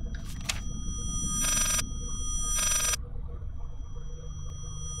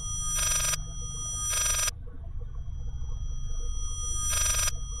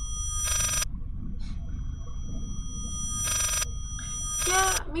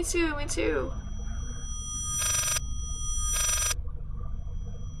 Yeah, me too, me too.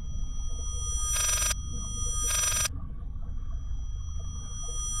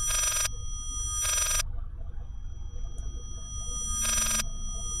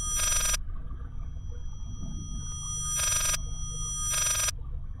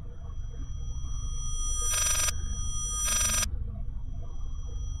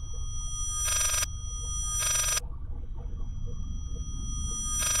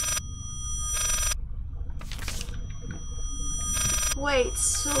 Wait,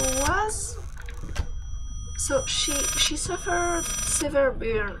 so she suffered severe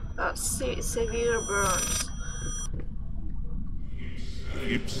severe burns.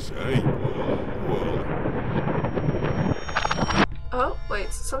 Oh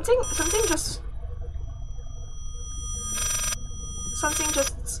wait, something just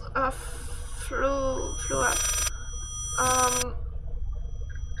flew up.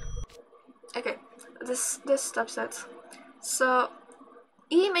 Okay, this stops it. So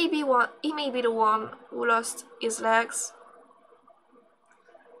he may be the one who lost his legs,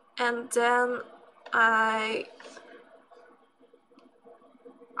 and then I'm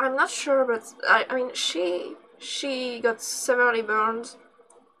not sure, but I mean she got severely burned.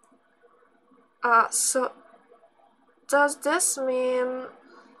 So does this mean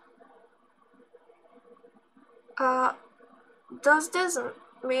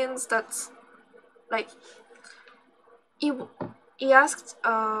means that, like, he asked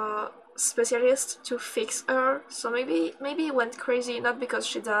a specialist to fix her, so maybe he went crazy, not because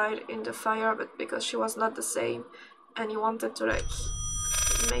she died in the fire, but because she was not the same, and he wanted to, like,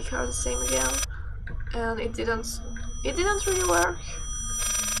 make her the same again, and it didn't really work.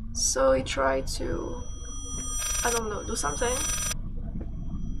 So he tried to, I don't know, do something.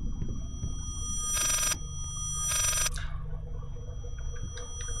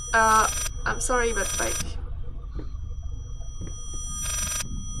 I'm sorry, but, like,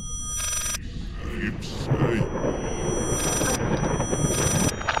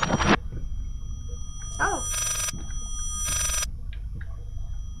 oh.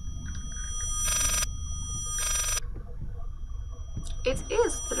 It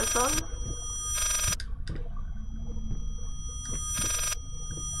is telephone.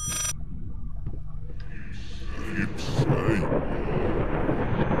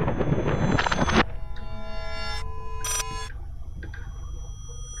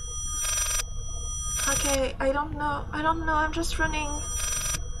 Okay, I don't know, I'm just running.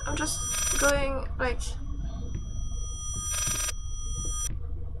 I'm just going, like...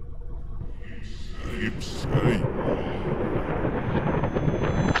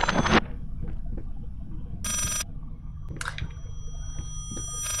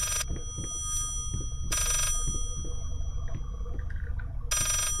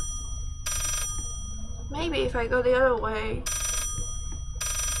 Maybe if I go the other way...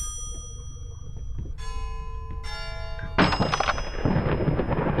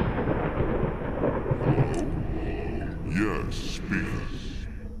 Yes, speak.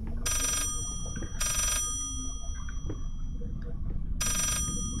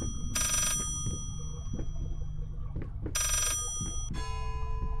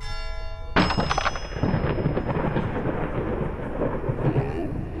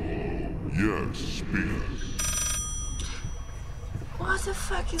 Yes, speak. What the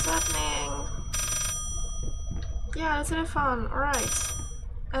fuck is happening? Yeah, the telephone, alright.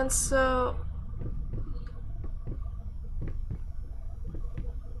 And so...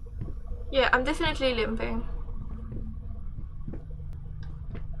 yeah, I'm definitely limping.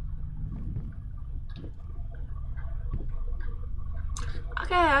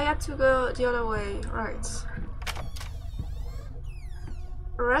 Okay, I had to go the other way, right.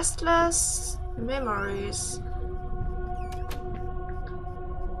 Restless memories.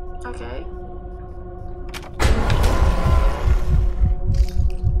 Okay.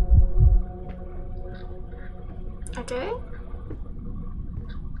 Okay.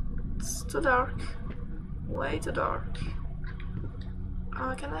 It's too dark. Way too dark.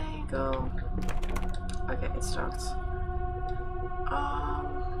 Can I go? Okay, it's dark.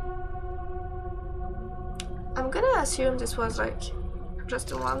 I'm gonna assume this was like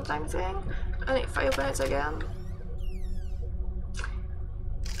just a one-time thing, and if I open it again,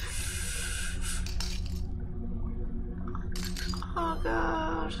 oh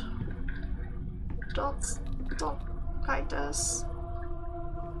god, don't like this.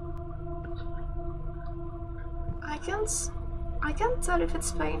 I can't tell if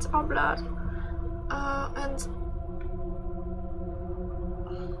it's paint or blood, and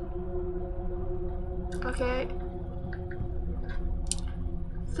okay.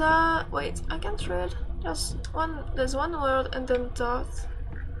 Wait, I can't read. There's one word and then dot.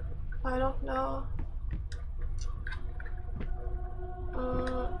 I don't know.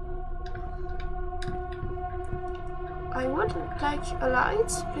 I would like a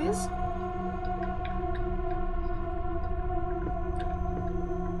light, please.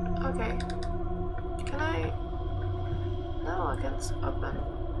 Okay. Can I? No, I can't open.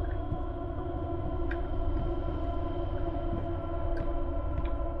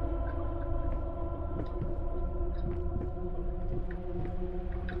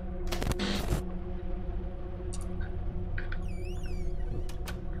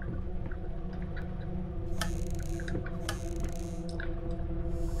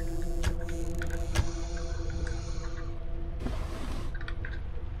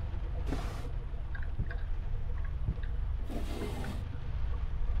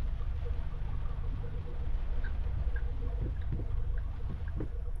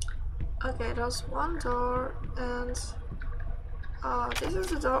 Okay, there's one door, and this is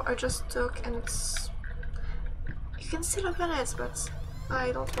the door I just took, and it's... You can still open it, but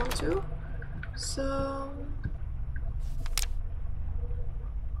I don't want to, so...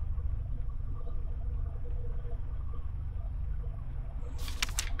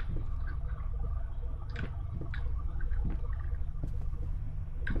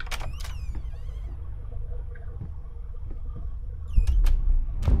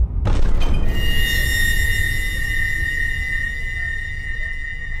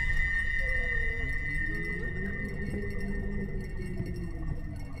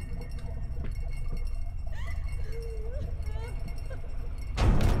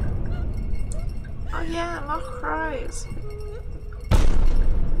 Oh yeah, more cries.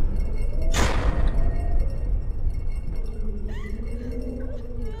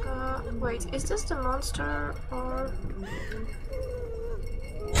 Wait, is this the monster or...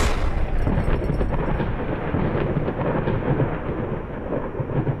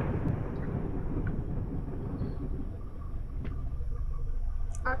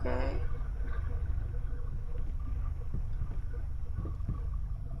 Okay.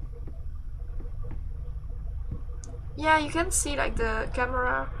 Yeah, you can see like the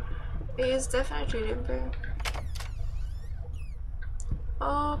camera is definitely limping.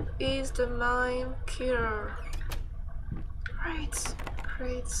 Hope is the mime killer. Great,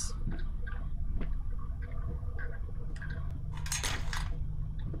 great.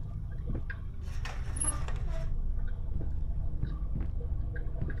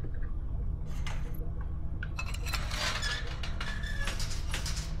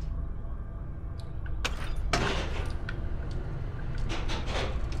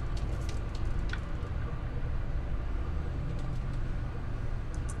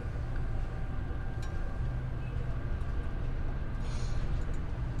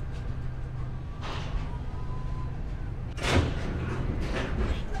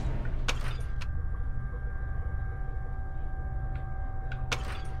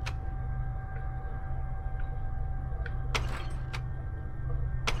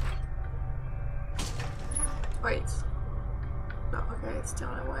 Wait. No, okay, it's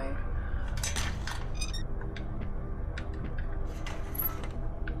down away.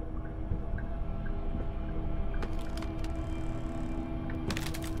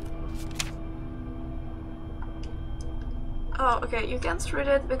 Oh, okay, you can't read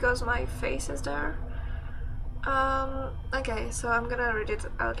it because my face is there. Okay, so I'm gonna read it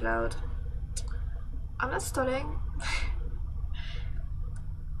out loud. I'm not stalling.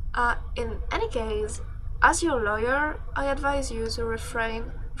 In any case, as your lawyer, I advise you to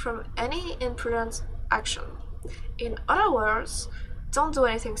refrain from any imprudent action. In other words, don't do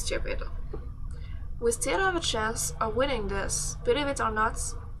anything stupid. We still have a chance of winning this, believe it or not.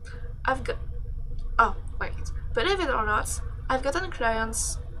 Believe it or not, I've gotten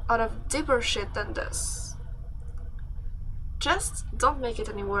clients out of deeper shit than this. Just don't make it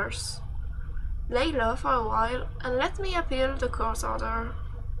any worse. lay low for a while and let me appeal the court order.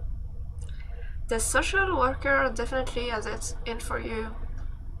 The social worker definitely has it in for you.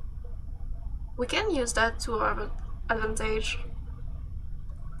 We can use that to our advantage.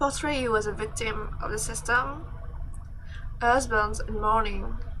 Portray you as a victim of the system, a husband in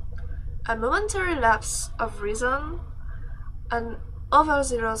mourning, a momentary lapse of reason, an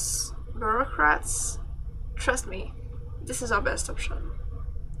overzealous bureaucrats. Trust me, this is our best option.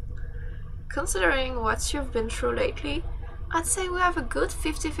 Considering what you've been through lately, I'd say we have a good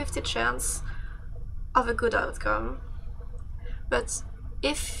 50-50 chance of a good outcome. But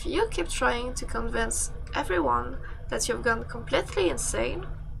if you keep trying to convince everyone that you've gone completely insane,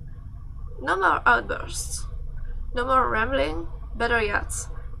 no more outbursts, no more rambling, better yet,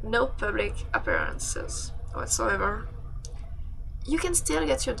 no public appearances whatsoever. You can still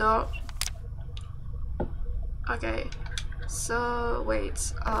get your door. Okay, so wait,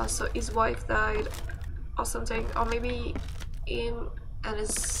 so his wife died or something, or maybe him and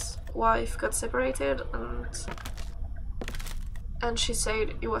his wife got separated and she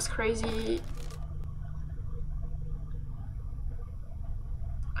said he was crazy.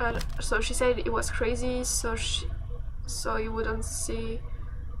 And so she said he was crazy, so he wouldn't see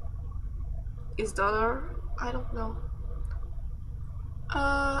his daughter. I don't know.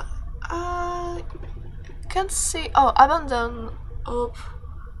 I can't see. Oh, abandon hope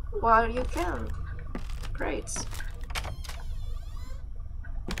while you can. Great.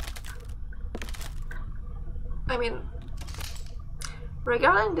 I mean,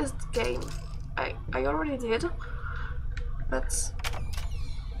 regarding this game, I already did, but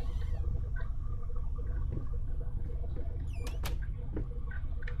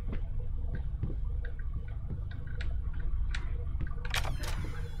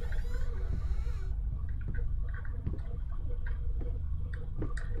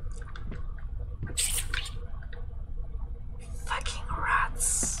fucking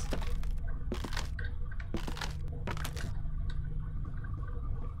rats.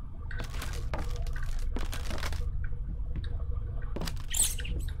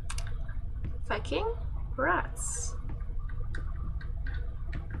 Fucking rats.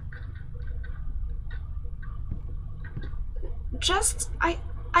 Just I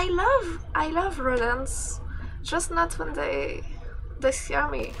love rodents, just not when they scare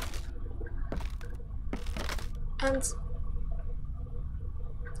me. And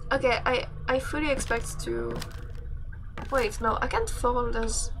okay, I fully expect to wait. No, I can't fall.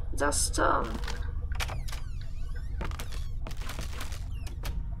 There's stone.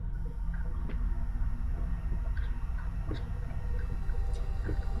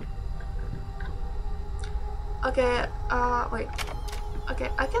 Okay, wait. Okay,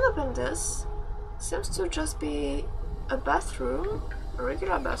 I can open this. Seems to just be a bathroom, a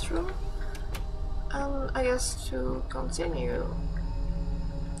regular bathroom. And I guess to continue,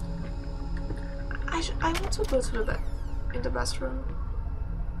 I want to go to in the bathroom.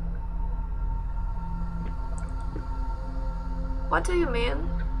 What do you mean?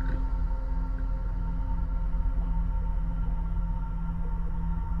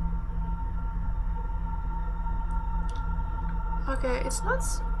 Okay, it's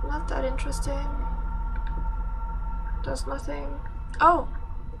not that interesting. There's nothing. Oh!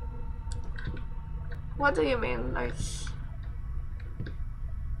 What do you mean? Like,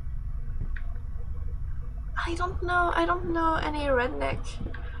 I don't know any redneck.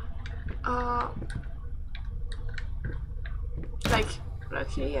 Like,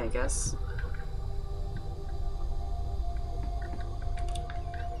 luckily, I guess.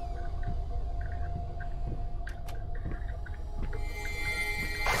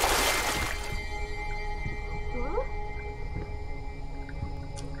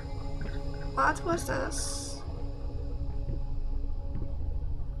 What was this?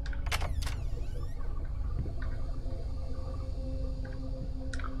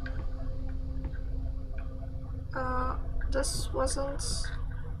 This wasn't...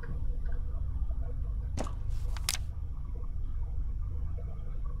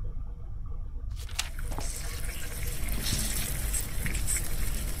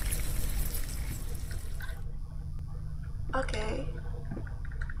 Okay.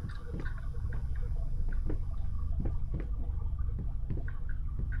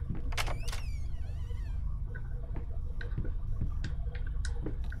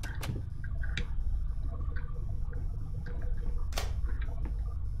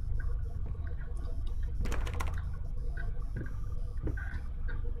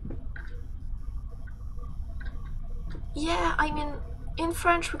 Yeah, I mean, in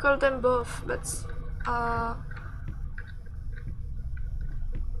French we call them both, but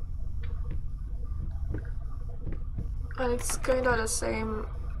And it's kinda the same.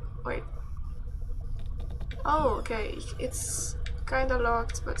 Wait. Oh, okay. It's kinda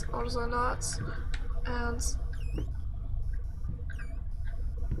locked, but also not. And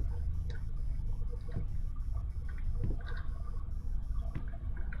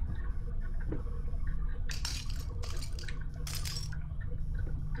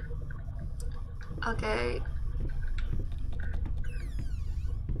okay.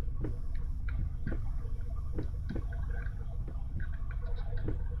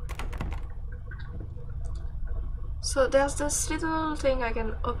 So there's this little thing I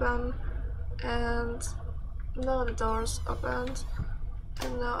can open, and now the door's opened,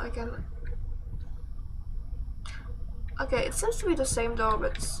 and now I can. Okay, it seems to be the same door,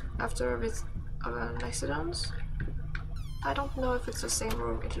 but after a bit of an accident. I don't know if it's the same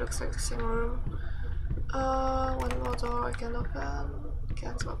room. It looks like the same room. One more door I can open.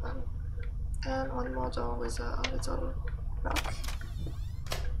 Can't open. And one more door with a little lock.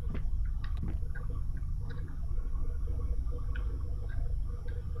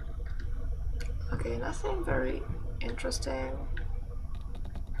 Okay, nothing very interesting.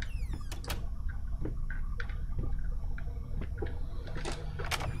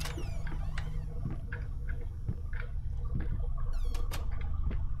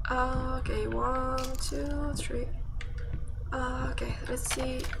 Okay, 1, 2, 3. Okay, let's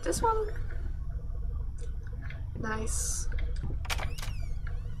see. This one. Nice.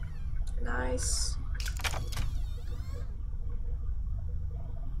 Nice.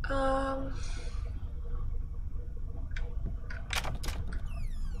 Um.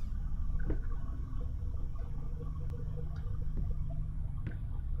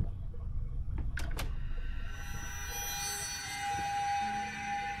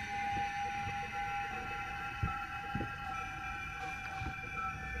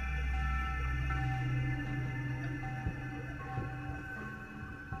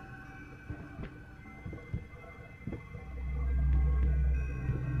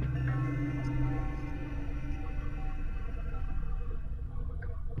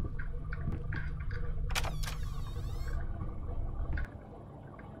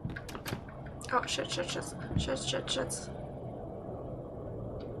 Oh shit!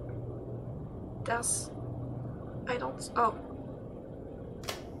 There's. I don't. Oh.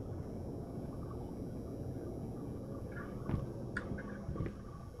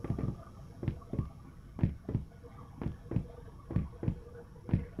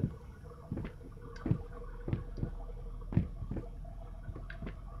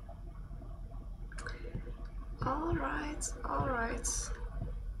 Alright.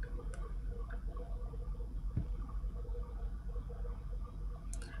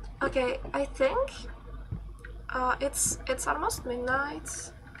 Okay, I think it's almost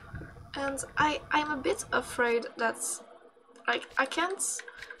midnight, and I'm a bit afraid that like I can't.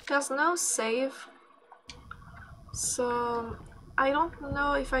 There's no save, so I don't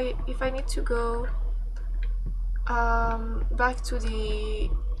know if I need to go back to the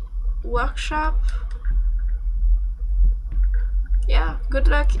workshop. Yeah, good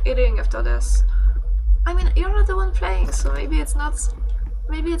luck eating after this. I mean, you're not the one playing, so maybe it's not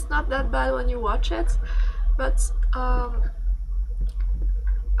that bad when you watch it, but I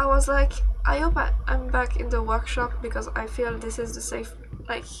was like, I hope I'm back in the workshop because I feel this is the safe,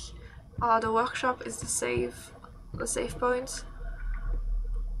 like, the workshop is the safe point.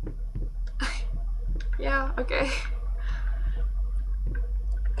 Yeah, okay.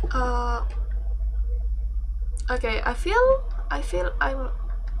 Okay, I feel I'm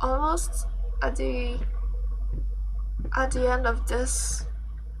almost at the end of this.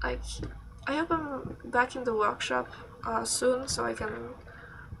 Like, I hope I'm back in the workshop soon so I can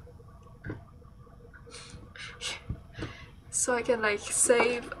like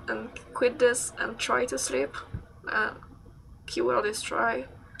save and quit this and try to sleep. Keyword is try.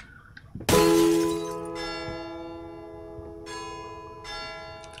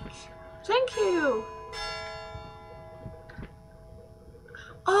 Thank you.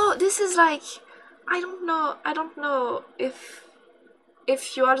 Oh, this is like, I don't know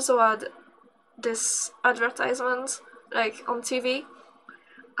if you also had this advertisement like on TV.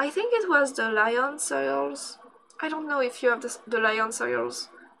 I think it was the Lion cereals. I don't know if you have the Lion cereals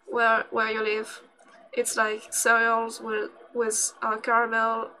where you live. It's like cereals with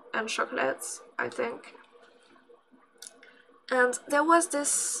caramel and chocolate, I think. And there was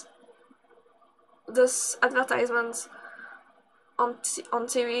this advertisement on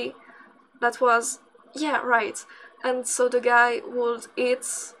TV that was, yeah, right. And so the guy would eat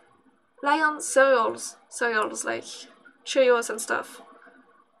Lion cereals like Cheerios and stuff.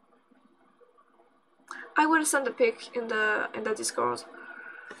 I will send a pic in the Discord.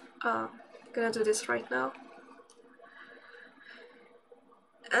 Gonna do this right now.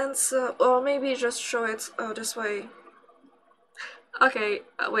 And so, or maybe just show it this way. Okay,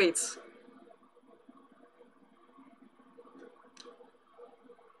 wait.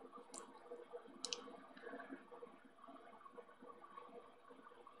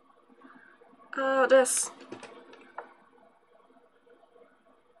 This.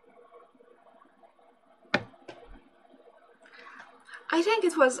 I think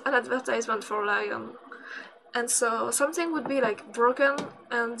it was an advertisement for Lion. And so something would be like broken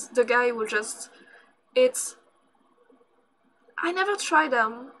and the guy would just... It's... I never tried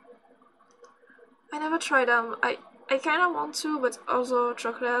them. I kind of want to, but also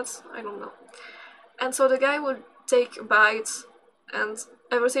chocolate, I don't know. And so the guy would take a bite and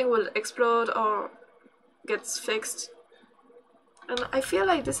everything will explode or gets fixed. And I feel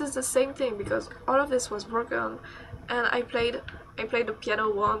like this is the same thing because all of this was broken and I played the piano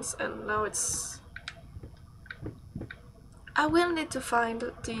once and now it's... I will need to find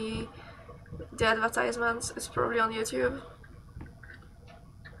the advertisements. It's probably on YouTube.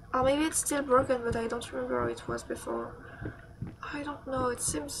 Or maybe it's still broken, but I don't remember how it was before. I don't know, it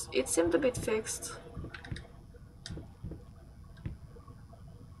seemed a bit fixed.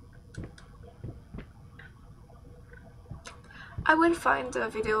 I will find the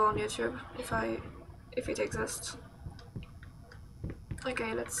video on YouTube if it exists.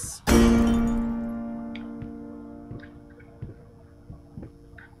 Okay, let's...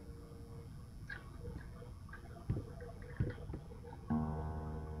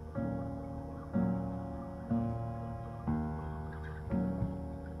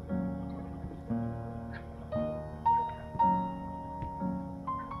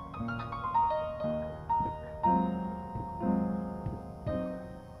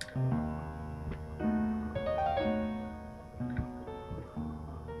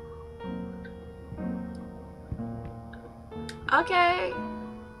 Okay.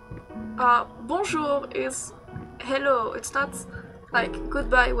 Bonjour is hello. It's not like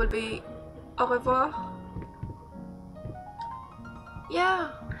goodbye will be au revoir.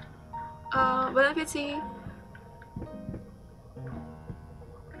 Yeah. Bon appétit.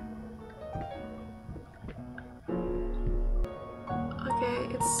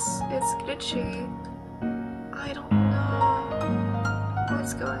 Okay, it's glitchy. I don't know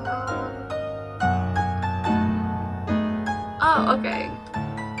what's going on. Oh, okay.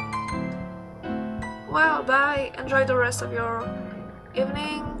 Well, bye. Enjoy the rest of your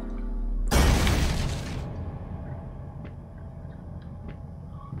evening.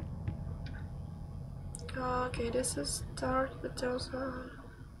 Okay, this is dark, but there's a...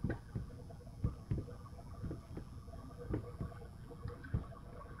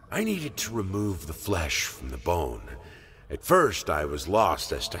 I needed to remove the flesh from the bone. At first, I was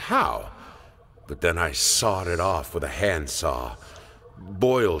lost as to how, but then I sawed it off with a handsaw,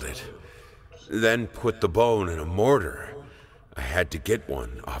 boiled it, then put the bone in a mortar. I had to get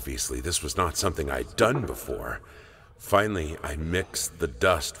one, obviously. This was not something I'd done before. Finally, I mixed the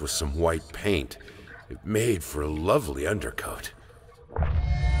dust with some white paint. It made for a lovely undercoat.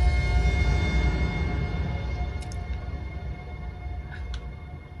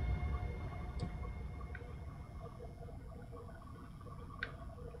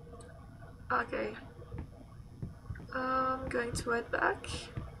 Okay. I'm going to head back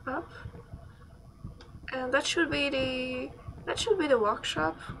up. And that should be the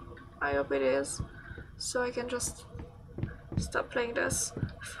workshop. I hope it is. So I can just stop playing this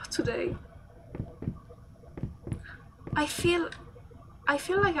for today. I feel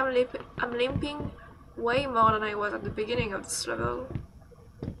like I'm limping way more than I was at the beginning of this level.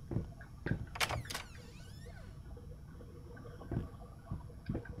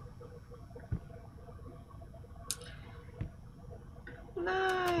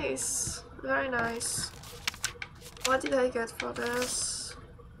 Nice, very nice. What did I get for this?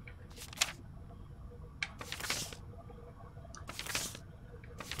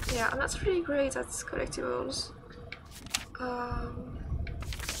 Yeah, I'm not really great at collectibles.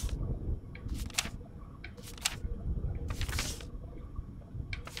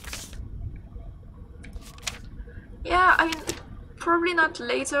 Yeah, I mean, probably not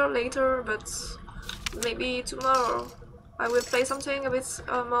later, but maybe tomorrow. I will play something a bit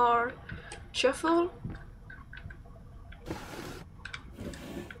more cheerful.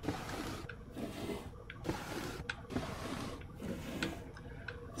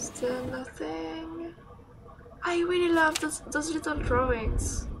 Still nothing. I really love those little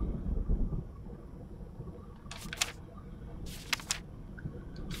drawings.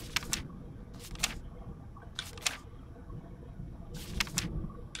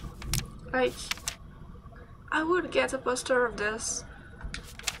 Like, I would get a poster of this.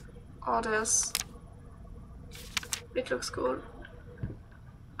 Or this. It looks cool.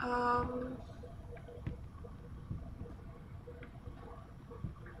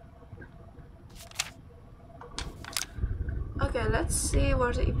 Okay, let's see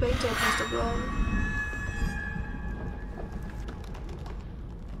what he painted, Mr. Bloom.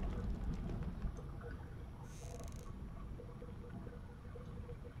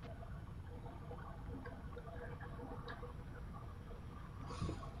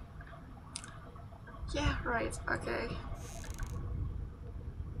 Yeah, right, okay.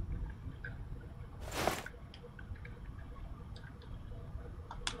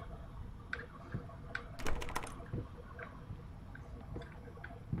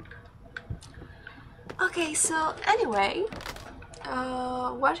 Okay, so anyway,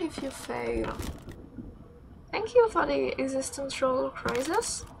 what if you fail? Thank you for the existential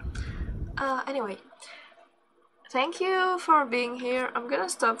crisis. Anyway, thank you for being here. I'm gonna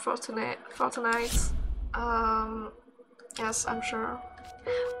stop for tonight. Yes, I'm sure.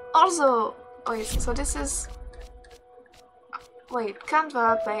 Also, wait, so this is... Wait,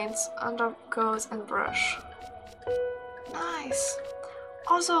 Canva paints, undercoat and brush. Nice!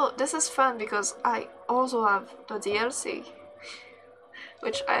 Also, this is fun because I also have the DLC,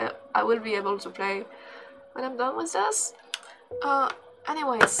 which I will be able to play when I'm done with this.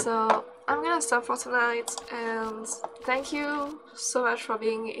 Anyway, so I'm gonna stop for tonight, and thank you so much for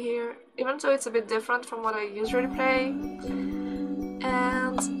being here, even though it's a bit different from what I usually play.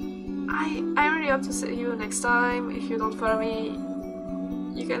 And I really hope to see you next time. If you don't follow me,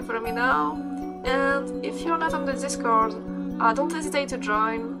 you can follow me now. And if you're not on the Discord, don't hesitate to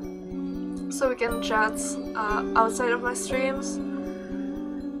join, so we can chat outside of my streams.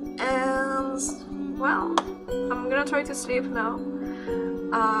 And, well, I'm gonna try to sleep now.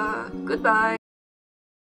 Goodbye.